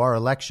up to our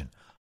election?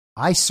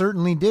 I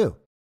certainly do.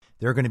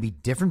 There are going to be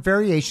different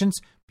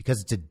variations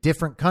because it's a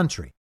different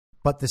country.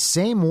 But the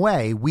same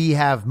way we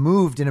have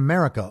moved in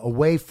America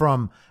away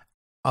from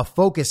a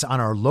focus on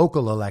our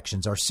local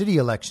elections, our city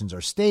elections,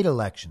 our state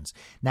elections,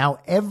 now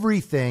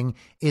everything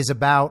is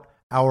about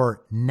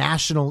our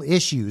national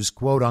issues,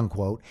 quote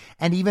unquote,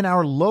 and even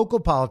our local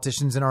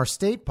politicians and our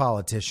state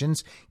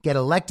politicians get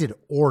elected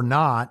or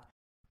not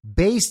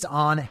based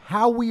on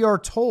how we are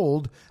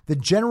told the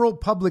general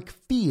public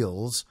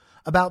feels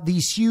about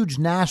these huge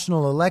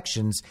national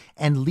elections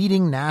and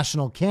leading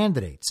national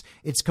candidates.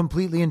 It's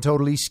completely and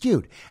totally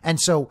skewed. And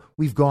so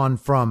we've gone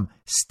from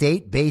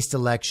state-based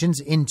elections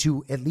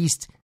into, at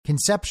least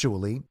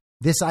conceptually,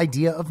 this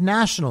idea of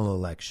national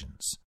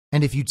elections.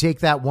 And if you take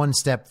that one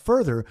step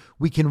further,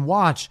 we can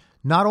watch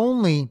not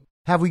only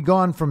have we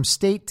gone from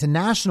state to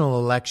national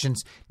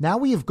elections, now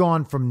we have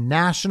gone from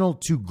national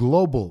to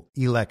global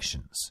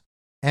elections.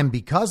 And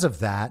because of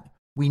that,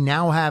 we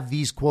now have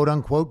these quote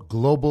unquote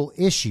global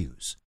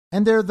issues.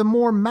 And they're the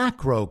more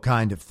macro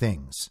kind of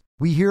things.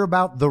 We hear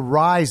about the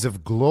rise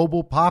of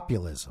global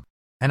populism.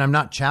 And I'm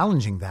not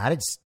challenging that.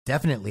 It's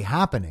definitely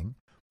happening.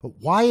 But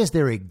why is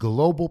there a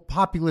global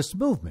populist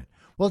movement?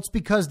 Well, it's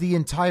because the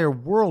entire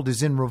world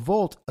is in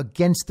revolt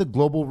against the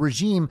global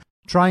regime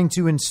trying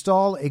to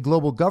install a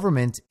global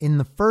government in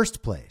the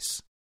first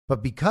place.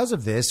 But because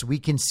of this, we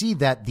can see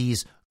that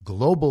these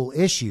global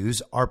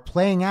issues are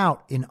playing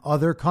out in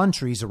other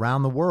countries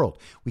around the world.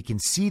 We can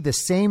see the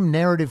same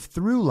narrative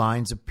through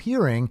lines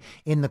appearing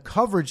in the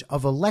coverage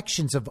of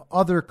elections of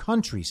other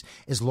countries,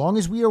 as long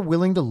as we are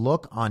willing to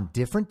look on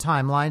different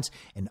timelines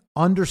and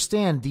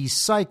understand these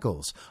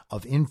cycles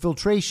of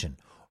infiltration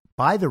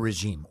by the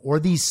regime or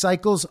these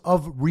cycles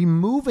of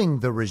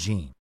removing the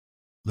regime.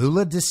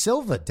 Lula da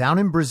Silva down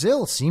in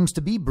Brazil seems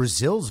to be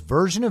Brazil's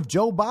version of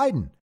Joe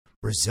Biden.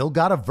 Brazil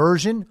got a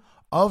version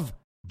of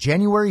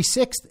January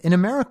 6th in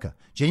America.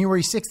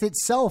 January 6th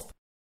itself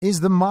is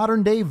the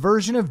modern day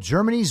version of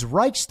Germany's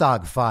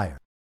Reichstag fire.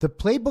 The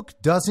playbook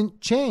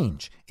doesn't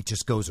change. It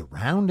just goes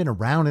around and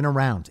around and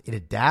around. It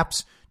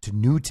adapts to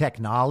new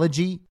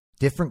technology.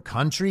 Different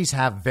countries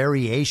have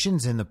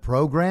variations in the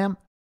program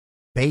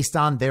based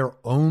on their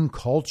own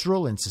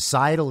cultural and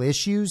societal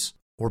issues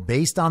or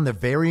based on the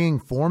varying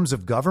forms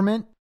of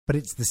government. But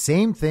it's the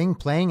same thing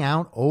playing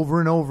out over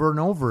and over and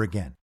over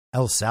again.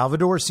 El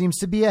Salvador seems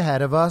to be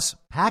ahead of us.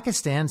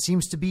 Pakistan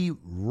seems to be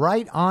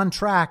right on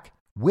track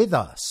with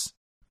us.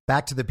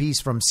 Back to the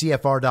piece from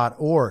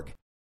CFR.org.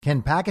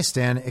 Can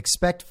Pakistan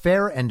expect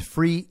fair and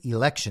free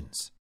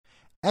elections?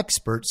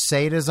 Experts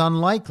say it is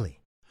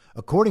unlikely.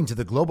 According to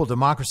the global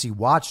democracy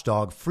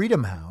watchdog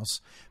Freedom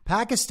House,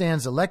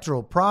 Pakistan's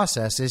electoral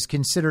process is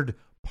considered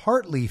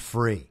partly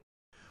free.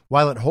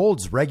 While it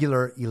holds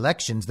regular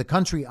elections, the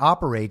country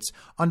operates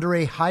under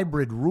a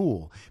hybrid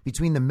rule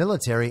between the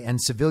military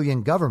and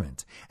civilian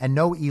government, and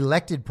no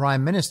elected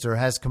prime minister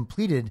has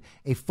completed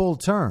a full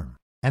term.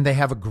 And they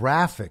have a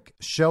graphic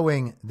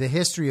showing the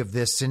history of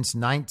this since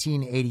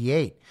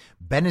 1988.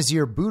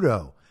 Benazir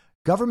Bhutto,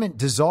 government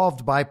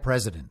dissolved by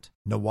President.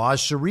 Nawaz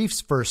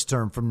Sharif's first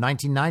term from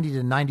 1990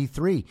 to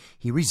 93.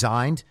 He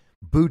resigned.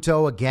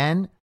 Bhutto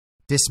again.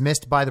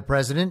 Dismissed by the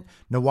president.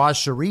 Nawaz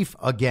Sharif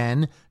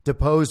again,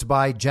 deposed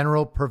by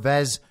General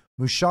Pervez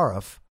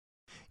Musharraf.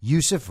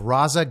 Yusuf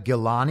Raza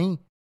Gilani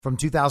from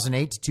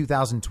 2008 to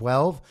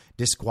 2012,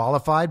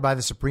 disqualified by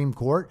the Supreme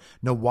Court.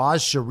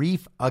 Nawaz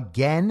Sharif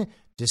again,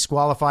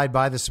 disqualified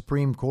by the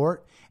Supreme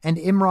Court. And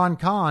Imran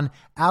Khan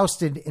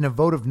ousted in a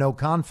vote of no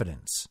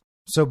confidence.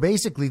 So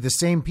basically, the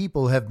same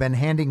people have been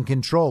handing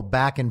control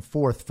back and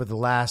forth for the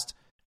last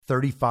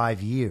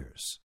 35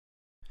 years.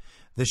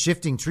 The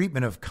shifting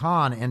treatment of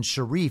Khan and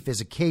Sharif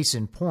is a case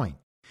in point.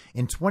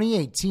 In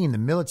 2018, the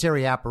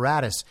military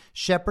apparatus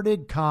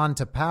shepherded Khan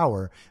to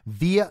power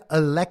via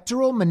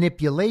electoral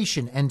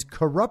manipulation and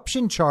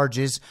corruption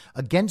charges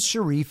against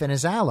Sharif and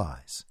his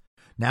allies.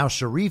 Now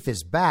Sharif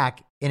is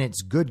back in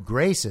its good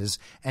graces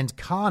and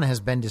Khan has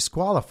been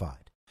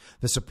disqualified.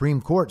 The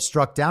Supreme Court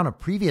struck down a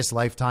previous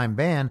lifetime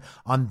ban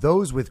on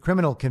those with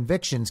criminal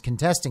convictions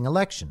contesting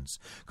elections,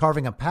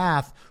 carving a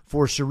path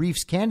for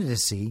Sharif's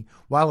candidacy,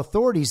 while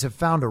authorities have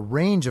found a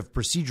range of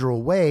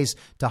procedural ways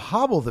to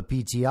hobble the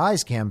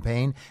PTI's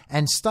campaign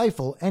and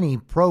stifle any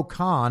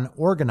pro-Khan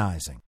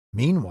organizing.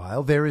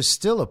 Meanwhile, there is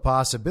still a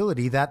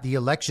possibility that the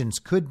elections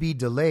could be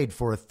delayed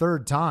for a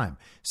third time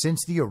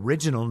since the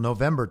original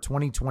November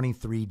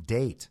 2023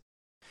 date.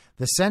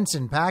 The sense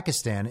in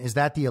Pakistan is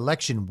that the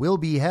election will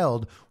be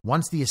held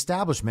once the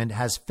establishment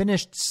has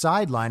finished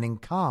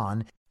sidelining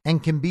Khan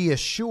and can be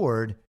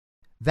assured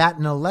that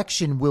an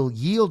election will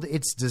yield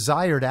its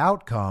desired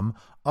outcome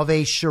of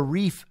a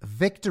Sharif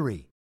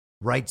victory,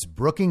 writes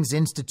Brookings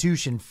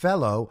Institution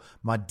fellow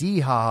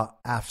Madiha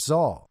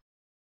Afzal.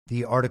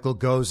 The article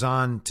goes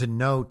on to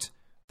note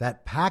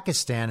that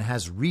Pakistan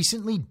has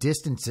recently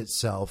distanced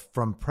itself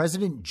from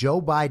President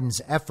Joe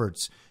Biden's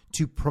efforts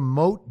to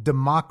promote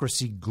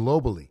democracy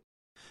globally.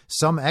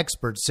 Some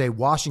experts say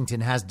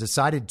Washington has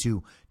decided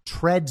to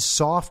tread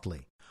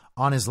softly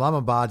on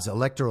Islamabad's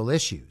electoral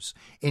issues,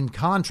 in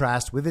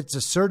contrast with its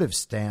assertive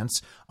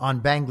stance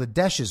on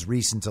Bangladesh's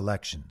recent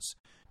elections,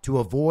 to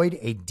avoid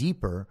a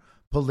deeper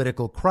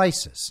political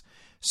crisis.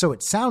 So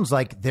it sounds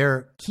like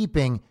they're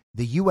keeping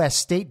the U.S.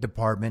 State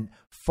Department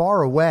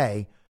far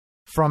away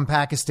from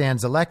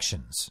Pakistan's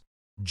elections.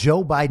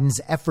 Joe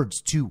Biden's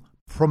efforts to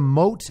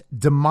promote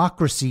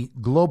democracy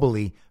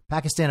globally,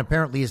 Pakistan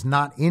apparently is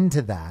not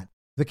into that.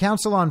 The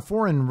Council on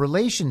Foreign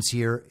Relations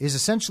here is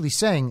essentially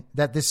saying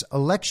that this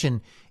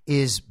election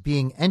is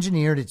being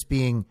engineered, it's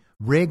being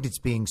rigged, it's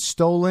being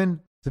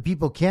stolen. The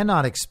people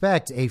cannot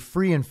expect a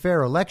free and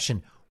fair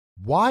election.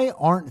 Why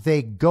aren't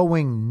they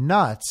going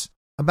nuts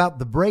about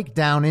the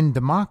breakdown in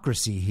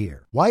democracy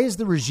here? Why is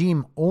the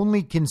regime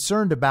only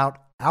concerned about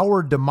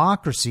our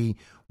democracy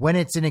when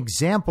it's an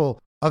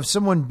example of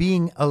someone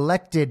being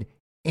elected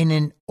in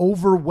an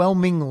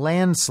overwhelming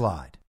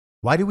landslide?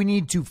 Why do we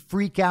need to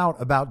freak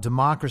out about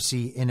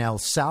democracy in El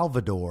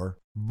Salvador,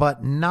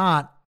 but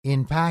not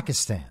in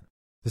Pakistan?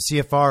 The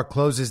CFR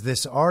closes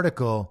this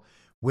article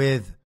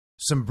with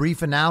some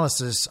brief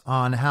analysis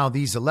on how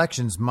these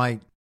elections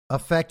might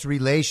affect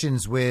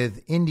relations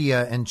with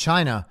India and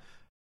China.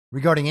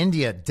 Regarding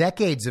India,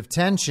 decades of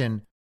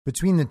tension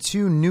between the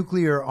two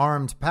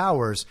nuclear-armed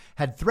powers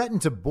had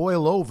threatened to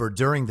boil over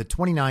during the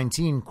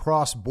 2019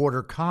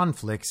 cross-border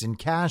conflicts in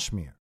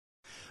Kashmir.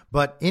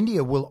 But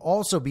India will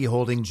also be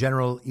holding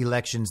general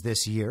elections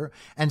this year,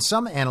 and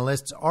some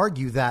analysts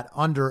argue that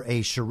under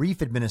a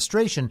Sharif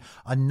administration,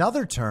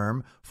 another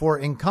term for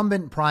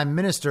incumbent Prime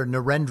Minister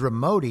Narendra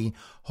Modi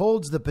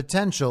holds the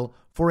potential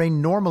for a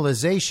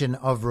normalization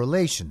of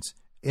relations.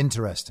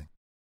 Interesting.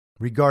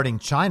 Regarding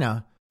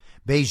China,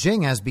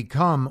 Beijing has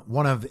become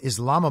one of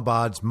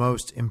Islamabad's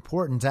most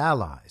important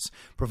allies,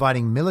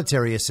 providing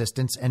military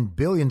assistance and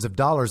billions of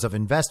dollars of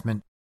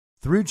investment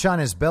through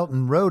China's Belt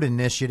and Road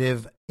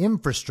Initiative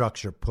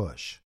infrastructure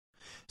push.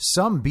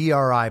 Some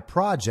BRI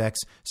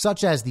projects,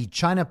 such as the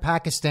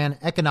China-Pakistan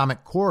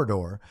Economic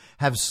Corridor,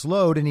 have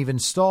slowed and even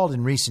stalled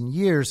in recent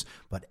years,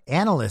 but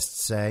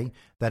analysts say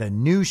that a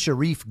new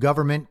Sharif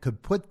government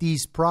could put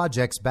these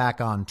projects back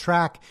on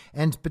track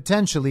and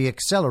potentially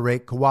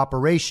accelerate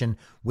cooperation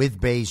with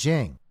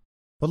Beijing.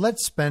 But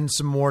let's spend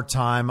some more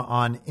time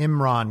on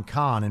Imran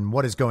Khan and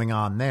what is going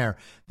on there.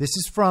 This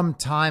is from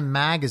Time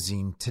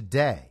magazine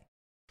today.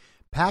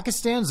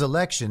 Pakistan's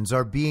elections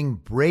are being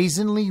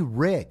brazenly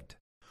rigged.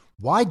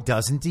 Why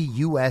doesn't the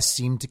U.S.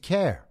 seem to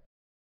care?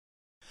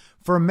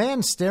 For a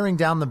man staring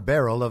down the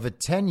barrel of a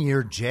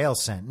 10-year jail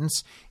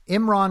sentence,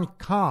 Imran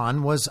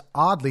Khan was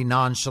oddly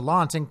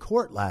nonchalant in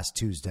court last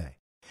Tuesday.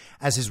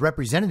 As his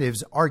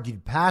representatives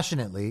argued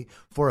passionately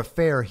for a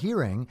fair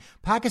hearing,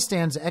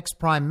 Pakistan's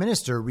ex-prime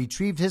minister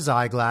retrieved his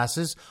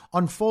eyeglasses,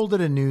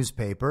 unfolded a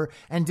newspaper,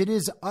 and did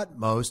his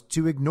utmost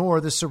to ignore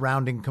the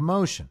surrounding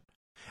commotion.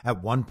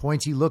 At one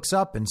point, he looks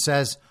up and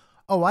says,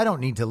 "Oh, I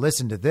don't need to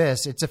listen to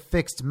this. It's a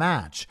fixed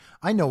match.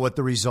 I know what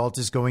the result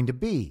is going to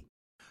be."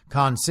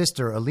 Khan's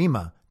sister,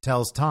 Alima,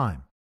 tells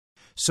Time.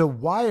 So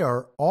why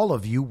are all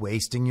of you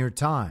wasting your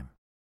time?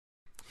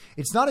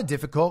 It's not a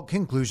difficult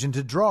conclusion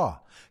to draw.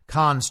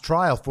 Khan's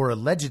trial for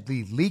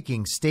allegedly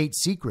leaking state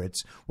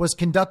secrets was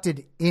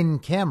conducted in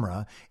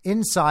camera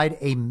inside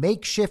a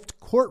makeshift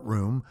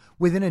courtroom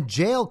within a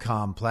jail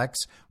complex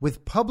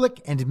with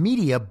public and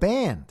media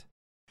banned.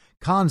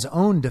 Khan's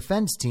own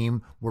defense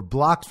team were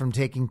blocked from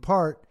taking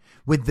part,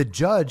 with the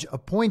judge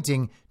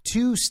appointing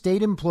two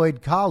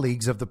state-employed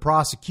colleagues of the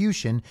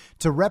prosecution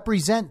to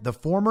represent the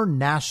former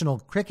national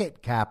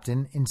cricket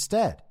captain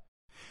instead.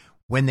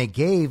 When they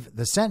gave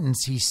the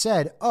sentence, he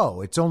said,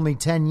 "Oh, it's only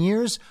 10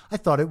 years? I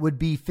thought it would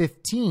be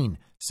 15,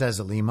 says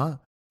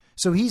Alima.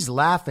 So he's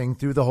laughing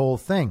through the whole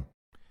thing.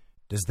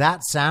 Does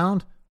that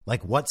sound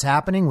like what's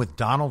happening with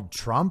Donald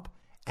Trump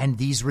and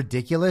these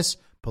ridiculous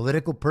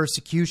political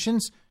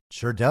persecutions?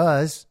 Sure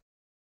does.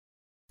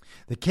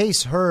 The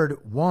case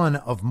heard one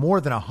of more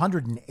than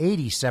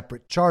 180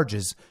 separate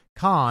charges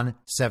Khan,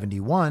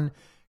 71,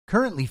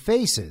 currently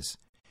faces,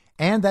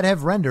 and that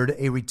have rendered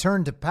a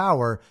return to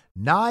power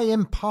nigh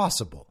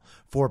impossible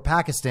for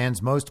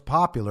Pakistan's most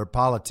popular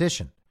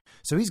politician.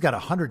 So he's got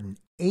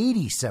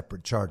 180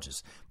 separate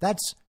charges.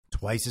 That's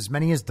twice as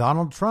many as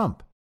Donald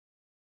Trump.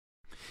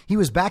 He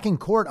was back in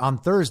court on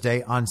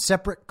Thursday on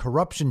separate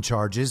corruption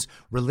charges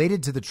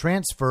related to the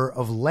transfer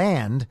of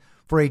land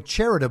for a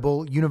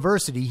charitable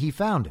university he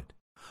founded.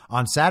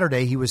 On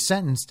Saturday, he was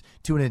sentenced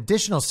to an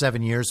additional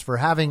 7 years for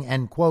having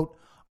an, quote,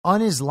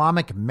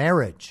 un-Islamic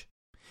marriage.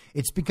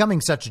 It's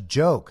becoming such a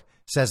joke,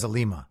 says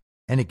Alima.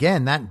 And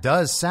again, that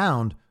does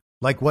sound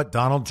like what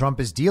Donald Trump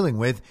is dealing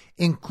with,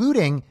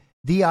 including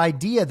the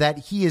idea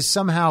that he is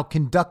somehow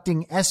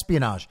conducting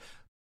espionage.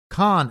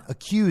 Khan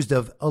accused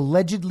of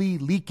allegedly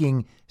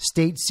leaking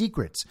state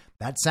secrets.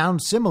 That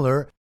sounds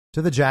similar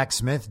to the Jack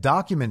Smith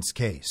documents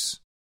case.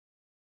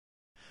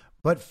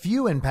 But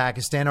few in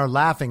Pakistan are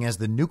laughing as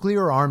the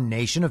nuclear-armed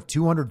nation of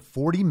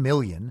 240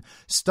 million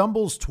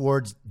stumbles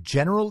towards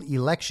general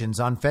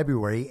elections on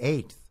February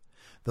 8th.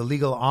 The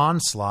legal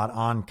onslaught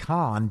on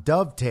Khan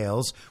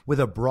dovetails with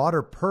a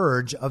broader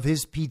purge of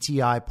his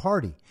PTI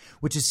party,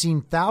 which has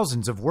seen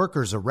thousands of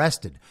workers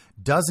arrested,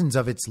 dozens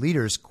of its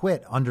leaders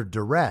quit under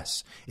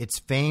duress, its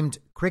famed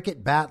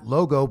cricket bat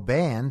logo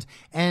banned,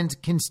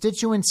 and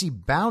constituency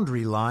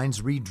boundary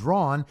lines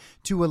redrawn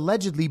to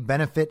allegedly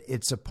benefit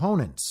its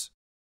opponents.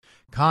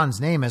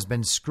 Khan's name has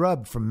been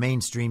scrubbed from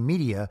mainstream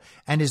media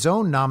and his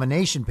own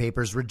nomination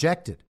papers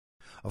rejected.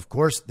 Of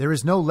course, there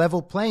is no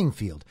level playing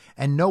field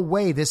and no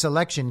way this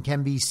election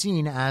can be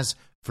seen as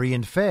free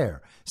and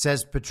fair,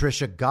 says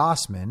Patricia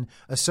Gossman,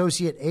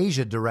 Associate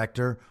Asia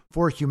Director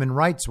for Human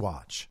Rights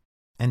Watch.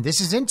 And this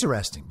is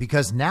interesting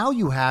because now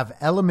you have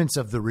elements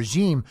of the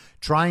regime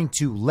trying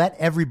to let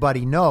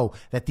everybody know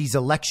that these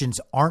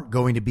elections aren't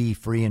going to be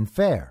free and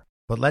fair.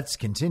 But let's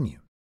continue.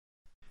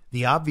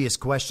 The obvious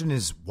question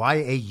is why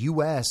a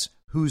U.S.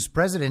 whose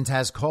president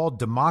has called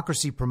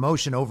democracy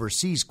promotion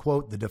overseas,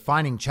 quote, the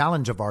defining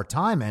challenge of our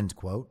time, end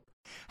quote,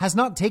 has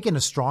not taken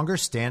a stronger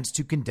stance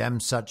to condemn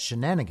such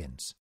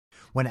shenanigans.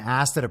 When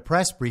asked at a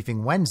press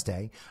briefing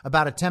Wednesday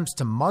about attempts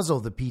to muzzle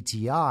the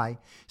PTI,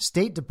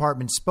 State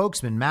Department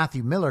spokesman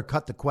Matthew Miller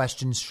cut the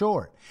question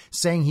short,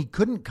 saying he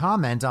couldn't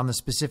comment on the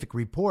specific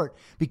report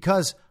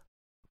because,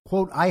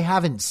 quote, I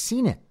haven't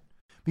seen it.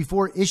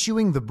 Before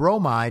issuing the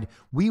bromide,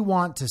 we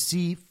want to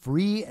see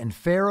free and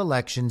fair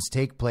elections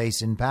take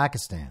place in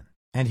Pakistan.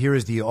 And here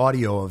is the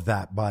audio of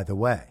that, by the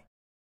way.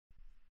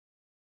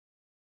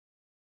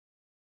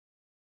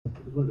 I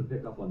just wanted to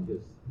pick up on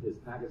his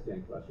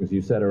Pakistan question, because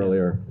you said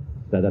earlier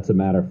that that's a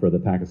matter for the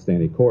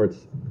Pakistani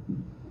courts.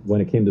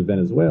 When it came to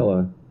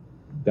Venezuela,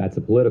 that's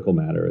a political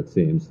matter, it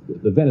seems.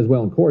 The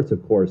Venezuelan courts,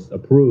 of course,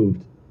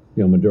 approved,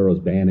 Maduro's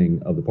banning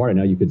of the party.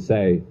 Now, you could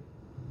say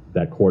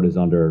that court is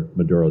under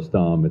Maduro's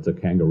thumb. It's a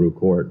kangaroo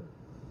court.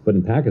 But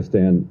in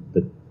Pakistan,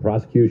 the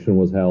prosecution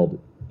was held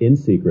in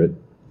secret.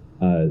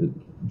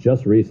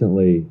 Just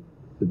recently,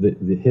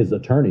 his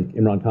attorney,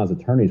 Imran Khan's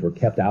attorneys, were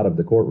kept out of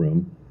the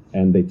courtroom,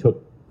 and they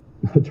took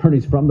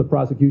attorneys from the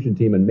prosecution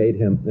team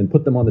and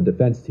put them on the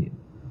defense team.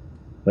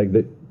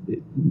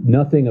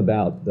 Nothing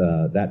about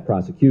that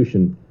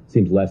prosecution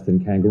seems less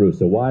than kangaroo.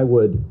 So why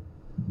would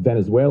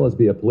Venezuela's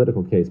be a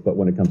political case, but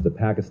when it comes to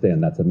Pakistan,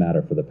 that's a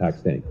matter for the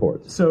Pakistani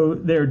courts? So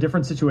there are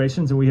different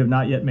situations, and we have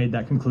not yet made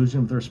that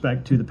conclusion with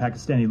respect to the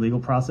Pakistani legal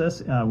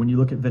process. When you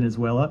look at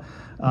Venezuela,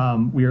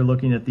 we are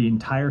looking at the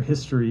entire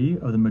history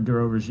of the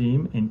Maduro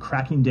regime in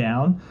cracking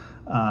down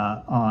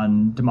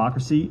on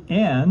democracy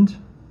and,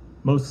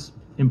 most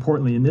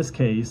importantly in this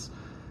case,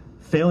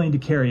 failing to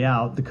carry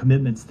out the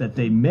commitments that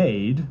they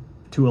made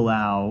to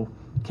allow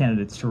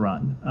candidates to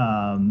run.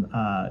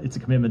 It's a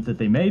commitment that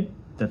they made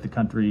that the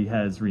country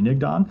has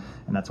reneged on,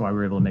 and that's why we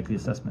were able to make the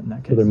assessment in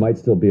that case. So there might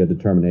still be a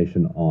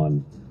determination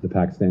on the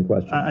Pakistan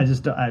question?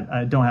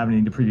 I don't have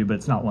anything to preview, but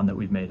it's not one that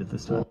we've made at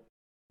this time.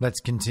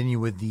 Let's continue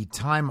with the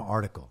Time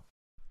article.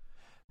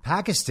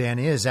 Pakistan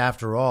is,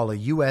 after all, a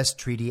U.S.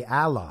 treaty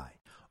ally,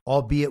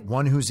 albeit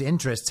one whose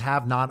interests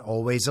have not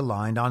always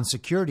aligned on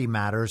security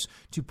matters,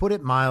 to put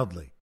it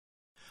mildly.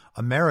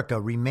 America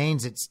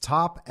remains its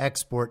top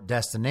export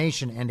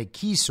destination and a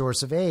key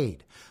source of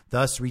aid,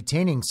 thus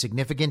retaining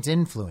significant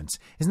influence.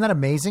 Isn't that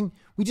amazing?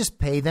 We just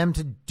pay them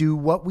to do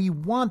what we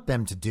want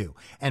them to do.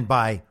 And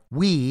by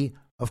we,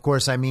 of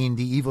course, I mean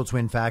the evil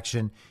twin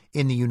faction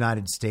in the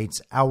United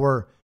States,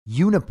 our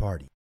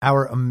Uniparty.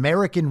 Our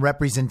American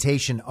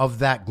representation of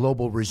that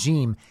global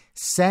regime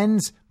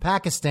sends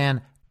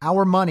Pakistan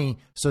our money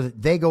so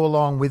that they go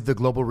along with the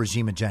global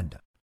regime agenda.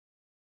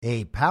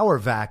 A power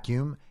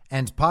vacuum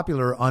and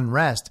popular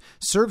unrest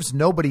serves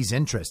nobody's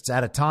interests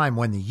at a time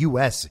when the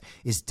U.S.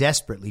 is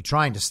desperately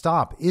trying to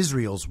stop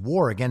Israel's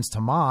war against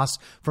Hamas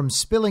from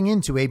spilling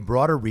into a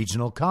broader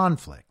regional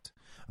conflict.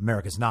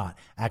 America's not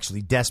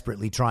actually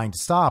desperately trying to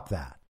stop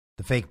that.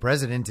 The fake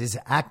president is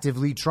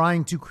actively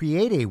trying to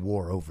create a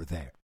war over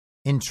there.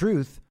 In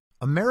truth,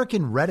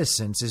 American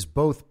reticence is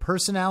both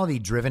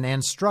personality-driven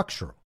and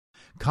structural.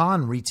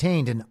 Khan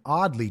retained an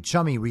oddly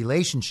chummy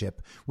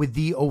relationship with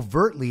the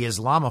overtly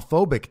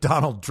Islamophobic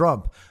Donald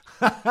Trump.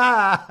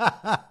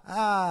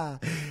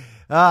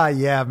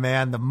 Yeah,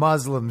 man, the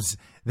Muslims,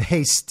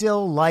 they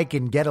still like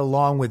and get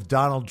along with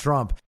Donald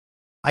Trump.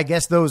 I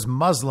guess those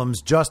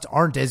Muslims just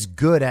aren't as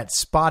good at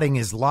spotting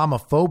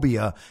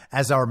Islamophobia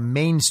as our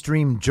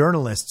mainstream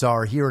journalists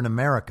are here in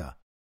America.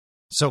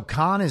 So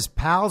Khan is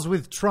pals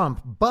with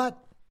Trump,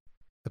 but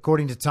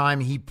according to Time,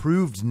 he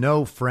proved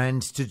no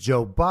friend to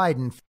Joe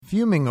Biden,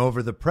 fuming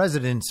over the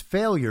president's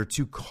failure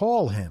to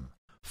call him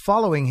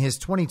following his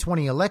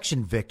 2020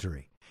 election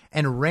victory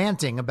and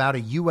ranting about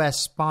a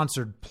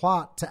U.S.-sponsored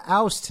plot to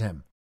oust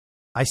him.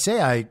 I say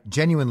I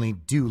genuinely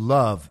do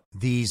love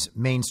these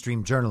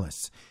mainstream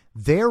journalists.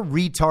 Their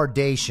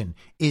retardation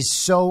is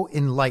so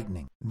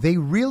enlightening. They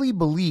really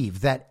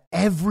believe that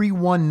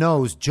everyone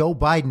knows Joe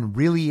Biden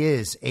really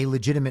is a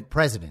legitimate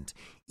president,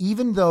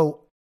 even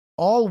though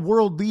all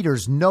world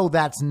leaders know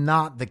that's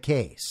not the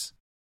case.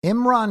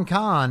 Imran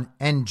Khan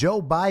and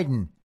Joe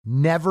Biden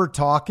never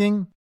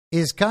talking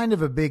is kind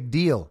of a big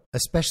deal,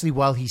 especially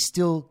while he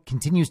still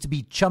continues to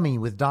be chummy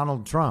with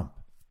Donald Trump.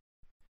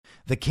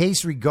 The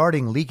case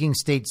regarding leaking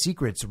state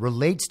secrets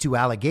relates to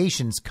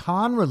allegations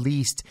Khan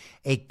released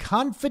a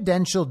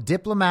confidential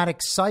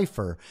diplomatic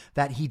cipher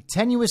that he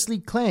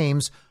tenuously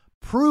claims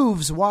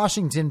proves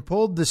Washington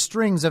pulled the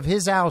strings of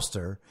his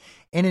ouster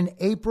in an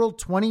April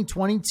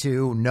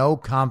 2022 no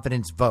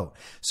confidence vote.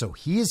 So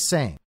he is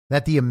saying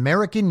that the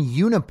American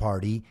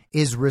Uniparty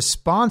is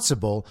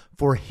responsible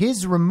for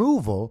his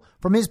removal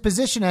from his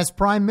position as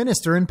prime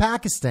minister in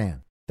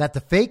Pakistan, that the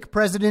fake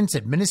president's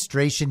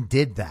administration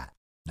did that.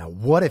 Now,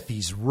 what if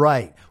he's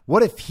right?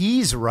 What if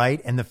he's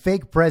right and the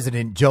fake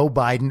president, Joe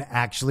Biden,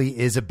 actually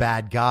is a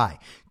bad guy?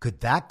 Could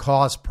that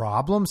cause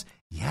problems?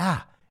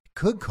 Yeah, it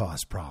could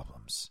cause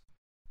problems.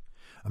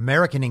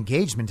 American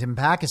engagement in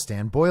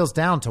Pakistan boils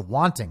down to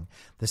wanting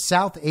the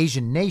South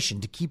Asian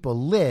nation to keep a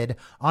lid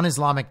on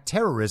Islamic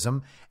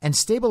terrorism and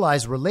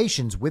stabilize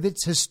relations with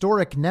its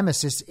historic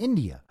nemesis,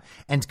 India,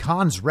 and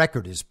Khan's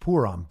record is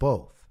poor on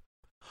both.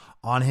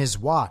 On his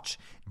watch,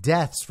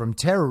 deaths from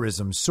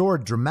terrorism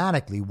soared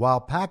dramatically,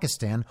 while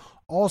Pakistan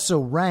also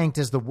ranked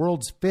as the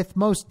world's fifth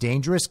most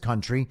dangerous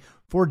country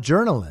for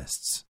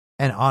journalists.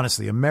 And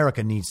honestly,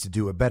 America needs to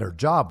do a better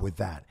job with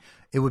that.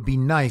 It would be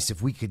nice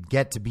if we could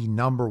get to be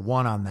number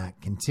one on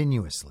that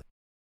continuously.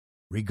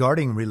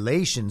 Regarding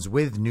relations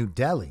with New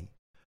Delhi,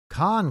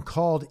 Khan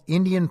called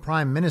Indian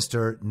Prime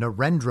Minister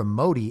Narendra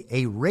Modi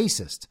a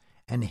racist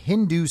and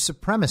Hindu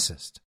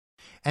supremacist,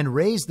 and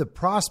raised the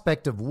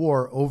prospect of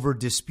war over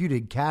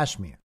disputed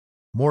Kashmir.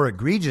 More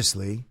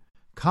egregiously,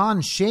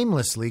 Khan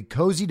shamelessly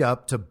cozied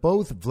up to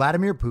both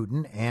Vladimir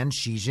Putin and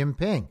Xi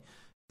Jinping.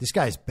 This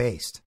guy's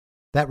based.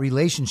 That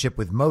relationship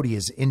with Modi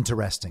is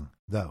interesting,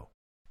 though.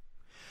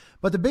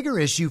 But the bigger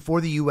issue for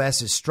the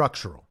U.S. is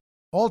structural.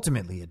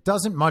 Ultimately, it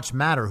doesn't much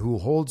matter who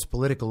holds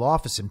political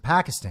office in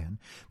Pakistan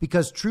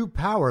because true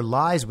power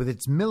lies with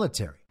its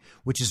military,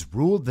 which has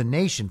ruled the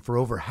nation for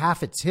over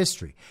half its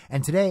history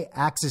and today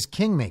acts as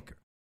kingmaker.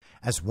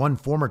 As one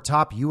former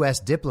top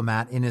U.S.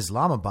 diplomat in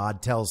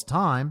Islamabad tells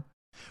Time,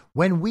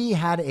 when we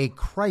had a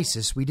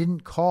crisis, we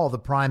didn't call the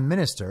prime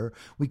minister,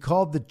 we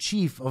called the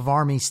chief of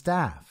army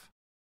staff.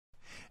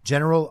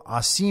 General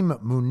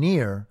Asim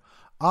Munir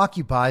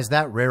occupies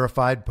that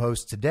rarefied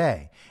post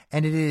today,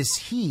 and it is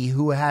he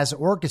who has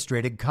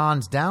orchestrated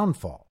Khan's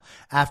downfall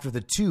after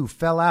the two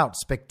fell out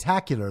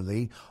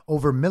spectacularly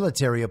over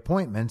military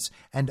appointments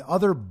and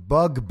other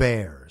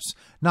bugbears,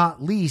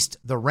 not least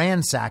the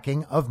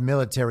ransacking of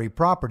military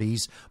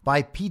properties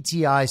by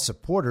PTI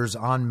supporters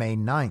on May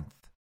 9th.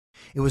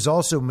 It was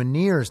also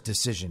Munir's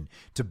decision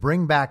to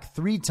bring back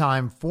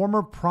three-time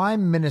former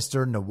Prime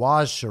Minister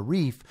Nawaz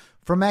Sharif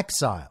from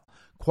exile,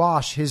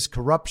 quash his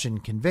corruption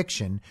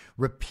conviction,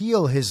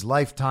 repeal his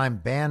lifetime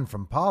ban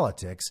from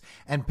politics,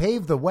 and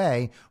pave the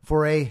way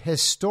for a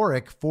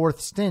historic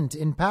fourth stint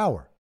in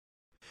power.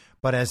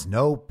 But as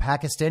no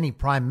Pakistani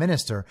prime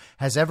minister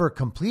has ever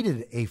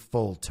completed a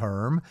full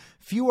term,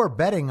 few are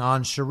betting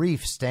on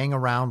Sharif staying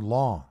around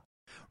long.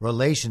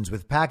 Relations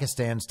with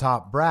Pakistan's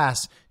top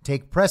brass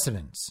take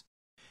precedence.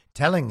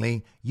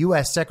 Tellingly,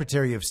 U.S.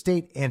 Secretary of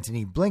State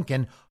Antony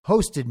Blinken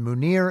hosted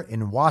Munir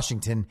in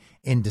Washington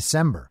in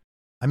December.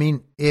 I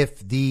mean, if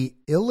the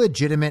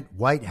illegitimate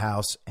White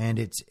House and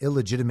its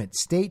illegitimate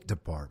State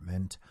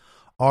Department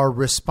are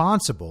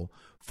responsible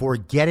for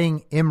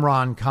getting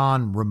Imran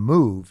Khan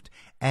removed,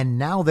 and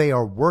now they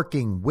are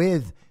working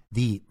with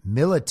the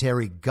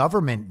military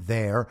government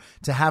there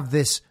to have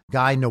this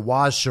guy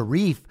Nawaz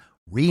Sharif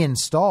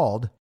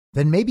reinstalled,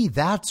 then maybe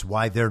that's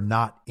why they're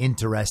not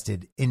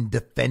interested in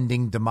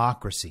defending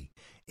democracy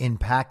in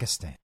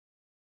Pakistan.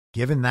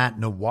 Given that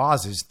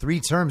Nawaz's 3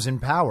 terms in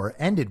power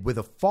ended with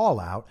a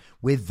fallout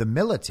with the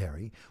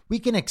military, we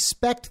can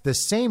expect the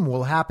same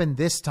will happen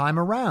this time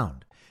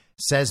around,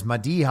 says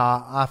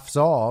Madiha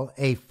Afzal,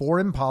 a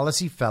foreign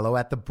policy fellow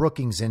at the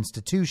Brookings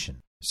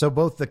Institution. So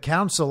both the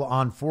Council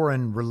on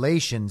Foreign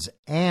Relations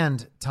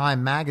and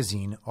Time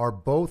magazine are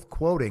both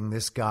quoting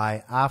this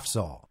guy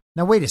Afzal.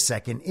 Now, wait a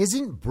second.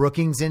 Isn't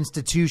Brookings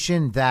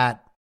Institution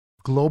that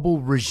global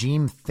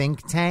regime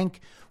think tank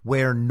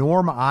where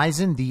Norm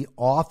Eisen, the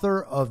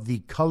author of the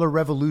Color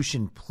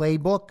Revolution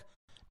playbook,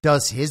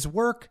 does his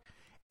work?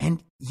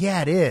 And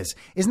yeah, it is.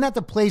 Isn't that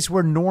the place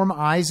where Norm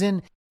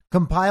Eisen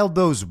compiled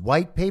those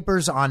white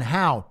papers on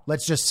how,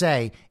 let's just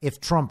say,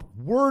 if Trump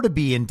were to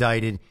be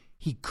indicted,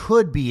 he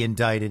could be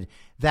indicted,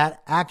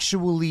 that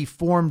actually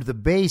formed the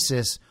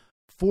basis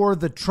for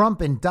the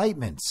Trump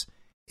indictments?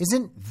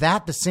 Isn't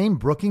that the same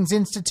Brookings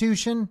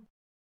Institution?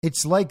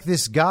 It's like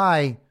this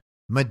guy,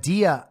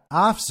 Madiha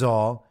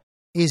Afzal,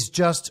 is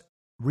just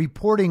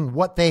reporting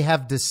what they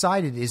have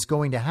decided is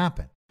going to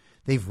happen.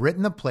 They've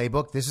written the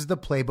playbook. This is the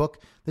playbook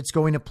that's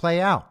going to play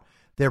out.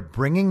 They're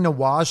bringing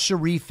Nawaz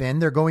Sharif in.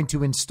 They're going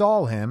to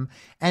install him,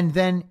 and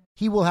then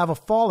he will have a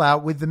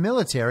fallout with the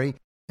military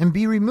and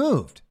be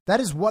removed.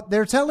 That is what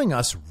they're telling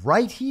us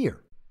right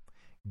here.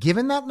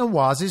 Given that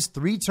Nawaz's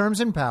 3 terms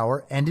in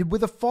power ended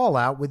with a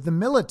fallout with the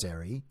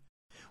military,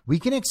 we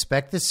can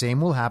expect the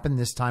same will happen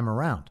this time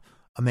around.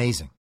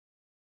 Amazing.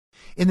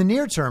 In the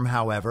near term,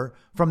 however,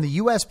 from the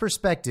U.S.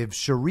 perspective,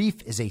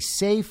 Sharif is a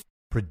safe,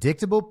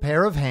 predictable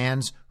pair of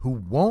hands who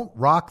won't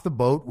rock the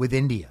boat with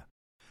India.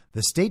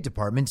 The State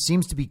Department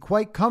seems to be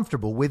quite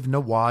comfortable with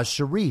Nawaz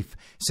Sharif,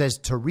 says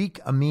Tariq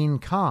Amin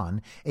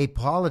Khan, a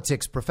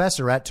politics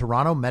professor at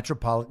Toronto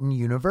Metropolitan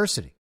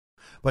University.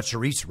 But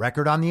Sharif's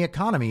record on the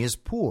economy is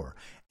poor,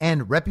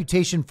 and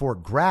reputation for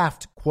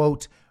graft,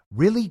 quote,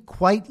 really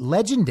quite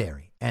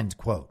legendary, end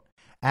quote,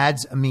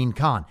 adds Amin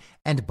Khan.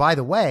 And by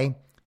the way,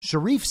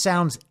 Sharif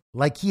sounds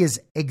like he is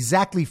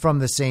exactly from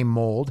the same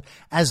mold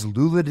as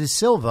Lula da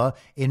Silva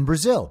in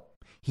Brazil.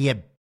 He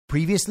had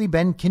previously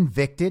been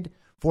convicted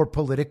for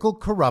political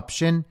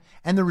corruption,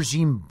 and the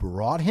regime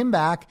brought him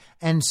back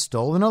and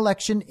stole an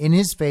election in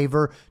his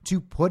favor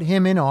to put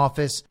him in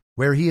office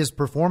where he is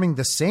performing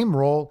the same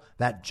role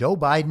that Joe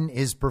Biden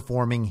is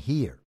performing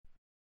here.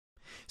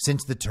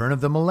 Since the turn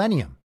of the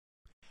millennium,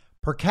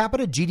 per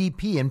capita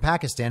GDP in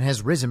Pakistan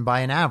has risen by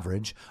an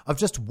average of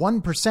just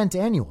 1%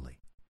 annually.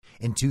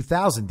 In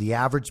 2000, the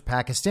average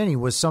Pakistani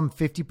was some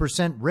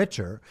 50%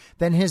 richer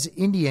than his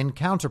Indian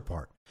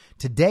counterpart.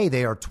 Today,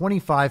 they are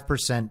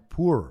 25%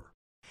 poorer.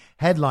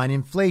 Headline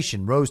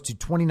inflation rose to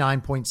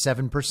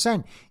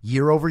 29.7%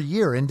 year over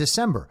year in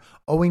December,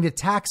 owing to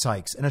tax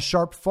hikes and a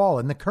sharp fall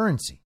in the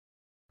currency.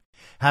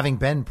 Having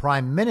been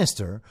prime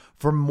minister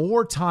for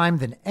more time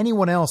than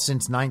anyone else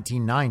since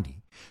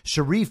 1990,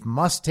 Sharif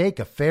must take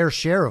a fair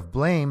share of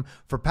blame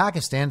for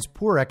Pakistan's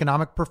poor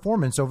economic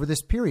performance over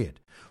this period,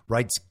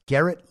 writes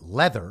Garrett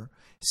Leather,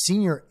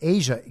 senior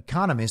Asia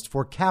economist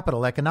for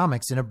Capital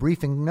Economics, in a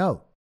briefing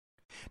note.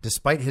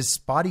 Despite his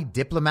spotty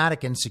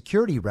diplomatic and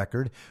security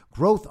record,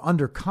 growth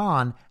under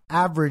Khan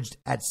averaged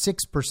at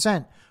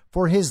 6%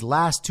 for his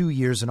last 2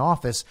 years in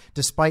office,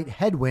 despite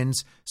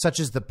headwinds such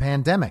as the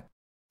pandemic.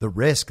 The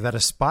risk that a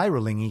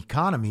spiraling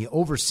economy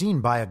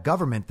overseen by a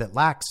government that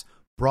lacks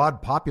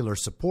broad popular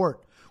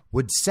support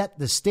would set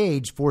the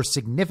stage for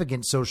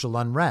significant social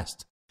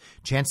unrest,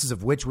 chances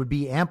of which would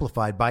be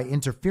amplified by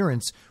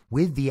interference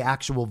with the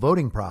actual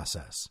voting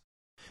process.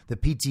 The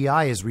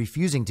PTI is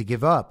refusing to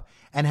give up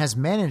and has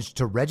managed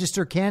to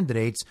register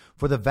candidates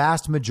for the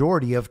vast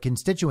majority of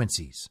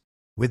constituencies.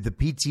 With the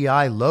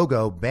PTI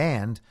logo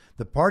banned,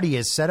 the party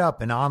has set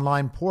up an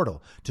online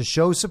portal to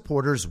show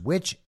supporters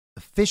which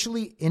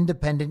officially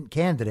independent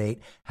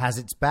candidate has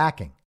its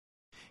backing.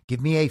 Give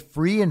me a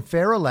free and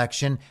fair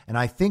election, and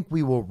I think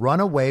we will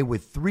run away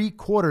with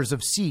 3/4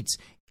 of seats,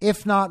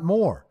 if not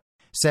more,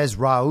 says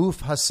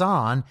Rauf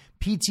Hassan,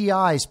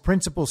 PTI's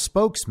principal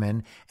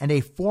spokesman and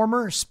a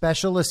former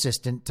special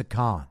assistant to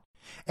Khan.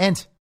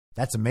 And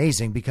that's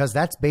amazing, because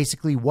that's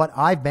basically what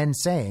I've been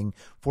saying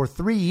for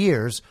 3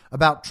 years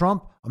about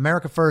Trump,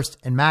 America First,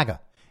 and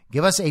MAGA.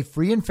 Give us a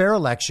free and fair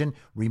election,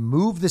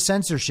 remove the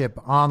censorship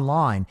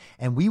online,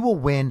 and we will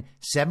win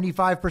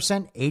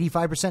 75%,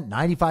 85%,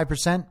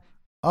 95%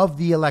 of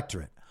the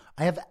electorate.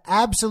 I have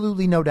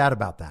absolutely no doubt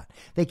about that.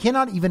 They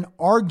cannot even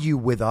argue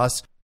with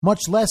us,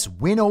 much less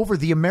win over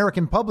the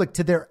American public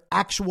to their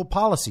actual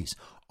policies.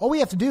 All we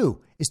have to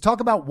do is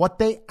talk about what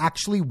they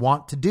actually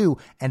want to do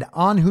and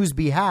on whose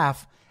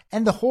behalf,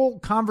 and the whole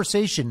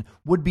conversation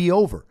would be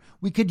over.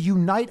 We could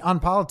unite on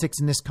politics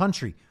in this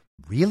country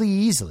really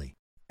easily.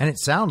 And it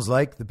sounds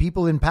like the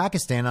people in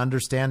Pakistan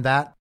understand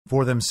that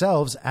for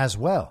themselves as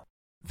well.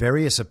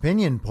 Various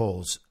opinion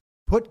polls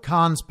put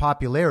Khan's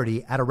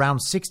popularity at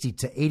around 60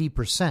 to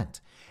 80%,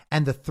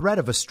 and the threat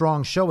of a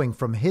strong showing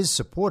from his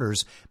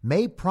supporters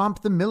may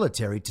prompt the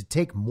military to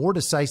take more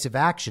decisive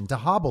action to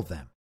hobble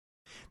them.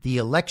 The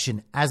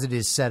election, as it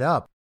is set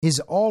up, is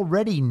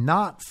already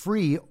not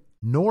free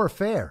nor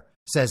fair,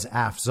 says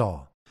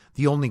Afzal.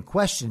 The only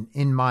question,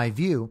 in my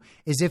view,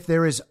 is if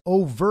there is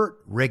overt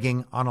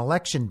rigging on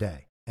election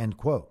day, end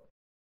quote.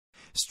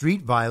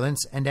 Street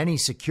violence and any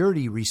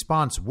security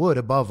response would,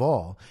 above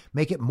all,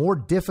 make it more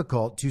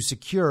difficult to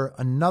secure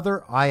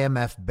another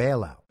IMF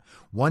bailout,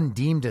 one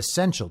deemed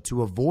essential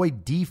to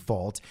avoid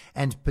default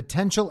and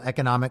potential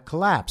economic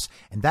collapse.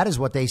 And that is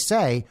what they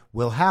say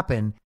will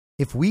happen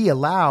if we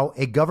allow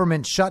a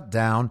government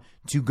shutdown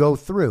to go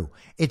through.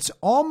 It's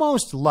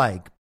almost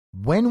like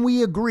when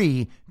we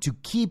agree to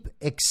keep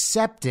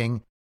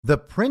accepting the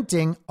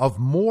printing of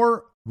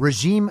more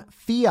regime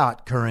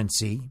fiat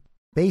currency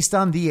based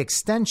on the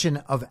extension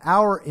of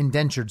our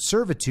indentured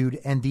servitude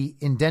and the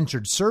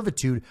indentured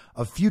servitude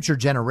of future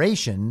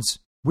generations,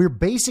 we're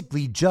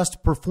basically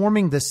just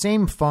performing the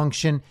same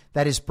function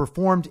that is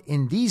performed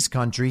in these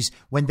countries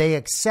when they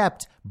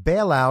accept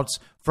bailouts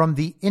from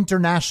the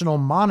International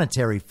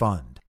Monetary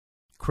Fund.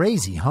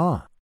 Crazy,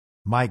 huh?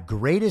 My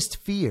greatest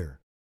fear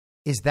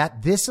is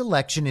that this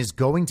election is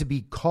going to be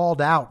called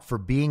out for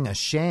being a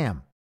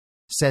sham,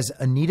 says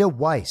Anita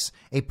Weiss,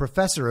 a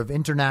professor of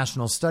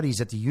international studies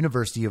at the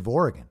University of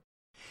Oregon.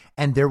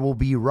 And there will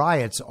be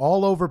riots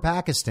all over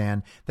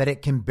Pakistan that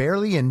it can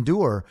barely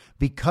endure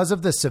because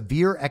of the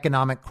severe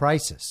economic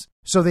crisis.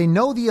 So they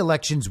know the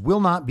elections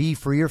will not be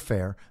free or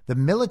fair. The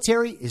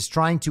military is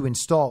trying to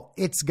install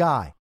its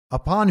guy,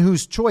 upon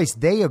whose choice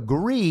they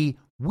agree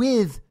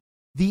with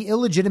the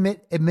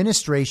illegitimate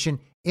administration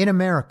in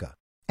America.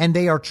 And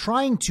they are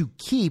trying to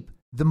keep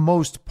the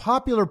most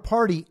popular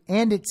party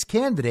and its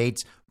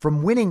candidates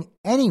from winning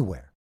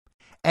anywhere.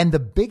 And the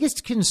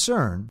biggest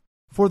concern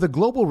for the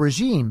global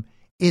regime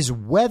is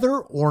whether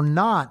or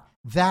not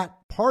that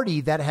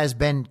party that has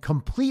been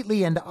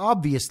completely and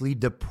obviously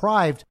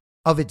deprived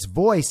of its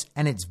voice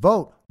and its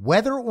vote,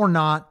 whether or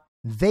not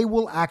they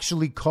will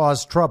actually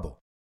cause trouble.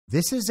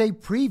 This is a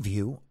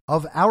preview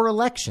of our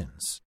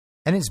elections,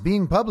 and it's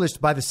being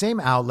published by the same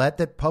outlet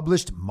that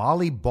published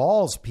Molly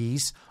Ball's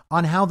piece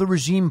on how the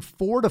regime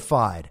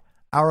fortified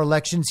our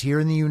elections here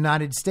in the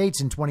United States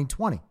in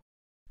 2020.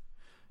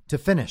 To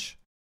finish,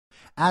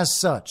 as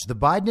such, the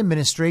Biden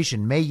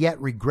administration may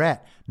yet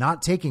regret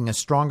not taking a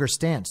stronger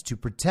stance to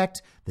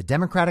protect the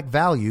democratic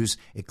values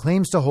it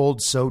claims to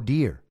hold so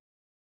dear.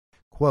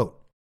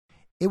 Quote,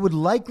 "It would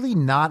likely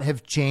not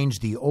have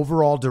changed the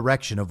overall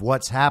direction of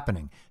what's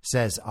happening,"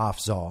 says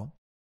Afzal.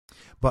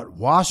 "But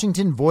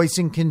Washington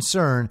voicing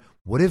concern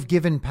would have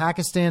given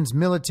Pakistan's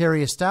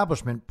military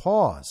establishment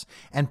pause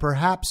and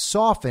perhaps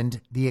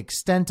softened the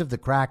extent of the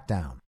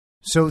crackdown."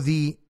 So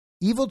the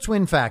evil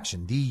twin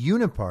faction, the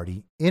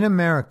Uniparty in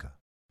America,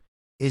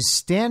 is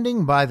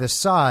standing by the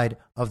side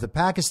of the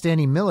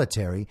Pakistani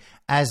military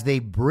as they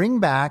bring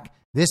back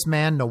this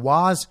man,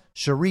 Nawaz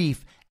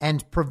Sharif,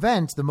 and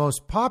prevent the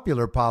most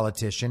popular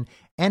politician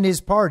and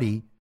his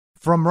party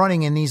from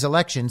running in these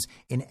elections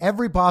in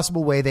every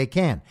possible way they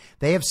can.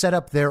 They have set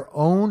up their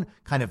own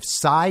kind of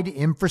side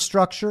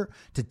infrastructure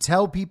to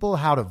tell people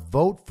how to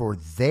vote for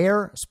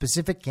their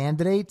specific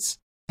candidates,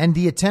 and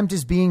the attempt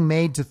is being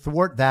made to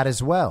thwart that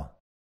as well.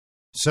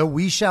 So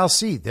we shall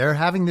see. They're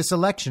having this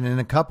election in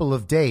a couple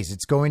of days.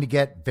 It's going to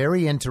get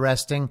very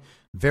interesting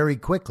very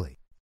quickly,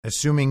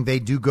 assuming they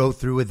do go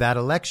through with that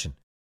election.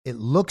 It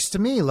looks to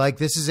me like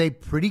this is a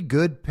pretty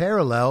good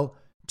parallel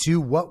to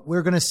what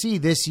we're going to see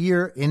this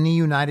year in the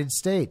United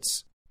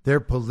States. They're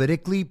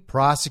politically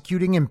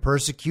prosecuting and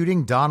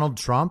persecuting Donald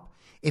Trump.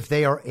 If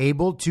they are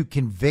able to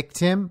convict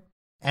him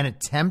and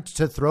attempt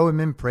to throw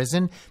him in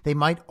prison, they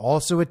might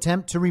also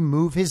attempt to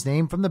remove his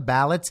name from the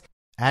ballots,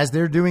 as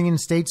they're doing in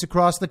states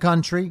across the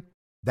country.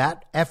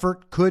 That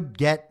effort could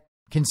get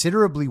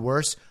considerably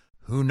worse.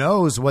 Who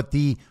knows what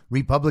the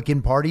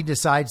Republican Party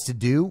decides to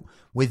do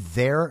with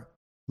their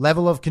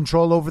level of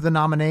control over the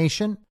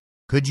nomination?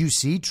 Could you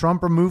see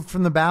Trump removed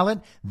from the ballot,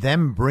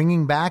 them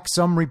bringing back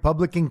some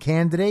Republican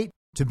candidate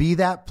to be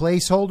that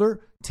placeholder,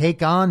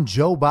 take on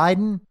Joe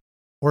Biden,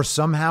 or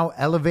somehow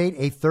elevate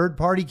a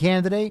third-party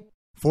candidate,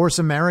 force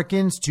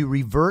Americans to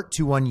revert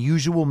to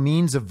unusual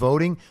means of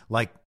voting,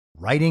 like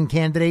write-in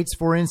candidates,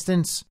 for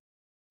instance?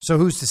 So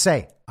who's to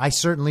say? I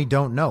certainly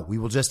don't know. We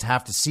will just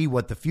have to see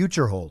what the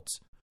future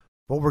holds.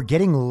 But we're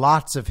getting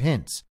lots of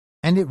hints.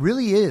 And it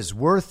really is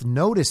worth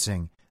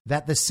noticing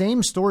that the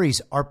same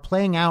stories are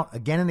playing out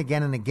again and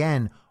again and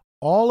again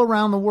all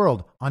around the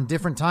world on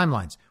different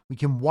timelines. We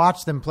can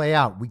watch them play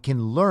out. We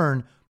can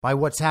learn by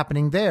what's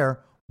happening there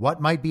what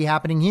might be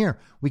happening here.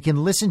 We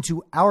can listen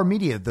to our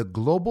media, the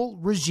global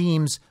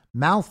regime's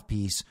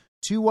mouthpiece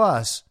to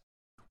us.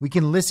 We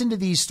can listen to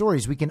these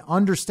stories. We can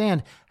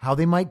understand how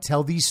they might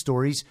tell these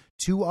stories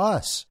to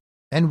us.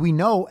 And we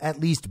know, at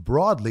least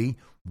broadly,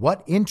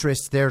 what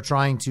interests they're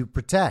trying to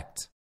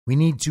protect. We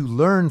need to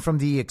learn from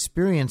the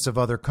experience of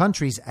other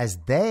countries as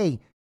they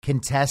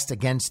contest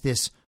against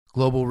this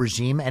global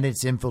regime and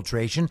its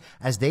infiltration,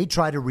 as they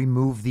try to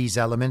remove these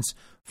elements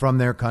from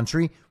their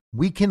country.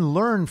 We can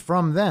learn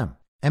from them.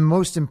 And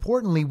most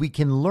importantly, we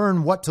can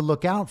learn what to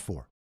look out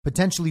for,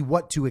 potentially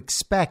what to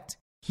expect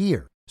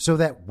here, so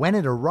that when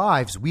it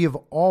arrives, we have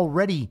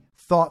already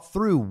thought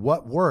through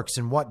what works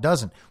and what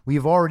doesn't. We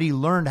have already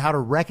learned how to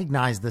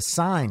recognize the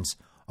signs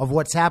of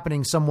what's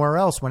happening somewhere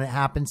else when it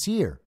happens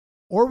here.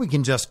 Or we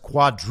can just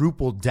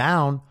quadruple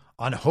down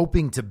on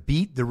hoping to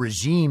beat the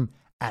regime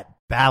at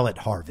ballot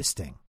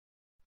harvesting.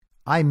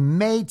 I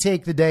may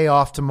take the day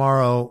off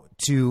tomorrow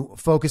to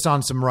focus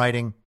on some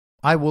writing.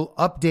 I will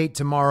update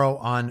tomorrow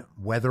on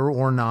whether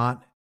or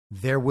not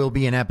there will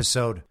be an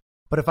episode.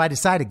 But if I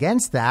decide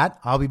against that,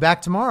 I'll be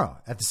back tomorrow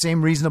at the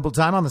same reasonable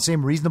time on the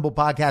same reasonable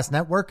podcast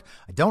network.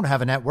 I don't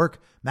have a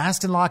network.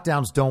 Masks and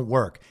lockdowns don't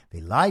work.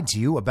 They lied to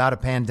you about a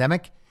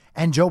pandemic,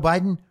 and Joe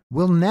Biden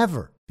will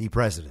never be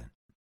president.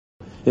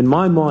 In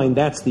my mind,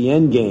 that's the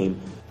end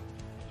game.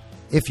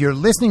 If you're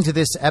listening to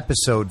this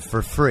episode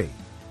for free,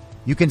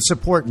 you can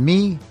support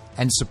me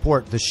and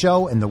support the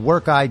show and the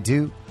work I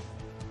do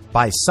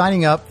by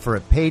signing up for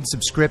a paid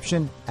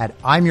subscription at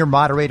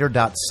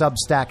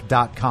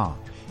imyourmoderator.substack.com.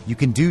 You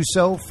can do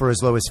so for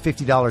as low as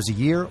 $50 a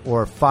year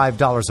or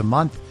 $5 a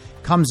month.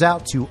 Comes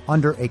out to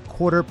under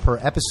 $0.25 per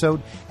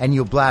episode, and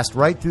you'll blast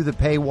right through the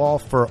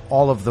paywall for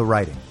all of the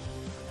writing.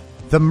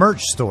 The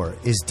merch store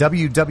is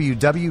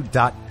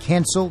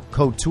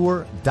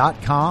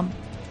www.cancelcouture.com,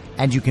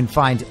 and you can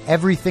find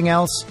everything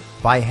else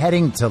by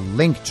heading to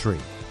Linktree,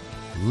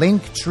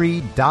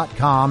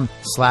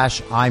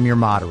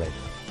 linktree.com/I'mYourModerator.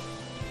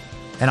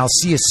 And I'll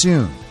see you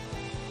soon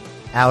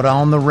out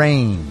on the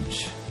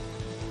range.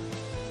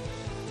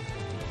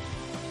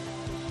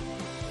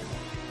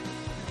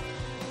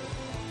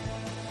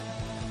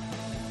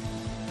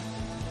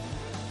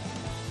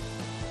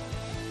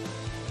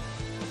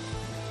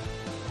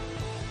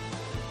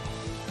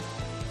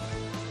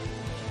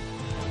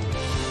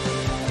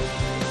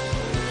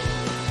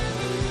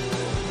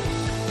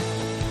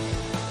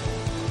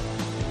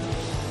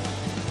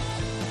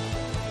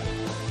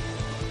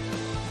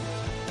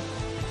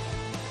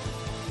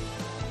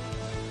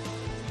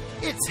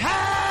 It's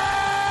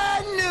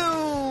high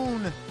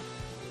noon.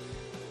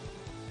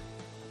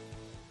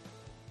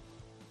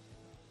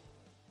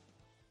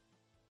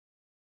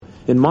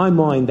 In my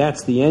mind,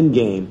 that's the end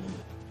game.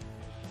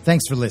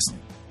 Thanks for listening.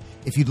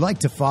 If you'd like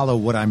to follow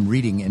what I'm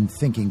reading and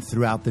thinking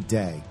throughout the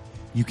day,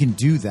 you can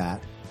do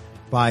that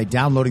by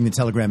downloading the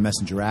Telegram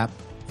Messenger app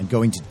and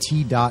going to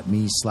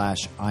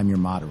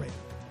t.me/I'mYourModerator.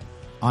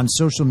 On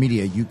social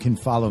media, you can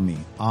follow me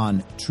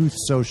on Truth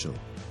Social,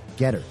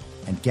 Getter,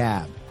 and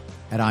Gab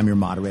at I'm Your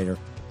Moderator.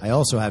 I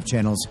also have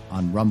channels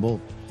on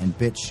Rumble and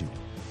BitChute.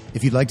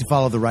 If you'd like to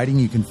follow the writing,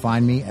 you can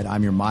find me at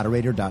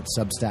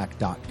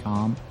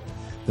imyourmoderator.substack.com.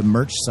 The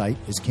merch site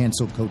is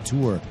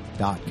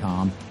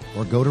cancelcouture.com,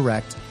 or go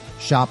direct,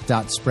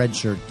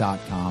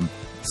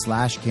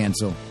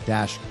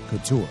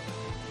 shop.spreadshirt.com/cancel-couture.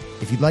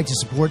 If you'd like to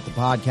support the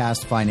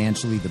podcast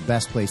financially, the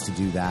best place to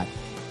do that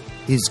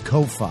is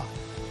Ko-Fi.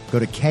 Go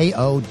to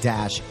ko-fi.com/I'm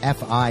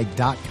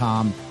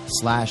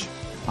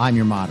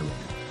Your Moderator.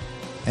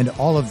 And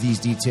all of these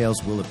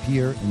details will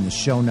appear in the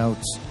show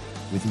notes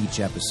with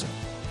each episode.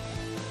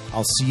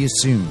 I'll see you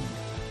soon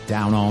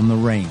down on the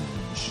range.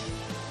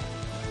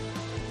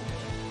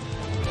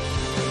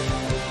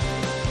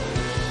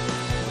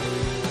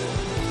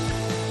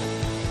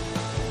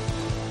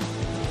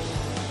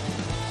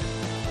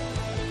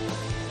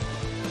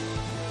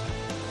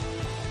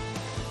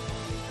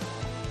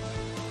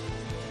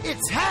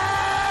 It's high!